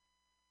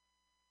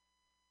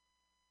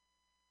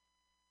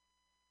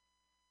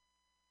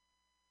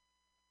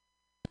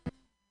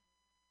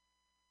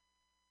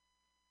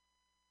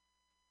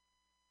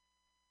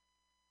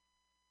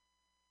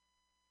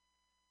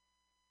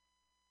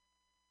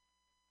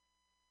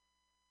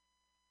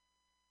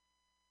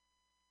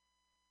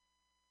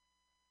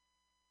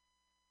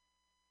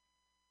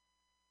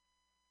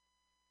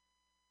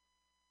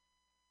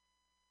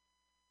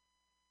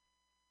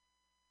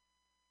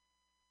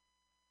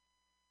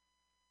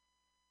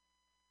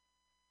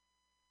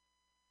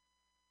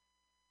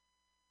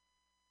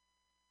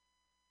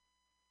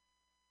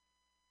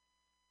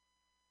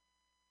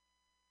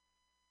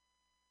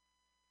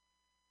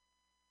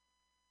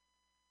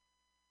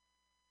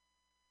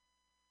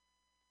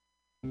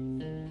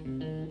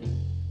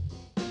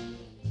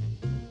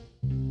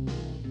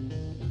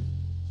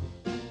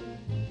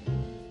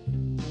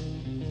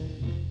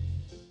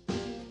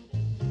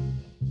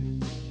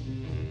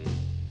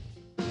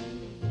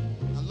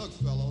 Now look,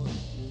 fellows,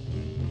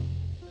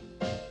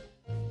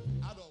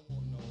 I don't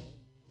want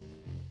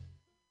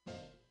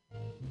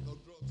no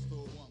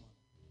drugstore woman.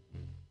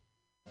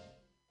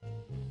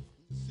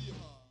 When you see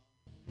her,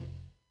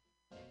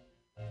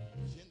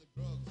 she in the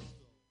drugstore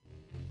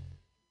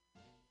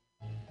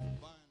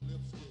buying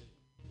lipstick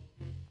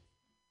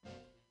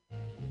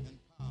and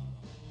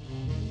powder,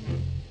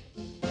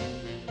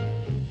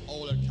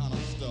 all that kind of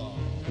stuff.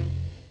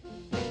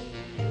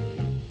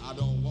 I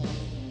don't want it.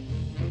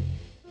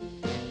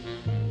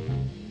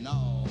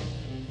 No,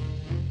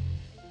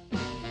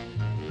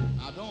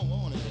 I don't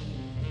want it.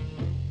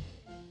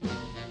 I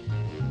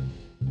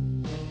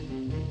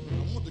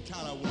want the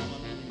kind of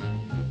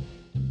woman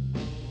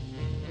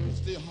to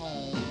stay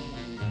home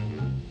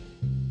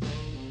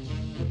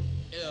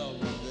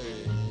every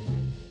day.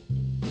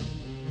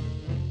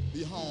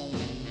 Be home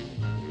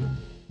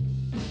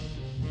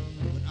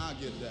when I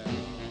get there.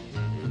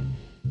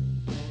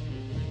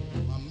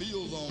 My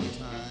meals on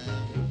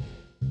time.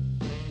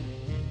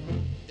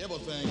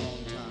 Everything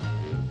on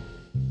time.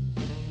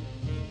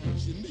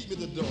 She meet me at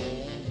the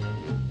door.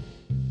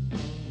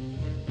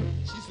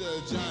 She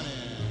said, Johnny,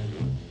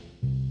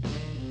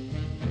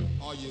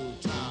 are you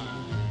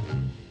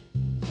tired?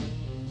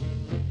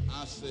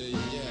 I say, yeah.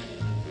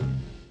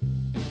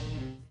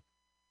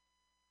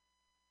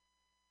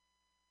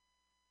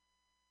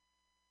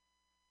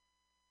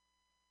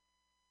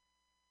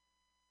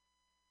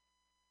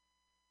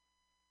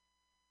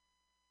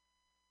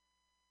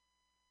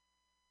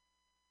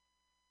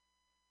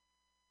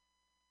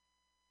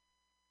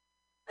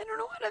 I don't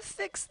know how to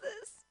fix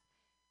this.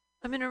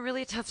 I'm in a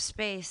really tough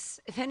space.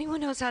 If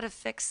anyone knows how to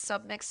fix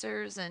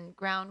submixers and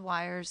ground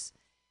wires,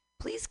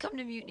 please come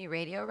to Mutiny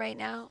Radio right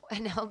now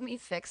and help me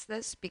fix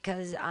this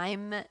because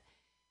I'm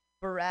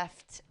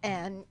bereft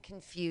and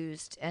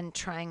confused and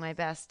trying my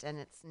best and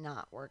it's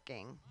not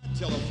working.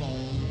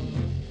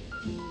 Telephone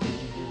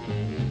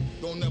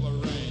don't never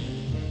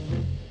ring.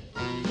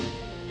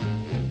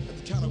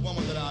 That's the kind of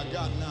woman that I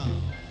got now.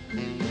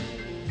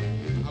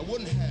 I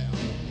wouldn't have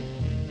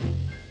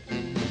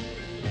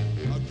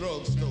a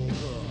drugstore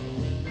girl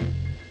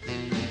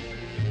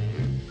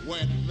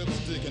wearing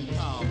lipstick and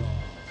powder,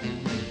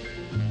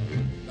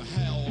 the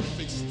hair all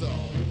fixed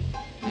up,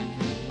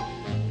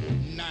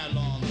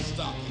 nylon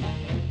stocking.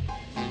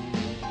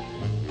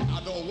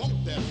 I don't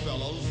want that,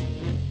 fellas.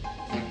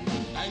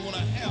 I ain't gonna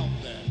have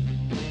that.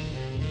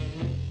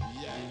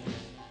 Yeah.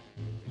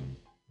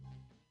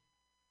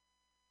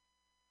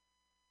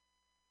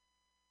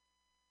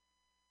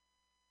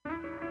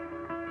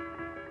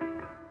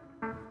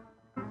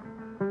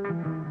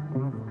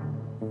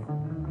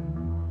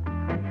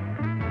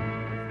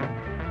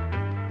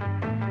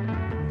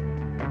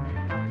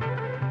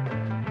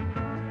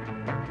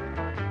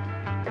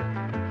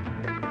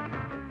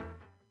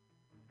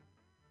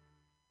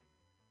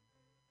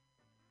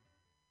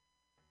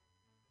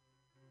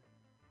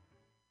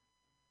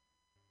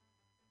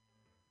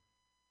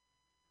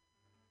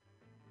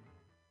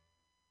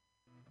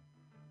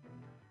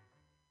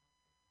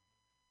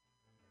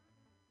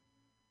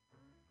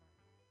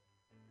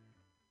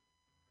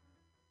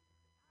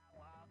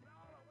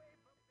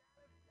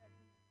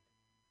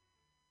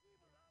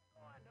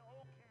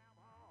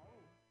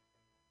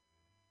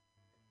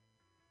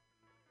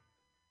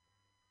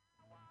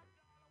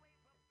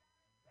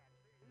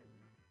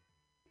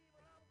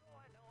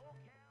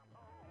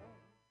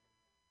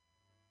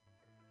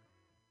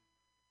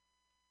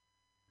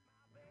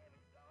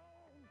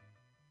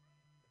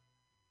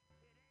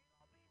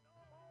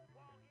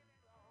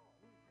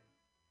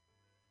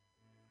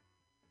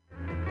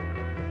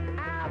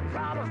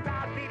 promised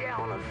I'd be there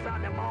on a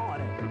Sunday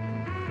morning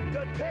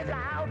to take her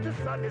out to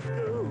Sunday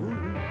school.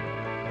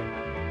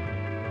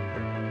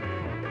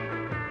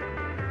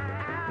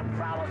 I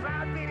promised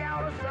I'd be there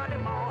on a Sunday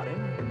morning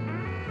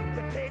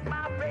to take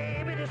my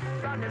baby to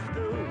Sunday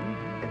school.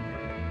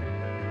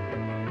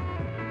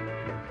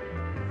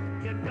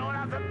 You know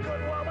that's a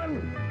good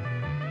woman.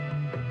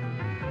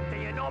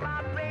 And you know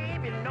my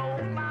baby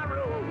knows my rules.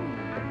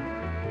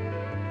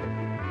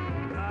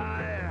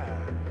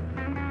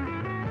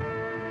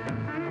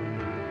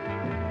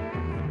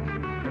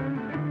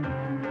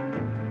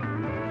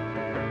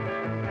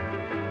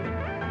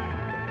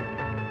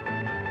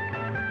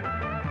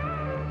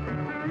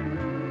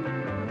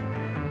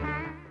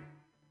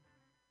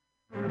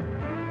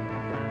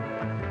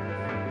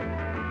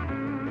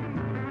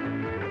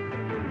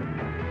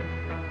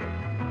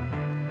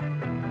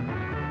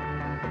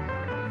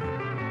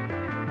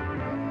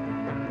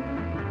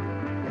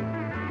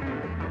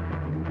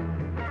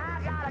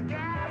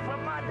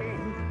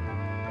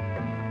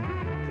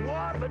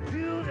 For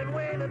Tuesday,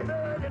 Wednesday,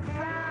 Thursday,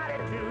 Friday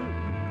too.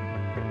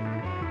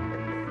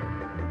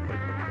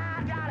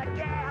 I got a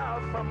gal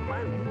for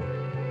Monday,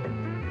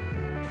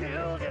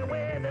 Tuesday,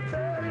 Wednesday,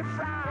 Thursday,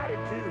 Friday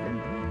too.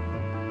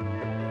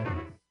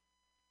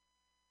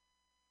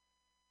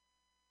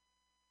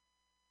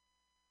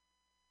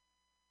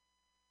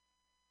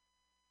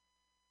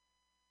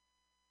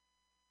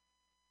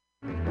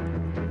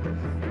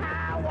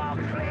 I walk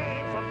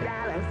clean from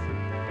Dallas.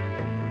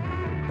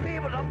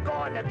 People, I'm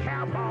going to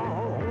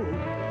California.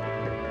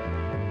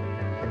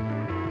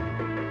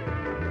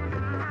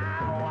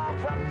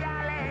 From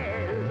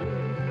Dallas,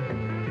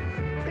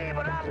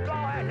 people, I'm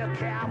going to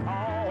Camp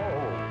Hall.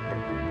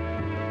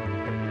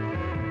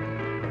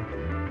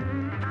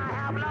 I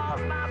have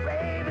lost my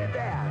baby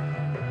there,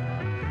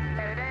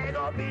 and it ain't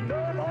gonna be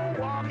no more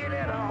walking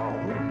at all.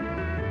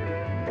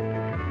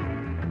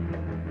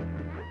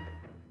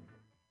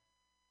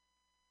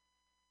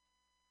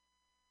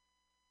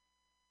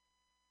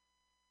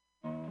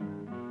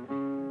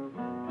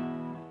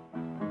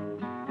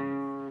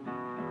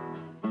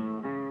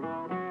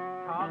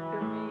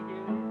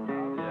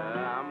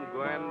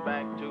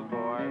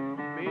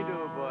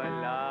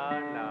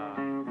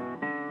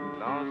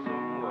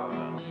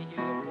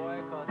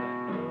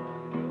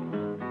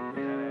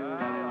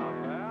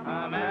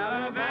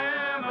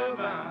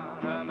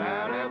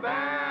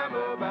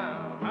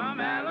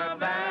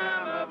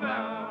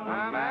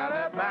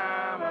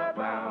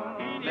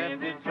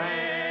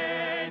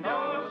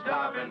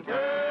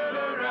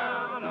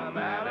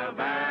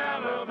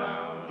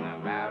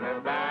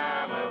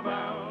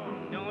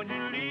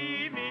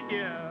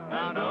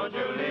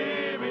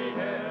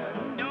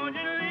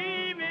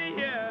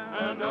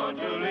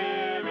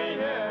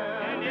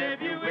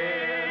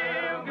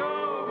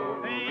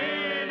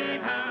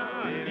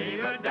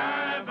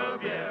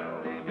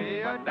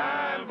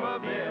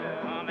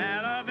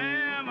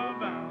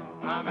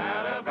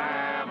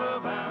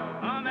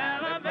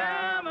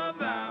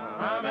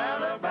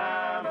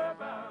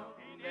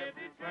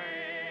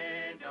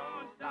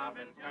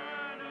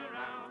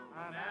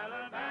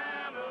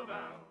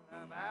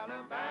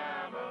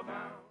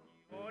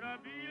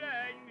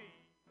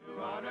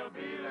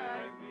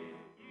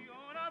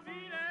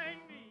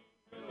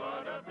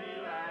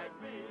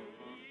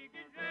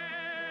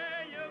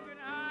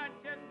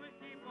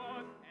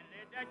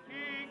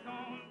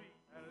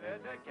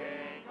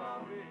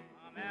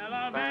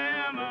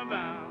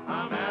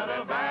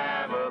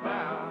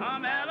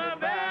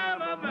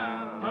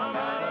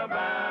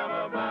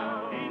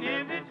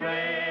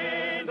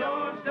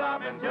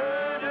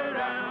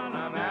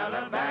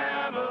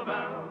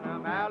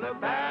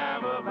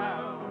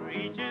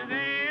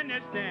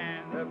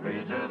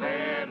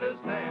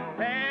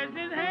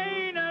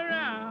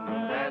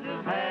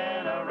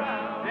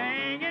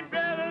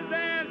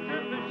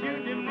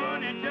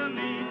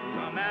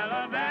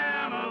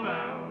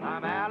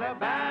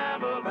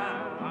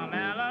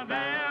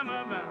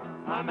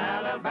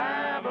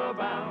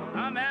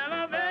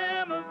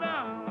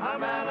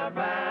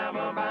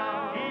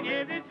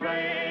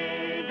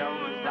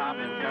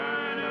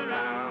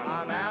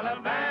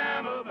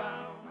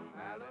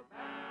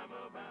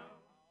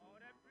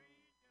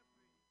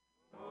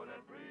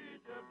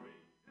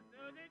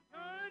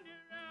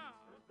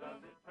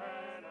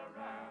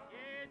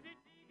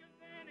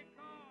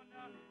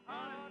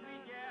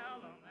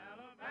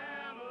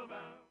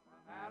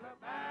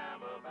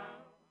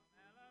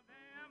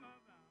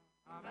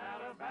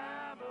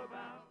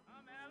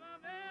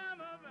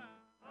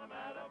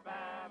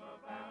 Alabama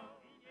bound.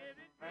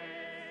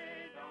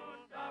 Hey, don't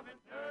stop and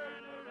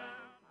turn around.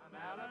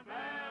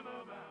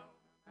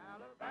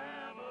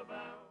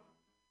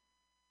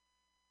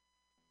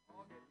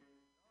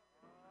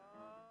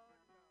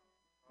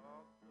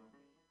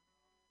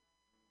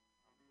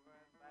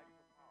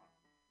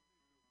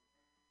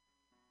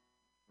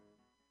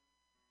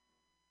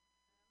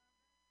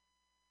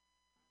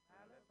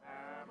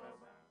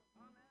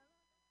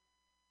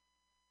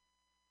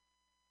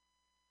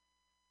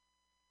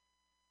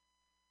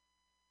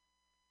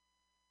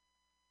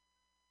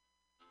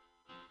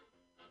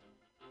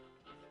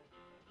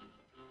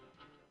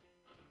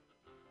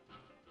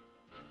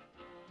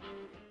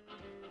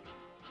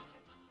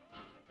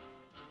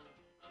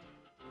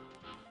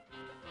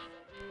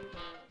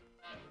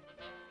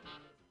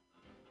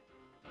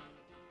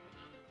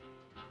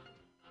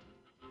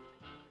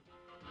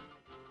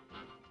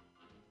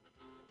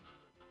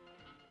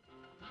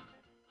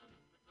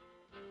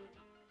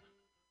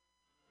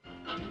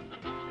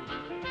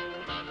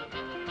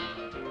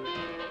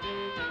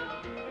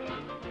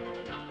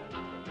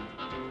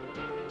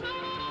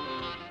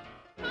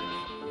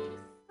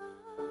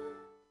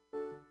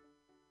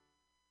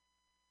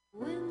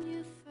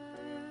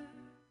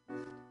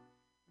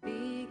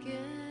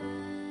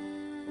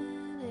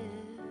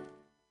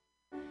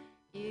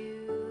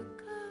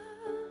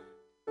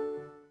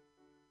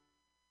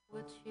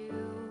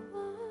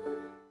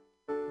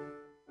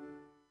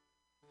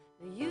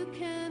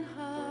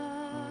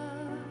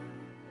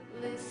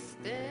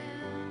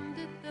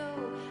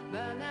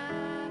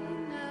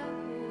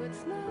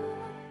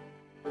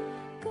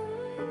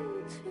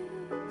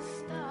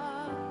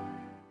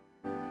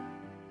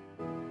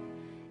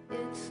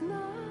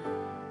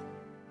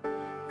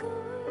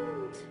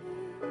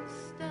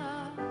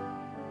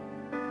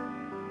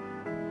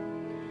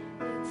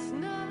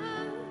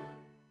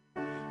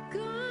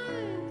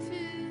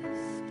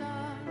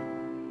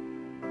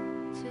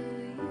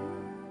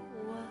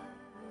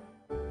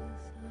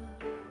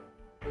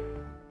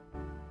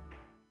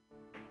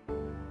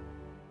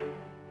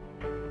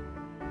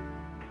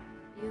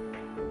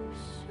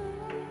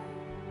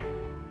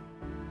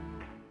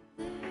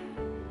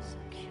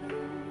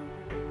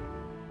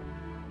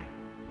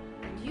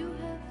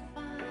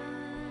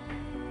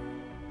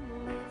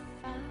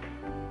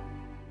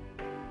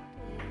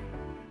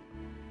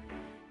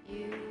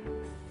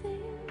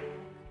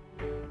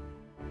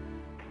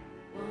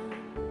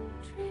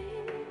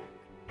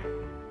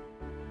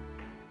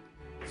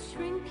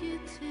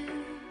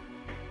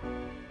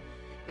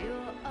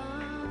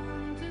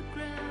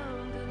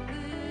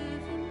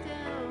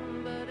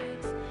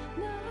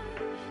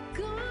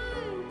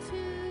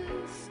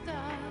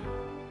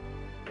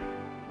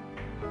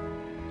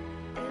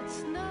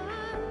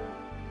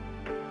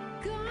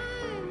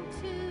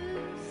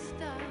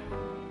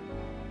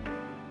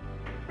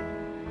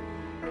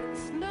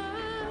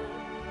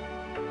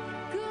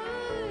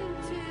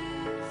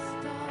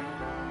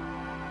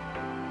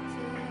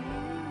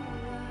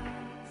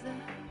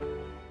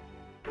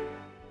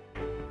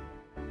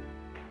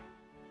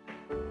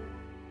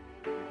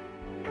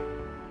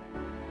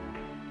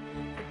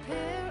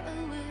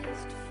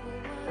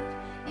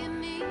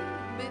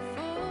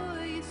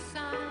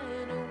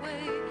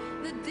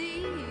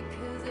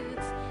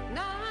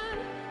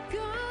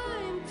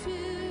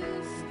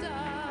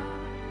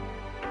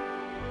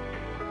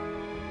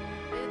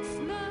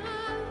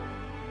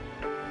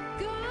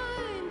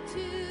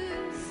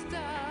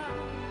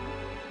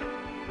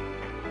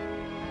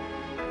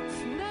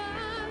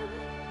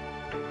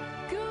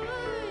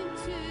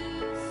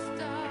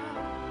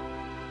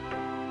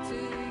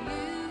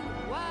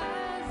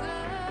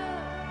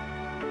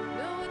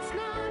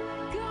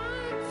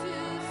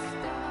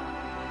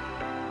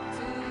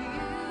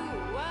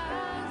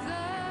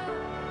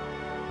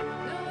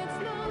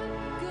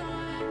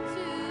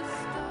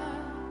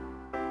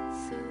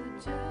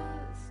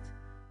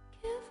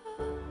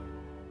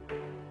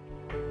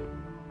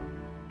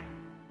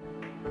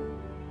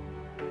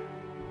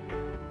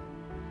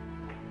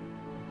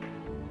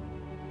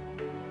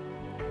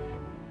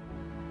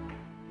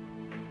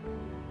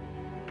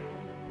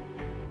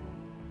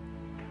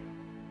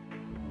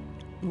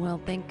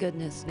 Well, thank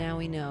goodness now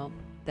we know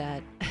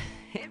that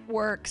it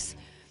works.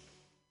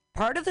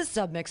 Part of the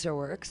submixer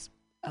works.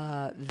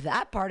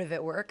 That part of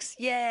it works.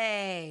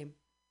 Yay!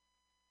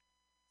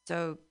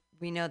 So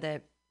we know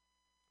that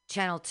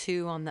channel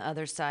 2 on the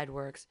other side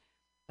works,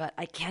 but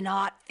I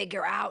cannot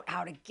figure out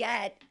how to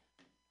get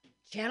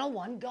channel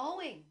 1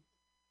 going.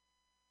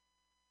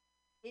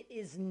 It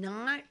is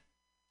not,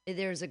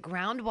 there's a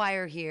ground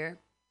wire here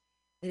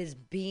that is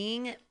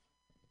being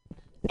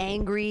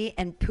angry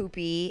and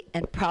poopy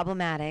and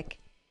problematic,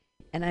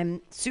 and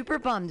I'm super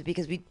bummed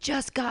because we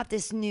just got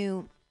this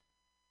new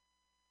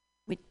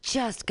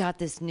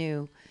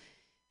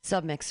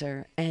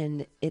submixer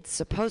and it's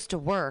supposed to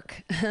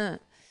work.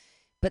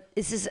 But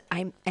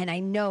I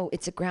know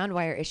it's a ground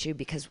wire issue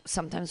because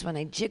sometimes when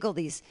I jiggle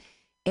these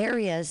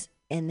areas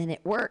and then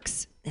it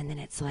works and then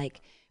it's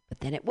like,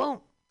 but then it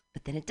won't,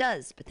 but then it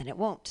does, but then it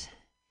won't.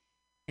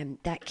 And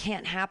that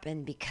can't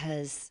happen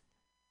because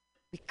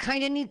we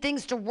kind of need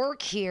things to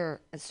work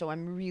here. And so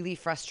I'm really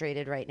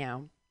frustrated right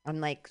now. I'm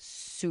like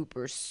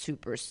super,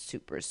 super,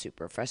 super,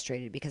 super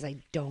frustrated because I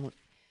don't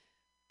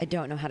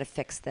know how to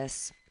fix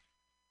this.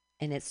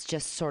 And it's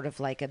just sort of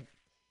like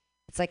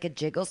it's like a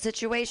jiggle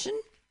situation.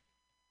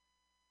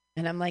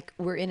 And I'm like,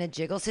 we're in a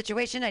jiggle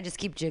situation. I just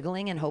keep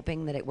jiggling and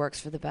hoping that it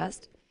works for the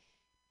best.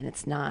 And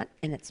it's not.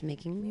 And it's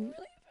making me really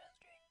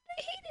frustrated. I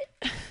hate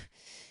it.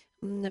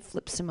 I'm going to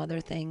flip some other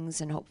things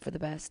and hope for the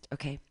best.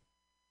 Okay.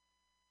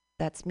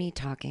 That's me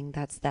talking.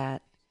 That's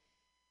that.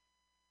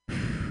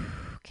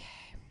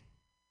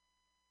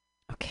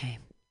 Okay.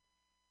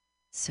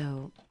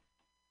 So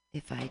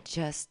if I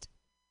just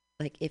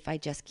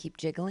keep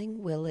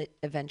jiggling, will it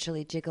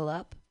eventually jiggle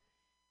up?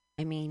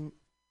 I mean,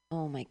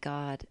 oh my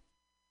God.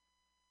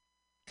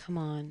 Come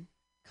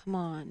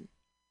on.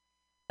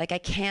 Like I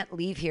can't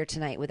leave here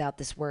tonight without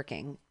this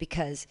working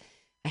because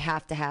I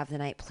have to have the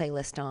night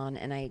playlist on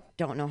and I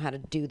don't know how to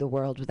do the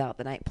world without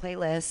the night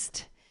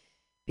playlist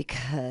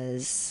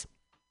because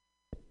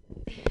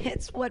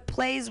it's what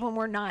plays when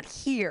we're not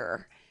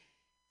here.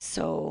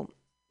 So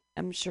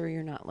I'm sure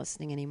you're not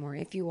listening anymore.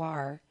 If you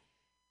are,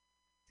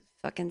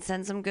 fucking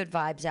send some good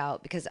vibes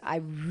out because I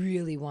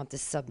really want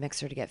this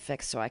submixer to get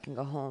fixed so I can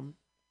go home.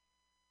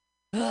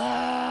 Ain't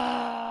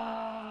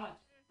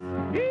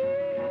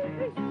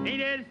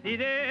that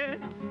city?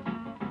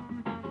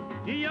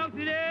 New York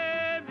City,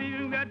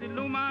 you got to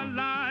know my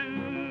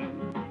line.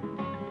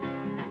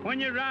 When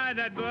you ride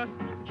that bus,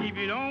 keep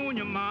it on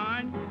your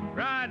mind.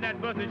 Ride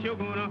that bus and you're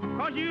gonna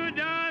cost you a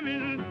dime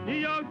in New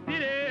York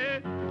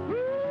City.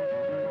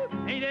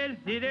 Woo, ain't that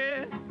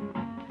city?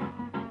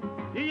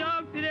 New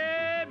York City,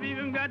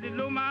 you got to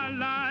know my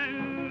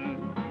line.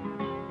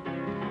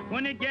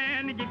 When it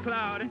began to get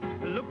cloudy,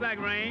 it looked like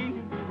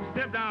rain.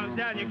 Step down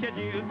south, you catch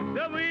you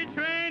subway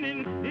train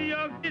in New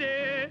York City.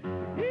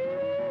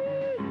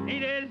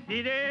 Ain't that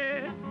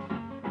city?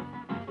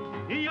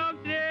 New York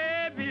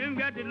City, you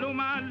got to know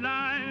my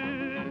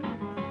line.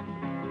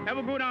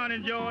 Ever go down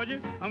in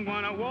Georgia? I'm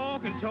gonna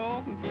walk and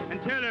talk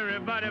and tell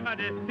everybody about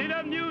the city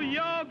of New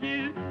York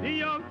is New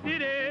York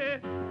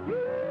City.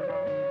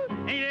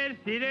 Ain't that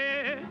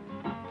city?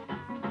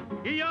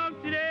 New York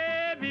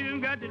City,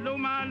 you got to know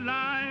my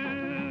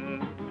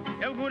line.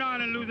 Ever go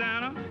down in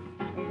Louisiana?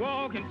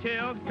 Walk and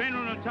tell, stand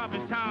on the top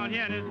of town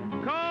here, and it's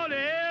called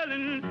hell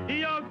in New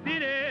York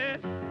City.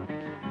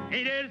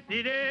 Ain't that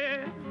city?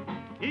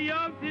 New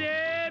York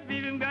City,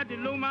 baby, got to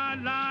know my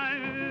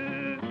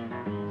line.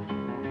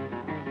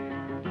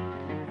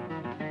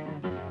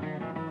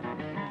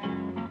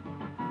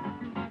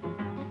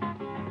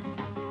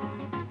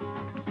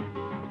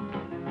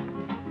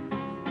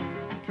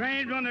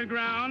 Trains run the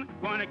ground,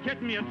 gonna catch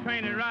me a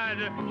train and ride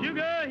to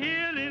Sugar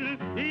Hill in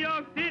New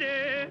York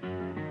City.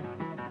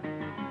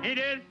 Ain't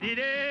that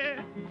city?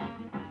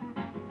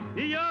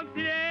 New York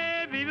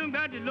City, baby,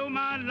 got to know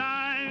my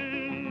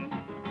line.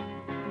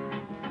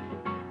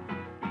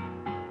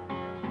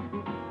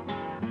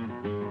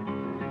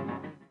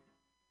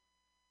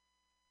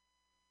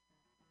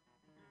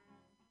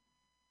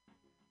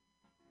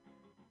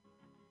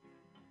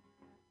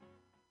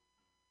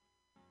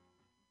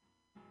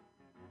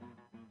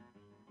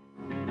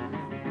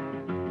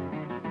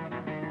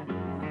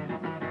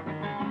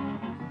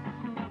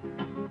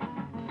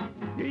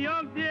 New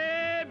York City,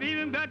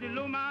 baby, got to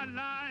know my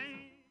line.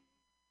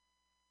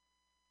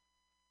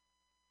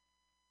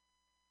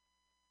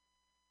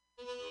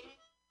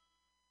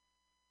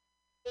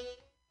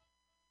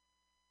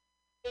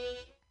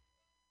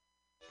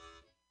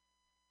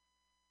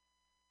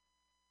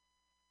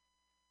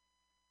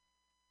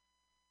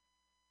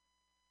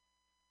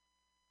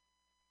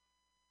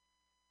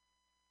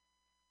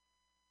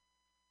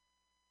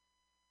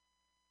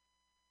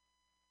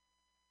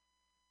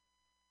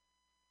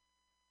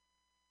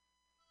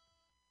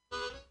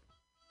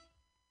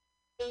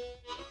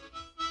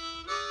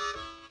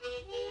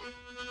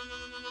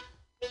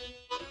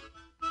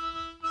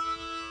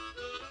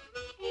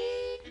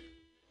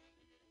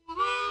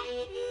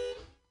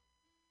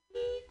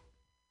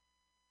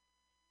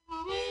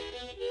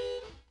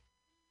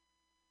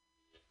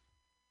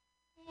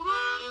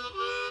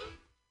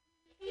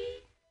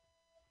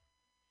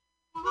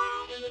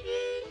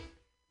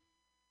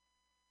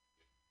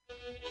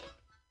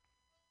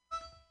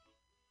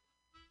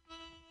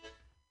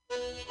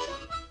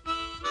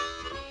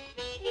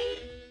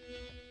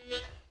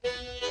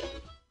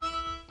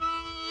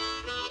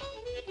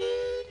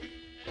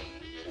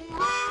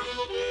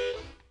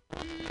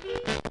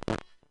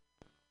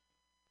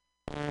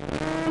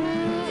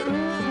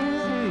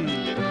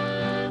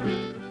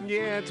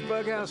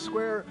 Bughouse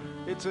Square.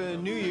 It's a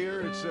new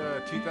year. It's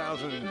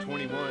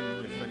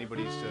 2021, if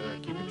anybody's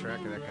keeping track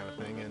of that kind of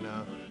thing. And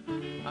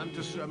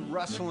I'm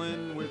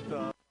wrestling with...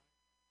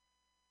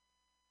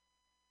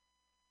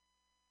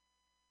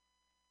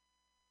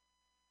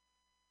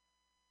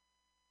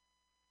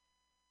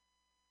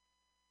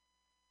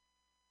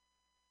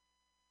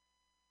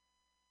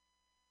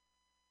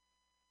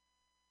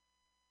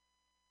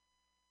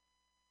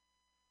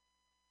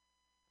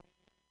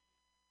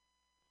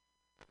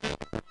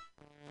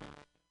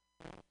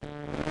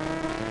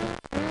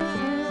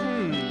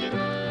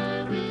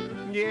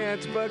 Yeah,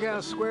 it's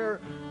Bughouse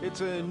Square.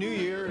 It's a new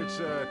year. It's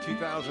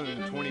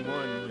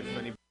 2021, if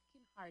anybody...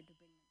 Hard to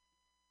bring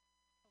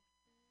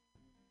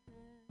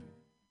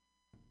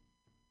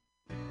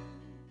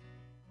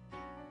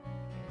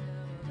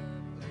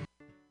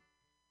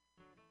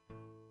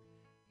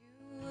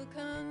You were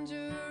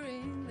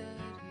conjuring that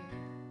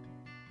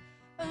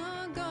year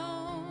a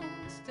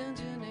ghost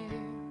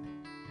engineer,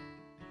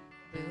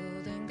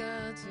 building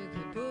gods who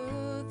could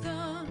put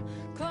the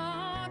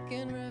clock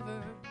in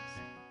reverse.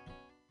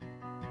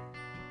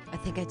 I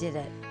think I did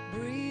it.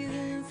 Breathe